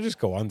 you- I just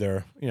go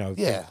under.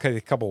 Yeah.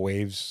 A couple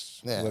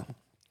waves. Yeah.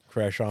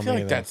 Crash on I me. feel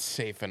like and then- that's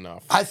safe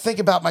enough. I think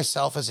about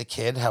myself as a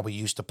kid, how we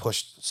used to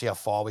push, see how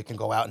far we can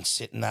go out and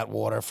sit in that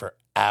water for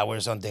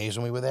hours on days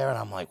when we were there. And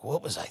I'm like,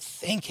 what was I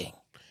thinking?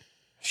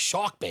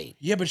 Shark bait.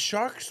 Yeah, but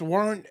sharks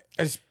weren't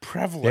as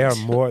prevalent. They are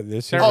more.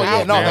 This They're Oh, out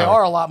yeah, no, now. they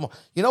are a lot more.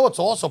 You know what's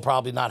also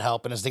probably not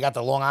helping is they got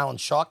the Long Island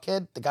shark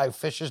kid, the guy who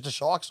fishes the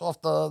sharks off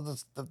the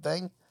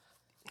thing.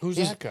 Who's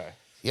that guy?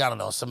 Yeah, I don't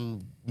know,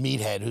 some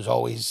meathead who's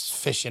always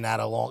fishing at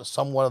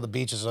some one of the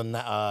beaches on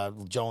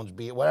Jones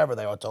Beach, whatever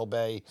they are, Tow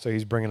Bay. So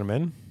he's bringing them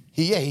in.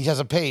 He has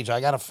a page. I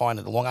gotta find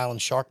it, the Long Island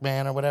Shark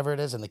Man or whatever it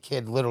is, and the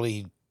kid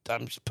literally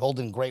pulled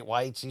in great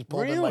whites. He's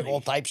pulled in like Really?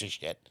 all types of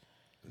shit.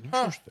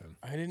 I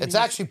didn't. It's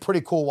even- actually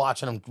pretty cool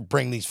watching him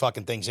bring these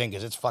fucking things in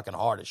because it's fucking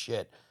hard as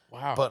shit.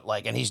 Wow. But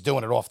like, and he's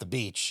doing it off the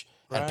beach,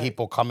 and Right.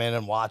 people come in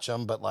and watch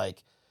him. But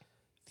like,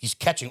 he's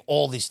catching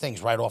all these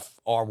things right off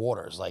our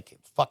waters, like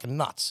fucking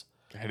nuts.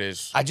 That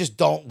is. I just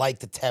don't like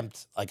to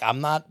tempt. Like,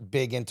 I'm not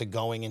big into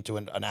going into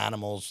an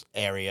animal's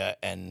area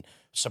and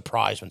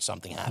surprised when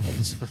something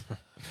happens.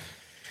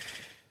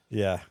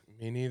 Yeah.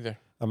 Me neither.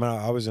 I mean,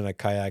 I was in a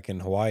kayak in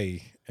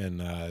Hawaii,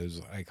 and it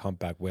was like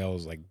humpback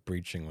whales, like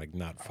breaching, like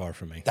not far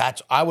from me.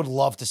 I would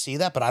love to see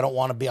that, but I don't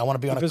want to be. I want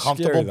to be on a It's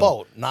comfortable scary, though.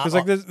 boat. Not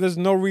Because like there's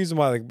no reason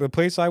why like the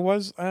place I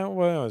was, I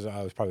was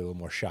probably a little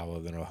more shallow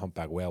than a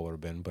humpback whale would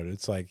have been, but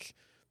it's like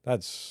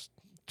that's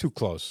too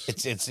close.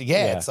 It's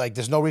It's like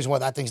there's no reason why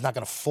that thing's not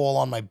going to fall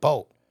on my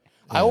boat.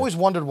 I always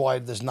wondered why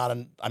there's not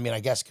an. I mean, I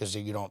guess because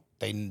you don't.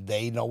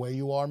 They know where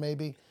you are,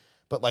 maybe.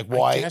 But like,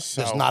 why guess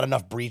there's so. not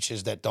enough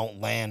breaches that don't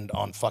land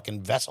on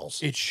fucking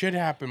vessels? It should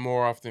happen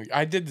more often.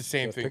 I did the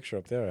same That thing. picture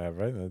up there I have,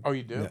 right? Oh,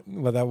 you do? Yeah,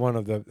 well, that one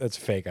of that's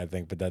fake, I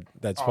think, but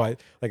that's Oh. why.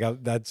 Like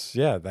that's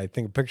I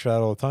think a picture of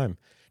that all the time.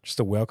 Just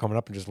a whale coming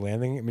up and just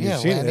landing. I mean, Yeah,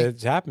 you've seen landing. it.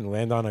 It's happened.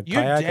 Land on a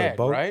You're kayak or a dead,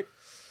 boat. right?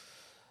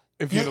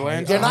 If you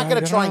land, They're not I going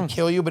to don't try know. and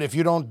kill you, but if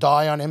you don't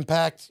die on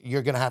impact,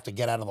 you're going to have to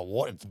get out of the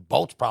water. The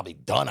boat's probably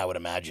done, I would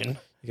imagine.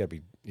 You gotta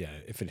be. Yeah,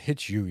 if it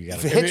hits you, you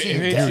gotta. If it hits you, If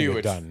you're it dead. hits you, You're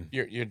it's done.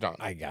 You're done.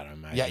 I gotta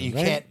imagine. Yeah, you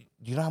right? can't.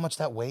 You know how much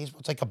that weighs?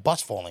 It's like a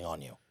bus falling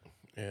on you.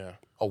 Yeah.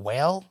 A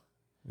whale?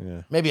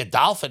 Yeah. Maybe a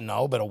dolphin,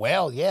 no, but a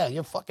whale, yeah,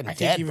 you're fucking I dead,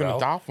 think even bro. a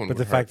dolphin. But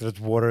would the fact hurt. that it's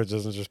water, it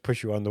doesn't just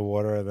push you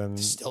underwater. Then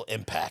Still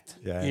impact.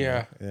 yeah,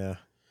 Yeah. yeah.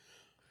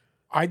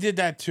 I did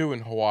that too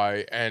in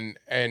Hawaii, and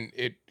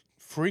it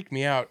freaked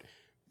me out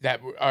that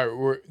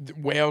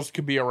whales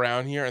could be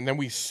around here, and then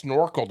we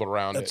snorkeled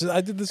around it.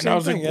 I did the And same I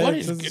was thing. like, what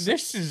is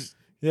this? Is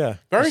Yeah.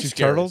 very you see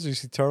scary. turtles? You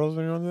see turtles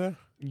when you're under there?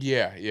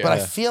 Yeah. But I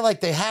feel like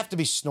they have to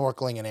be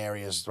snorkeling in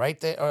areas, right?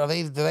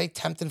 Do they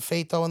tempting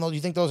fate though? And do you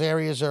think those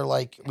areas are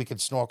like we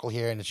could snorkel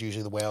here, and it's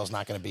usually the whale's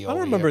not going to be? I don't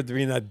remember it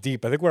being that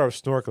deep. I think where I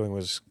was snorkeling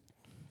was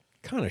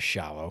kind of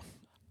shallow.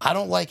 I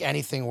don't like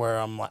anything where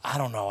I'm like, I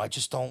don't know. I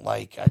just don't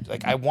like.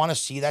 I want to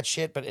see that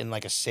shit, but in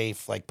like a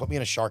safe, like put me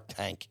in a shark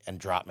tank and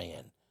drop me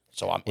in.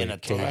 So I'm in a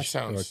That cage.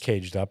 sounds. Or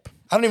caged up.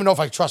 I don't even know if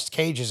I trust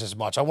cages as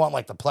much. I want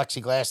like the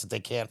plexiglass that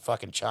they can't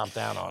fucking chomp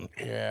down on.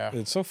 Yeah.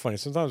 It's so funny.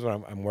 Sometimes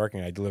when I'm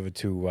working, I deliver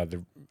to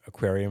the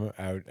aquarium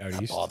out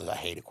east. Oh, I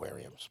hate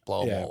aquariums.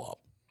 Blow them all up.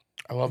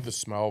 I love the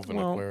smell of an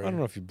Well, aquarium. I don't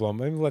know if you blow them.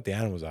 Maybe let the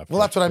animals out. Well,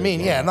 that's what I first, mean.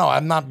 but, Yeah, no,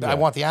 I'm not. I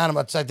want the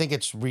animals. I think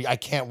it's. I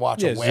can't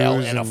watch a Yeah, whale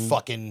zoos in a and-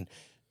 fucking.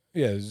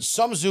 Yeah.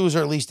 Some zoos, or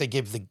at least they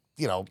give the.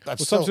 That's Well,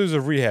 still, some zoos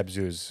are rehab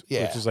zoos,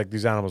 Yeah. which is like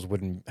these animals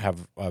wouldn't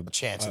have a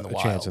chance in the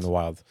chance in wild. the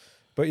wild.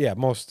 But yeah,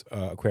 most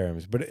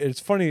aquariums. But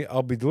it's funny.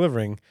 I'll be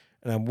delivering,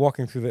 and I'm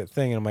walking through that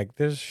thing, and I'm like,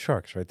 "There's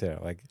sharks right there."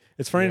 Like,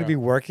 it's funny to Yeah. be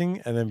working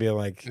and then be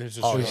like, There's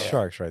a "There's shark.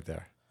 sharks right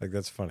there." Like,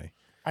 that's funny.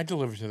 I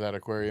delivered to that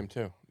aquarium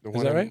too. The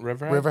one that in right?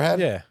 Riverhead. Riverhead.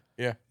 Yeah,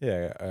 Yeah.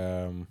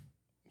 yeah.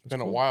 It's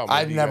been a while.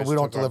 I've Maybe you never. guys We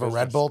don't took our deliver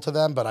Red business. Bull to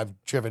them, but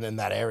I've driven in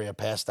that area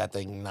past that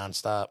thing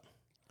nonstop.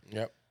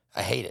 Yep.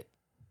 I hate it.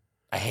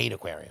 I hate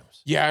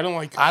aquariums. Yeah, I don't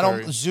like. I don't.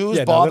 aquariums. Zoos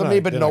Yeah, no, bother they're me,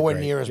 not- but they're not nowhere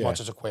great. near as Yeah. much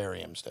as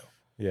aquariums do.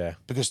 Yeah.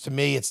 Because to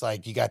me, it's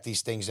like you got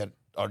these things that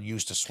are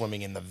used to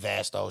swimming in the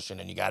vast ocean,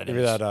 and you got it. In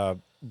Remember this, that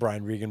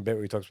Brian Regan bit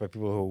where he talks about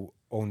people who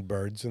own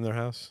birds in their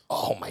house?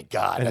 oh my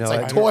god, And that's they're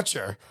like like-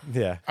 torture.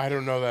 Yeah. I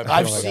don't know that.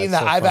 I've my God, seen it's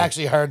that. so I've funny.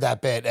 actually heard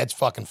that bit. It's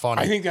fucking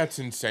funny. I think that's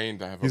insane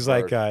to have. He's a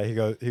like,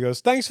 bird. he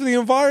goes, thanks for the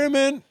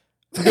environment.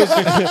 He goes,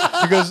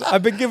 he goes,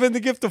 I've been given the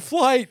gift of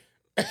flight.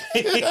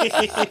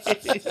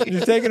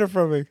 You're taking it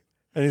from me.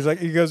 And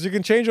he goes, you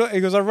can change. He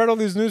goes, I read all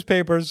these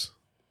newspapers.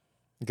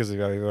 Because he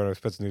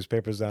puts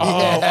newspapers down.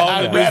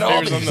 I the read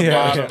all newspapers these on the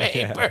bottom.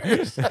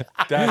 papers.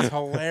 That's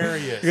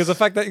hilarious. He goes, the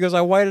fact that, he goes,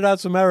 I whited out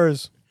some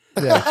errors.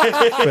 Yeah.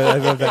 But I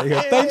love that. He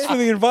goes, thanks for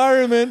the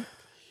environment.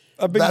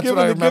 I've been That's given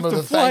what I the remember. gift The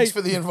of flight. thanks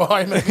for the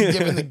environment. Been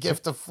given the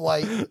gift of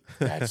flight.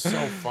 That's so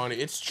funny.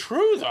 It's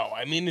true though.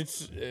 I mean,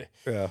 it's.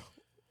 Yeah.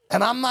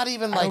 And I'm not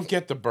even I like. don't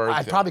get the bird.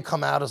 I'd thing. probably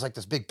come out as like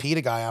this big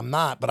PETA guy. I'm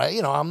not, but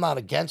I'm not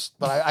against.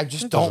 But I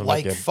just don't doesn't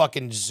like look good.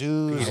 fucking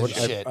zoos and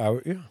shit. I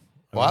would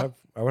What?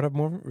 I would have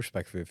more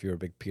respect for you if you were a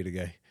big PETA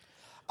guy.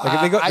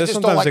 I just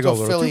don't sometimes like they to go a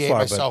little too affiliate far,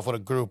 but- myself with a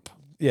group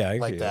Yeah, I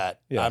like see that.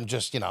 Yeah. I'm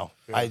just,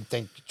 I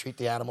think treat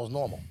the animals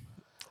normal.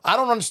 I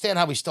don't understand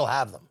how we still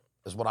have them.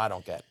 Is what I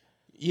don't get.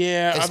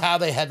 Yeah, Is how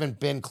they haven't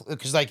been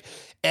because like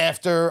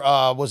after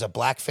was it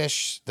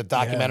Blackfish, the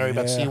documentary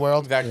about yeah.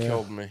 SeaWorld? that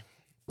killed me.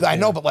 I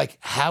know, but like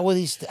how are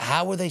these?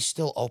 How are they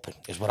still open?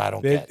 Is what I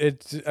don't get.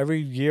 It's every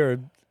year,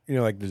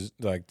 like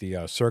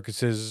the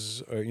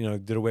circuses,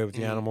 did away with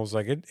the animals.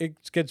 Like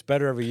it gets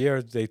better every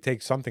year. They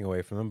take something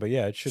away from them, but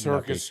yeah, it should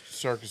not be.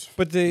 Circus.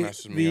 But the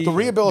messes me the, up.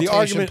 rehabilitation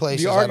argument,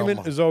 places, the I don't argument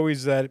mind. is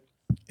always that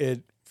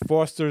it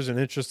fosters an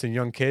interest in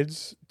young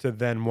kids to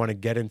then want to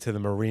get into the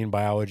marine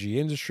biology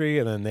industry,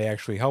 and then they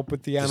actually help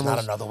with the There's animals.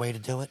 not another way to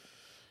do it.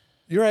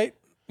 You're right.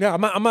 Yeah,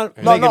 I'm not. No,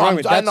 making no, an I'm,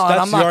 argument. I know,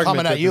 That's I'm the not argument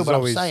coming that at you, there's but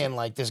always- I'm saying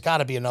like there's got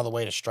to be another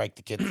way to strike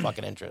the kid's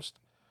fucking interest.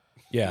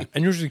 Yeah,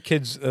 and usually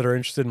kids that are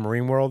interested in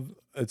marine world,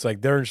 it's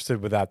like they're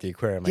interested without the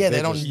aquarium. Like, Yeah,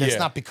 they don't. just- It's yeah.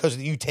 not because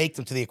you take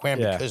them to the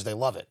aquarium Yeah. because they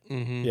love it.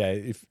 Yeah,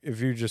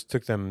 if you just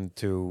took them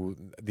to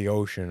the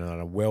ocean on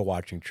a whale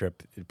watching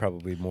trip, it'd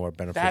probably be more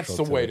beneficial. That's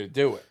the way to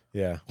do it.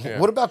 Yeah, Yeah.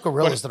 What about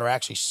gorillas that are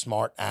actually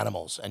smart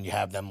animals and you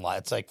have them?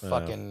 It's like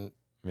fucking.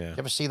 yeah. You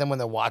ever see them when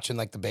they're watching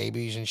like the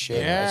babies and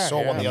shit? Yeah, I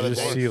saw one the yeah. other You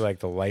just day. see like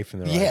the life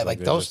in their eyes. Yeah, like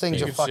they're those just things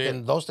being- are You can see fucking.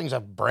 it. Those things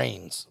have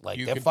brains. Like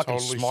You they're can fucking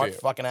totally smart see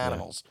it. fucking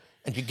animals.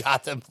 And you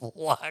got them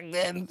locked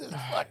in this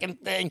fucking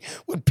thing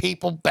with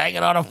people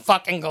banging on a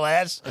fucking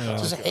glass,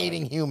 just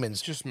hating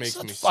humans. Just makes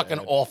Such me fucking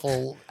sad.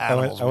 awful I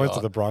animals. went we to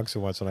are. the Bronx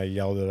once and I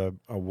yelled at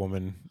a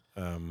woman,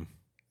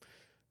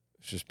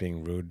 just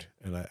being rude,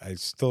 and I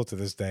still to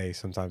this day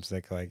sometimes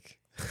think like,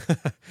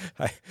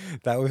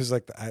 that was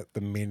like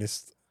the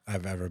meanest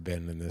I've ever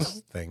been in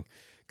this thing.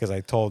 Because I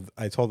told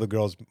the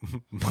girls,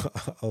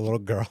 a little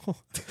girl,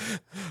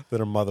 that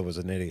her mother was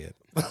an idiot.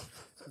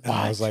 And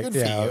I was like, Good for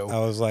yeah, you.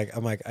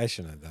 I'm like, I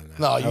shouldn't have done that.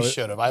 No, I you was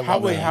should have. I How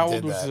love that how you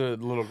old did was that.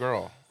 the little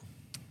girl?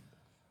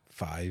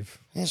 5.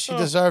 Yeah, she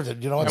deserved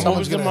it. You know what? And what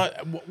was Someone's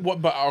the gonna.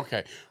 what? But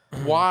okay,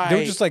 why? They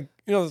were just like,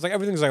 it's like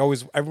everything's like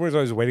everybody's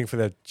always waiting for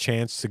the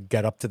chance to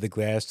get up to the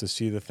glass to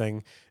see the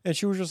thing. And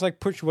she was just like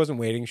she wasn't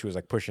waiting. She was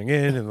like pushing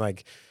in and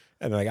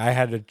I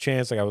had a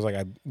chance. Like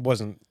I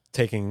wasn't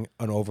taking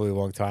an overly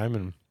long time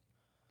and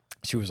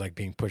she was like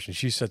being pushed and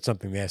she said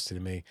something nasty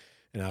to me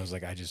and I was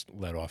like, I just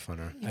let off on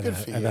her. And Good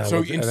for you. then I so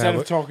looked- and then instead I of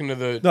looked- talking to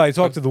the no, I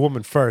talked to the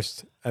woman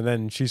first, and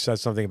then she said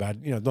something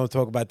about, don't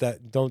talk about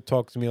that. Don't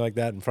talk to me like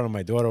that in front of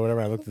my daughter or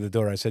whatever. I looked at the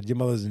door. I said, your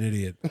mother's an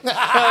idiot.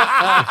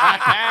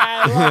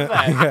 I love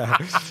that.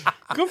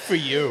 Yeah. Good for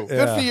you.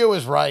 Good for you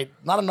is right.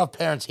 Not enough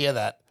parents hear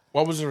that.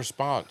 What was the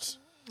response?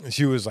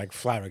 She was like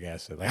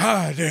flabbergasted. Like,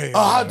 how dare you?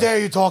 Oh, how dare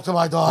you talk to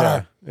my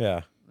daughter?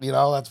 Yeah. You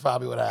know, that's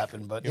probably what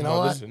happened. But you Your know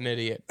mother's what? an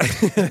idiot.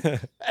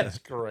 That's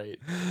great.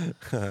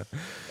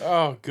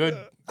 Oh, good.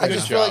 I good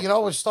just job. feel like, you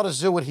know, we start a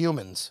zoo with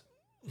humans.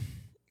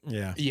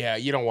 Yeah. Yeah,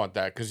 you don't want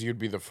that because you'd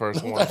be the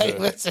first one Hey, to.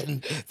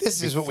 listen,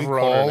 this is what we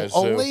thrown in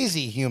call a a zoo.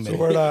 lazy human.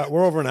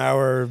 We're over an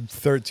hour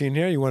 13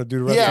 here. You want to do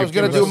the rest? Yeah, of I was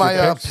going to do my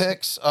picks?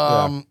 picks.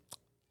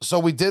 So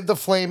we did the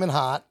Flamin'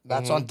 Hot.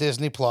 That's on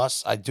Disney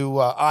Plus.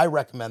 I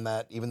recommend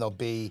that, even though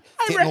B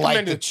didn't like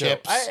recommend the it too.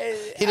 chips.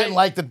 He didn't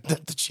like the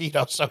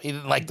Cheetos, so he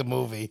didn't like the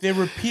movie. They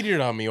repeated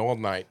it on me all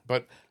night,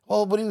 but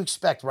Well, what do you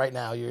expect right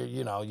now?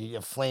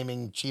 You're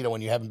flaming Cheeto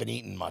and you haven't been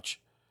eating much.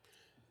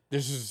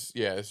 this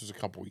is a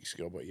couple weeks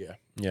ago, but yeah.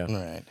 Yeah. All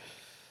right.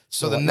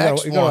 So the You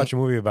next gotta one. watch a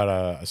movie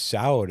about a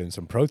salad and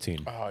some protein.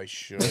 Oh, I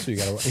should. So you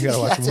gotta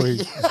watch a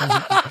movie.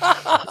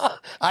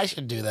 I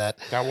should do that.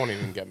 That won't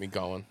even get me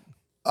going.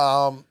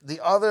 The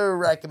other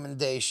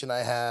recommendation I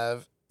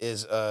have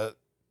is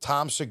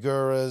Tom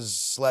Segura's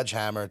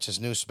Sledgehammer. It's his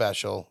new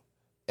special,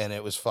 and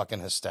it was fucking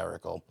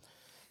hysterical.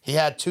 He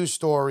had two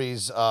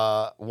stories.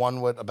 One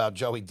about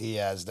Joey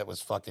Diaz that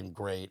was fucking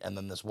great, and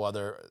then this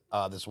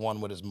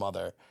one with his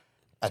mother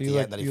at the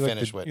end that he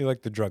finished with. You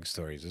like the drug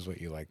stories, is what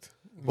you liked.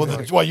 Well,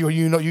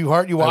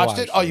 you watched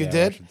it? Oh, you I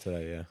did? watched it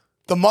today, yeah.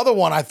 The mother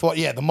one, I thought,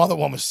 the mother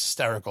one was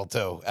hysterical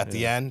too. At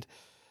the end,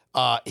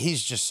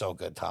 he's just so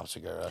good, Tom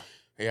Segura.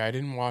 Yeah, I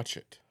didn't watch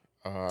it.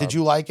 Did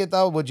you like it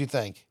though? What'd you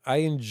think? I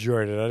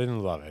enjoyed it. I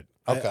didn't love it.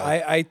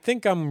 Okay. I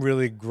think I'm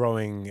really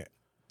growing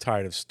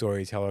tired of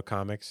storyteller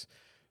comics.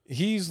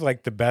 He's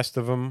like the best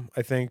of them,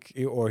 I think,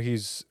 or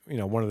he's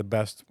one of the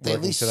best. They at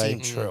working least today.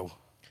 seem true.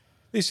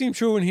 They seem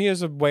true, and he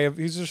has a way of.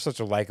 He's just such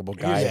a likable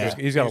guy. Yeah. He's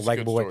got He's a a good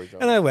likable way,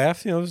 storyteller. and I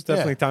laughed. There's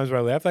definitely Yeah. times where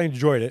I laughed. I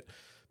enjoyed it,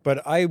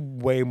 but I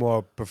way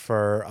more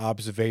prefer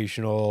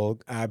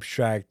observational,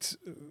 abstract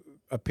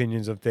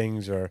opinions of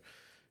things, or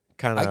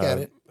kind of. I get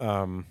it.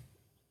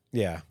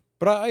 Yeah,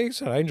 but I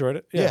said I enjoyed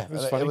it. Yeah, it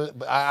was funny.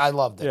 I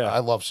loved it. Yeah. I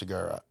love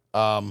Segura.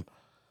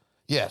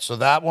 So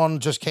that one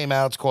just came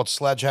out. It's called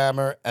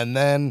Sledgehammer, and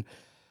then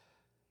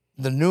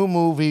the new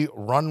movie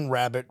Run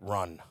Rabbit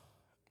Run.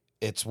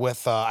 It's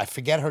with I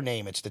forget her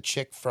name. It's the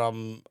chick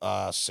from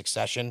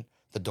Succession,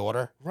 the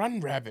daughter. Run,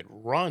 Rabbit,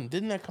 Run.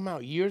 Didn't that come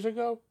out years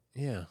ago?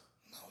 Yeah.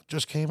 It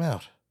just came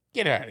out.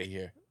 Get out of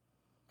here.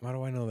 Why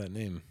do I know that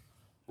name?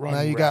 Run,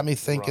 Now you got me Rabbit,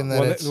 thinking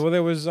Run. that Well,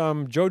 there was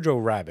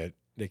Jojo Rabbit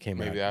that came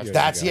Maybe out. that's- years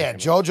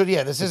that's ago. Jojo.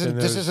 Yeah, this then isn't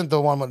there's-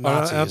 the one with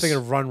Nazis. I'm thinking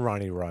of Run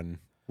Ronnie Run,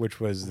 which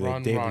was the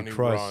Run, David Ronnie,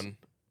 Cross. Run.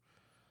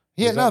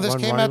 yeah, was no, that this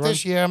Run, came Ronnie, out Run?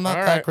 this year. I'm not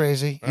All that right.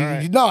 crazy. All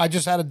right. No, I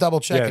just had to double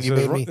check, Yeah, and so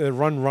you made me.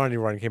 Run Ronnie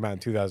Run came out in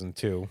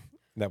 2002.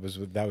 That was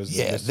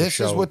Yeah, this this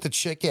is with the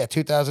chick. Yeah,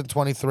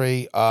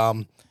 2023.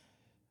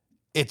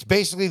 It's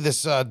basically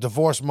this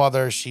divorced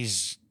mother.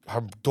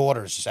 Her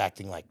daughter's just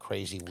acting like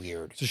crazy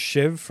weird. It's a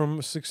Shiv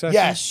from Succession.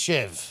 Yes,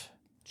 Shiv.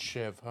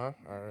 Shiv, huh?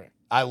 All right.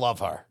 I love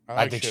her. I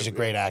like think she's a Shiv,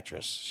 great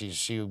actress.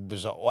 She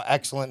was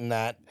excellent in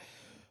that.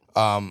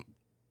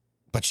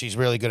 But she's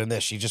really good in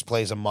this. She just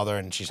plays a mother,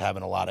 and she's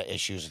having a lot of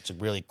issues. It's a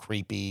really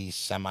creepy,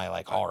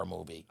 horror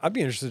movie. I'd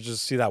be interested to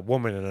just see that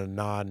woman in a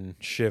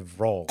non-Shiv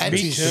role. And Me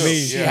she's, too.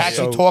 she Yeah.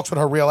 actually So- talks with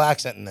her real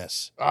accent in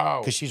this Oh,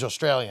 because she's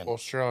Australian.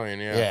 Australian,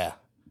 yeah. Yeah.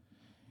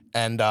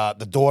 And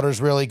the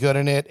daughter's really good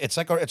in it. It's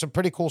it's a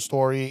pretty cool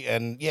story,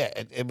 and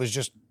it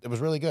was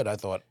really good. I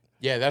thought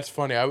Yeah, that's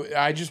funny.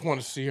 I just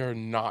want to see her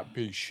not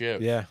be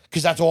Shiv. Yeah.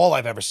 because that's all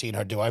I've ever seen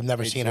her do. I've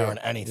never Me seen too. her in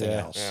anything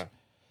Yeah. else. Yeah.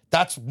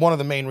 That's one of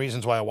the main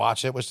reasons why I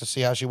watched it was to see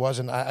how she was,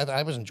 and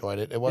I was enjoyed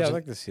it. It Yeah, I'd wasn't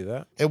like to see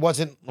that. it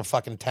wasn't a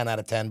fucking 10 out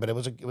of 10, but it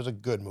was a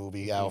good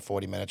movie. Hour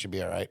 40 minutes should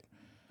be all right.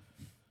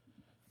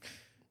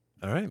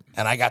 All right.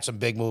 And I got some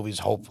big movies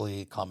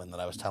hopefully coming that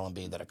I was telling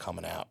B that are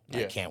coming out. I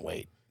Yeah. can't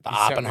wait. The He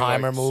sent me,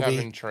 Oppenheimer like, movie.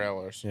 7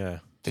 trailers. Yeah.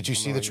 Did you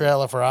see the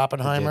trailer for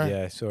Oppenheimer?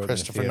 Yeah, I saw it in the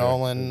Christopher theater.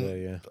 Nolan,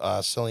 Yeah.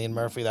 Cillian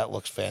Murphy. That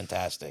looks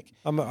fantastic.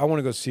 I want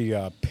to go see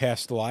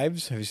Past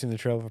Lives. Have you seen the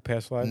trailer for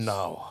Past Lives?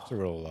 No. It's a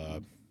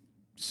real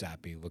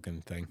sappy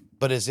looking thing.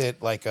 But is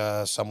it like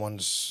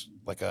someone's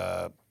like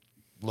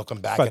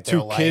looking back About at their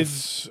two life?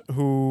 kids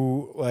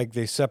who like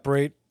they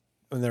separate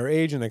in their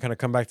age and they kind of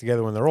come back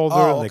together when they're older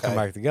Oh, and they come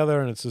okay. back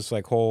together and it's this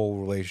like whole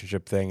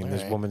relationship thing and this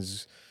Alright.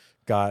 woman's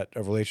got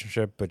a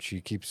relationship but she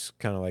keeps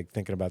kind of like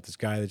thinking about this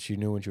guy that she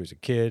knew when she was a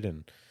kid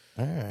and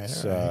All right,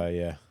 it's all right.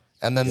 yeah.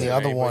 And then the Yeah,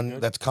 other anybody one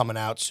good? that's coming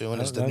out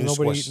soon is the new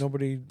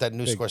nobody that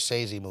new big.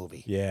 Scorsese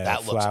movie. Yeah,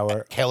 that Flower.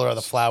 looks Killer of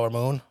the Flower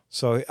Moon.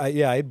 So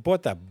I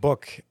bought that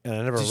book and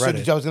I never read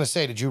it. I was gonna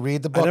say, did you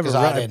read the I book? never 'Cause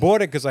read. I didn't.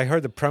 bought it because I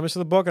heard the premise of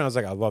the book and I was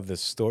like, I love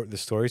this story. The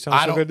story I sounds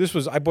so don't-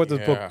 good. I bought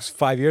this book Yeah.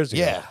 5 years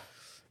ago. Yeah.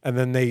 And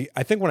then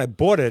I think when I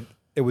bought it,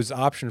 it was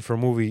optioned for a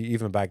movie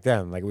even back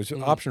then. Like it was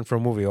optioned for a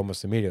movie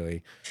almost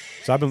immediately.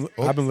 So I've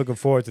been looking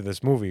forward to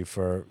this movie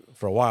for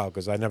a while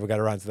because I never got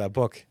around to that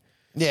book.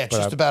 Yeah, it's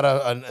just about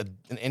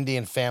an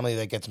Indian family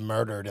that gets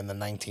murdered in the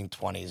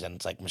 1920s, and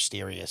it's like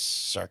mysterious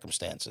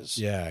circumstances.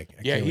 Yeah,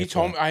 Yeah, he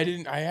told me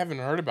I haven't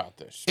heard about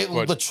this.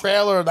 The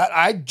trailer that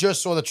I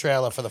just saw the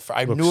trailer for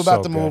I knew about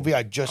so the good. movie.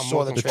 I just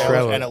saw the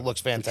trailer, and it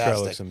looks fantastic.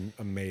 The trailer looks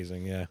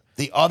amazing. Yeah.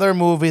 The other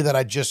movie that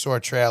I just saw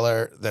a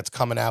trailer that's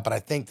coming out, but I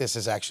think this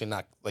is actually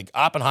not like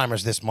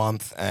Oppenheimer's this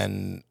month,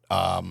 and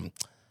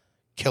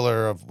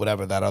Killer of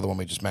whatever that other one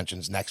we just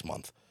mentioned is next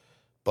month.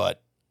 But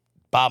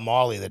Bob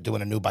Marley, they're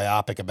doing a new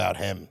biopic about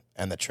him,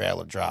 and the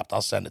trailer dropped.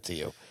 I'll send it to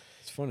you.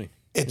 It's funny.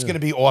 It's going to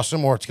be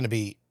awesome, or it's going to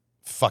be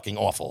fucking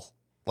awful.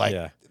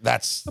 Like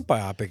that's the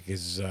biopic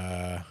is.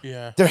 They're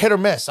hit or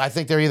miss. I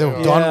think they're either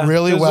done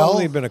really there's well. There's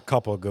only been a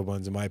couple of good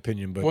ones in my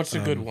opinion. But what's a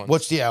good one?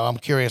 I'm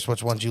curious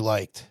which ones you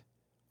liked.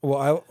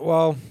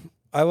 Well,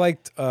 I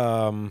liked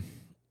Basquiat.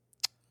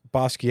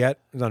 It's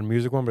not a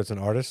music one, but it's an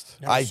artist.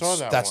 I saw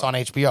that that's one.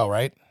 on HBO,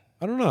 right?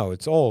 I don't know.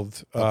 It's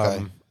old.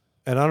 Okay.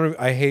 And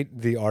I hate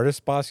the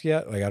artist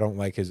Basquiat. Like I don't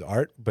like his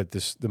art, but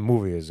the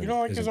movie is. You don't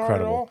like is his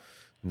incredible. art at all?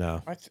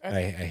 No,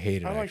 I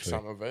hate it. I like actually.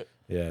 some of it.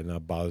 Yeah, no,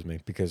 it bothers me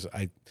because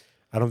I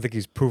don't think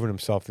he's proven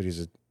himself that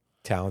he's a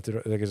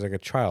talented. Like he's like a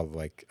child.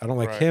 Like I don't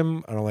like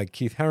him. I don't like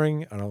Keith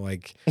Haring. I don't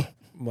like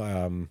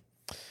Andy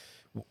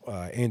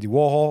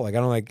Warhol. Like I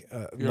don't like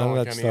none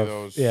of that stuff.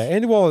 Of yeah,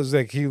 Andy Warhol is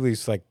like he at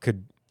least like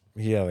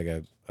he had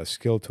like a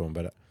skill to him,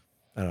 but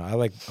I don't know. I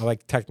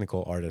like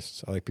technical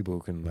artists. I like people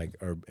who can like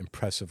are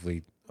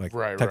impressively. Like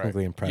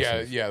technically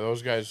impressive. Yeah,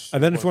 those guys.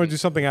 And then if you want to do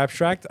something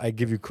abstract, I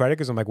give you credit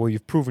because I'm like, well,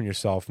 you've proven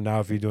yourself. Now,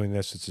 if you're doing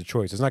this, it's a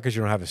choice. It's not because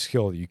you don't have a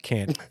skill that you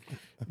can't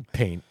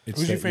paint. It's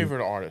Who's your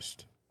favorite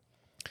artist?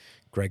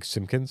 Greg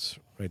Simpkins,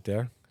 right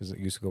there, because it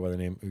used to go by the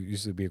name. It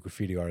used to be a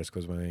graffiti artist.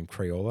 Goes by the name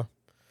Crayola.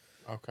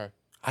 Okay,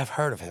 I've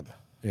heard of him.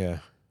 Yeah,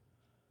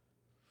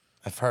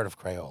 I've heard of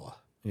Crayola.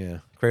 Yeah,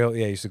 Crayola.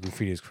 Yeah, he used to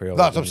graffiti as Crayola.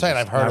 No, that's what I'm saying.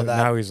 I've heard of that.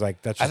 Now he's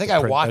like that's. I think I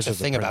watched a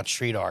thing about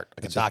street art,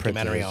 like a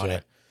documentary on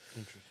it.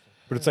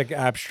 But it's like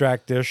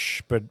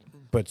abstract-ish,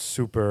 but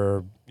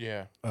super.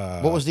 Yeah.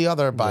 What was the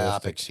other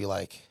biopics you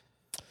like?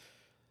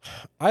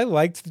 I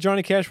liked the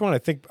Johnny Cash one. I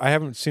think I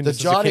haven't seen this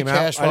Johnny as it came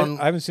Cash out. one.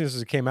 I haven't seen this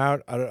as it came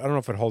out. I don't know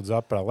if it holds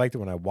up, but I liked it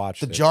when I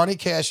watched it. The Johnny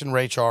Cash and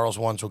Ray Charles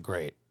ones were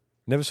great.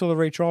 Never saw the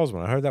Ray Charles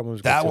one. I heard that one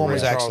was good. That too. one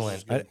was Ray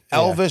excellent.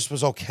 Charles Elvis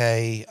was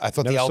okay. I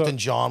thought the Elton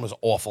John was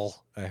awful.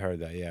 I heard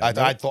that. Yeah, I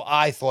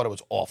thought it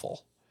was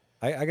awful.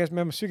 I guess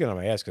maybe I'm speaking on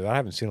my ass because I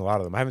haven't seen a lot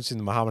of them. I haven't seen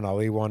the Muhammad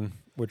Ali one,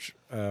 which.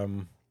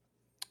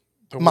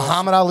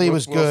 Muhammad Ali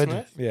was good.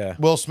 Smith? Yeah.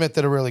 Will Smith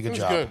did a really good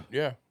job. Good,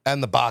 yeah.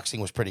 And the boxing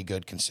was pretty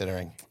good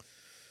considering.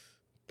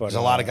 But There's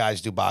a lot of guys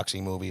do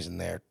boxing movies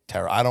and they're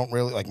terrible. I don't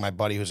really like my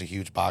buddy who's a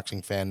huge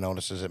boxing fan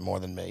notices it more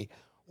than me.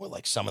 Where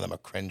like some of them are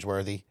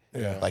cringeworthy.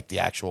 Yeah. Like the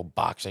actual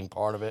boxing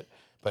part of it.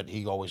 But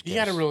he always You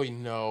gives. got to really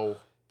know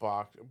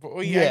boxing.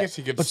 Well, yeah, I guess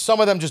he could. But some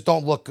of them just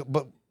don't look.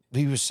 But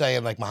he was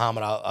saying like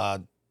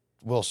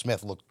Will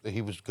Smith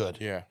he was good.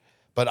 Yeah.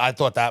 But I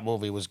thought that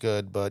movie was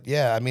good. But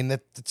yeah, I mean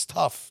it's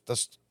tough.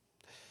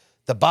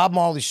 The Bob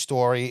Marley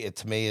story,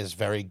 to me, is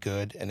very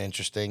good and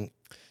interesting.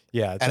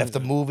 Yeah. And if the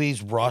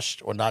movie's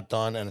rushed or not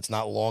done and it's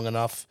not long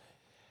enough,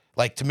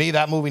 like to me,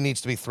 that movie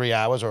needs to be 3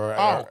 hours.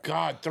 Oh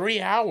God,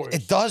 3 hours.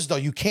 It does though.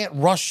 You can't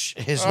rush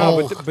his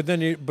whole.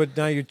 But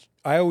now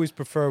I always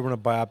prefer when a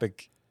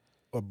biopic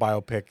or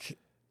biopic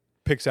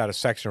picks out a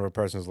section of a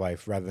person's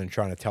life rather than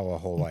trying to tell a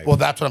whole life. Well,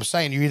 that's what I'm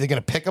saying. You're either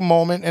going to pick a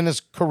moment in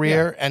his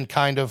career and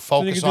kind of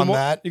focus on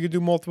that. You could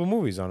do multiple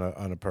movies on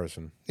a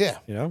person. Yeah.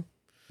 You know.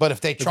 But if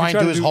they try and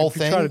do his whole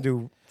thing, try to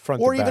do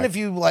front or to even back. if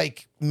you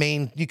like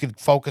you could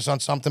focus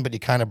on something, but you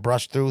kind of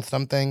brush through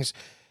some things.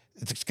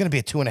 It's going to be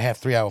a 2.5,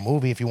 3 hour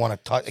movie if you want to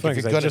touch. If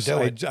you're going to do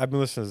it. I've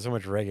been listening to so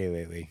much reggae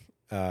lately.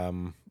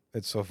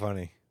 It's so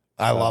funny.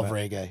 I love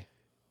reggae.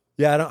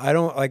 Yeah, I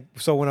don't like.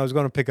 So when I was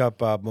going to pick up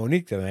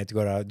Monique the other night to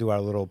go to do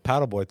our little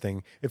paddleboard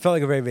thing, it felt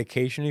like a very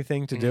vacation-y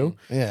thing to do.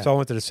 Yeah. So I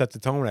wanted to set the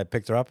tone. When I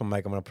picked her up, I'm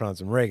like, I'm going to put on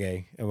some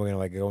reggae, and we're going to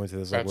like go into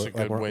this That's a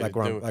good way to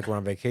do it. like we're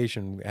on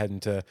vacation,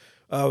 heading to.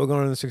 We're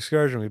going on this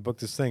excursion. We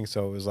booked this thing,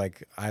 so it was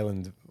like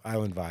island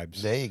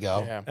vibes. There you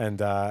go. Yeah. And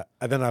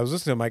then I was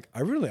listening. I'm like,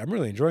 I'm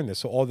really enjoying this.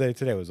 So all day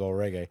today was all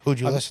reggae. Who'd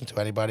you listen to?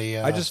 Anybody?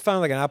 I just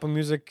found like an Apple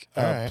Music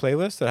right.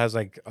 playlist that has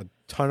like a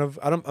ton of.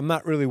 I'm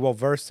not really well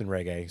versed in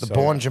reggae. the so,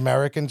 Born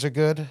Jamericans are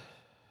good.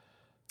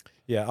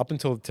 Yeah, up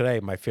until today,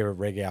 my favorite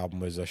reggae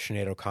album was a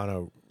Sinead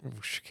O'Connor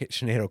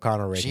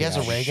reggae. She has a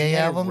album. reggae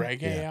album.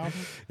 Reggae album.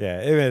 Yeah,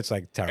 it's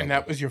like terrible. And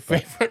that was your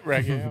favorite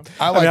reggae album.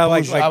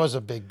 I was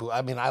a big.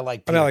 I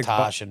like Peter like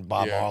Tosh and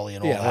Bob Marley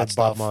and all I that liked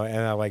stuff. Bob Marley,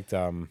 and I liked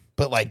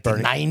But like the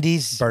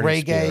 '90s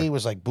Burning reggae Spear.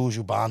 was like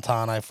Buju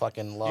Banton. I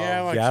fucking love. Yeah,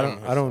 I like yeah, some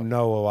of I don't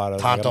know a lot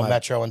of Tonto I'm not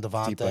Metro and deep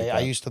Devante. like that.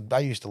 I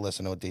used to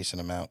listen to a decent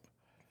amount.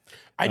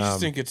 I just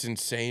think it's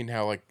insane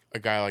how like a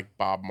guy like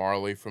Bob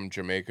Marley from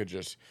Jamaica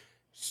just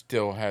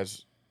still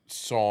has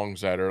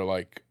songs that are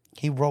like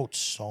He wrote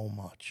so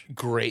much.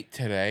 great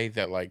today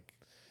that like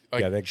Yeah,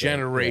 they're great,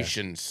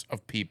 generations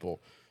of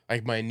people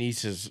like my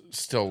nieces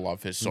still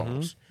love his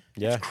songs.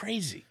 Yeah. It's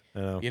crazy. I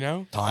know. You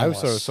know? I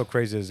was Timeless. so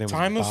crazy. His name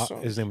Timeless was Bob.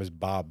 songs. His name was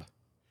Bob.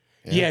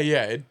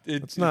 Yeah,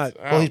 It's not-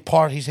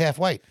 Well, he's half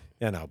white.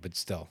 Yeah, no, but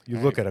still, you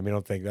look at him, you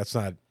don't think that's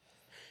not.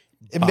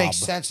 It makes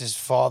sense. His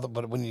father,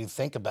 but when you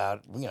think about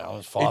it,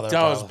 his father. It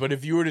does, probably, but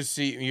if you were to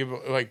see you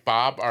like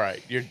Bob, all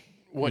right, you're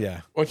what?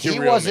 Yeah. What's your he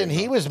real wasn't. name,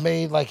 He though? was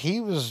made like he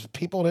was.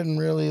 People didn't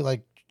really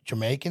like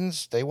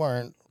Jamaicans. They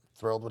weren't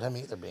thrilled with him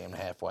either, being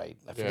half white.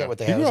 I forget Yeah. what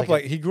they He had. grew It was up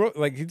like he grew up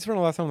like he spent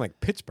a lot of time in, like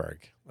Pittsburgh.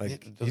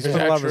 Like he Is spent a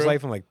that lot of his true?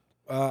 life in like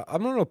I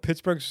don't know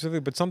Pittsburgh specifically,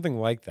 but something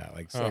like that.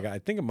 Like, so, like I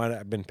think it might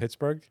have been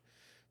Pittsburgh,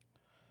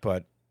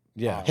 but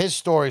yeah, his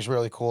story's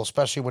really cool,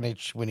 especially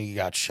when he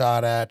got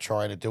shot at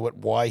trying to do it.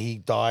 Why he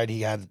died?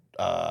 He had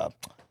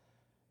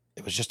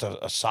it was just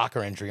a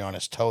soccer injury on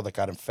his toe that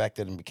got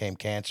infected and became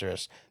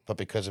cancerous. But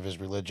because of his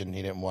religion,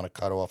 he didn't want to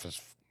cut off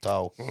his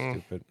toe.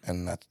 stupid.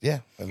 And that's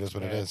it is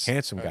what it is.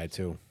 Handsome guy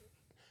too.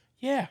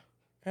 Yeah,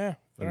 very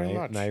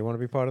Now, much. now you want to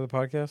be part of the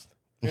podcast?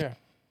 Yeah,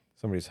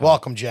 Somebody's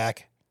Welcome,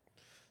 Jack.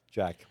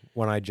 Jack,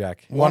 One-Eyed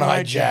Jack.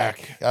 One-eyed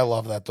Jack. I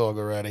love that dog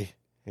already.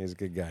 He's a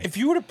good guy. if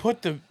you were to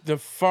put the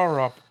fur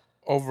up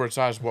over its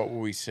eyes, what would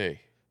we see?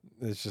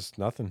 It's just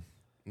nothing.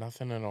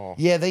 Nothing at all.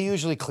 Yeah, they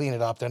usually clean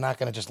it up. They're not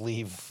going to just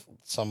leave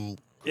some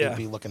Yeah.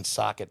 creepy looking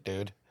socket,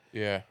 dude.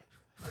 Yeah.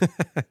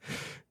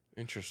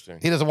 Interesting.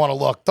 He doesn't want to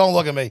look. Don't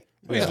look at me.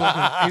 He's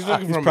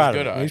looking He's from proud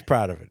his of good it. eye. He's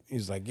proud of it.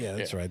 He's like, yeah,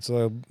 that's right.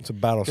 So it's a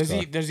battle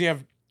scar. Does he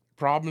have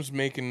problems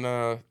making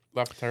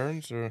left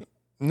turns or?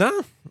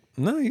 No,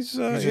 he's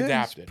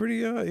adapted. He's pretty.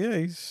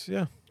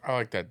 Yeah. I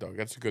like that dog.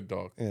 That's a good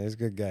dog. Yeah, he's a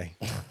good guy.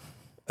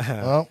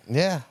 Well,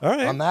 yeah. All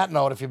right. On that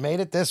note, if you made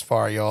it this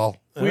far, y'all,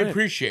 We right.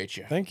 appreciate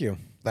you. Thank you.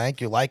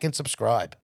 thank you. Like and subscribe.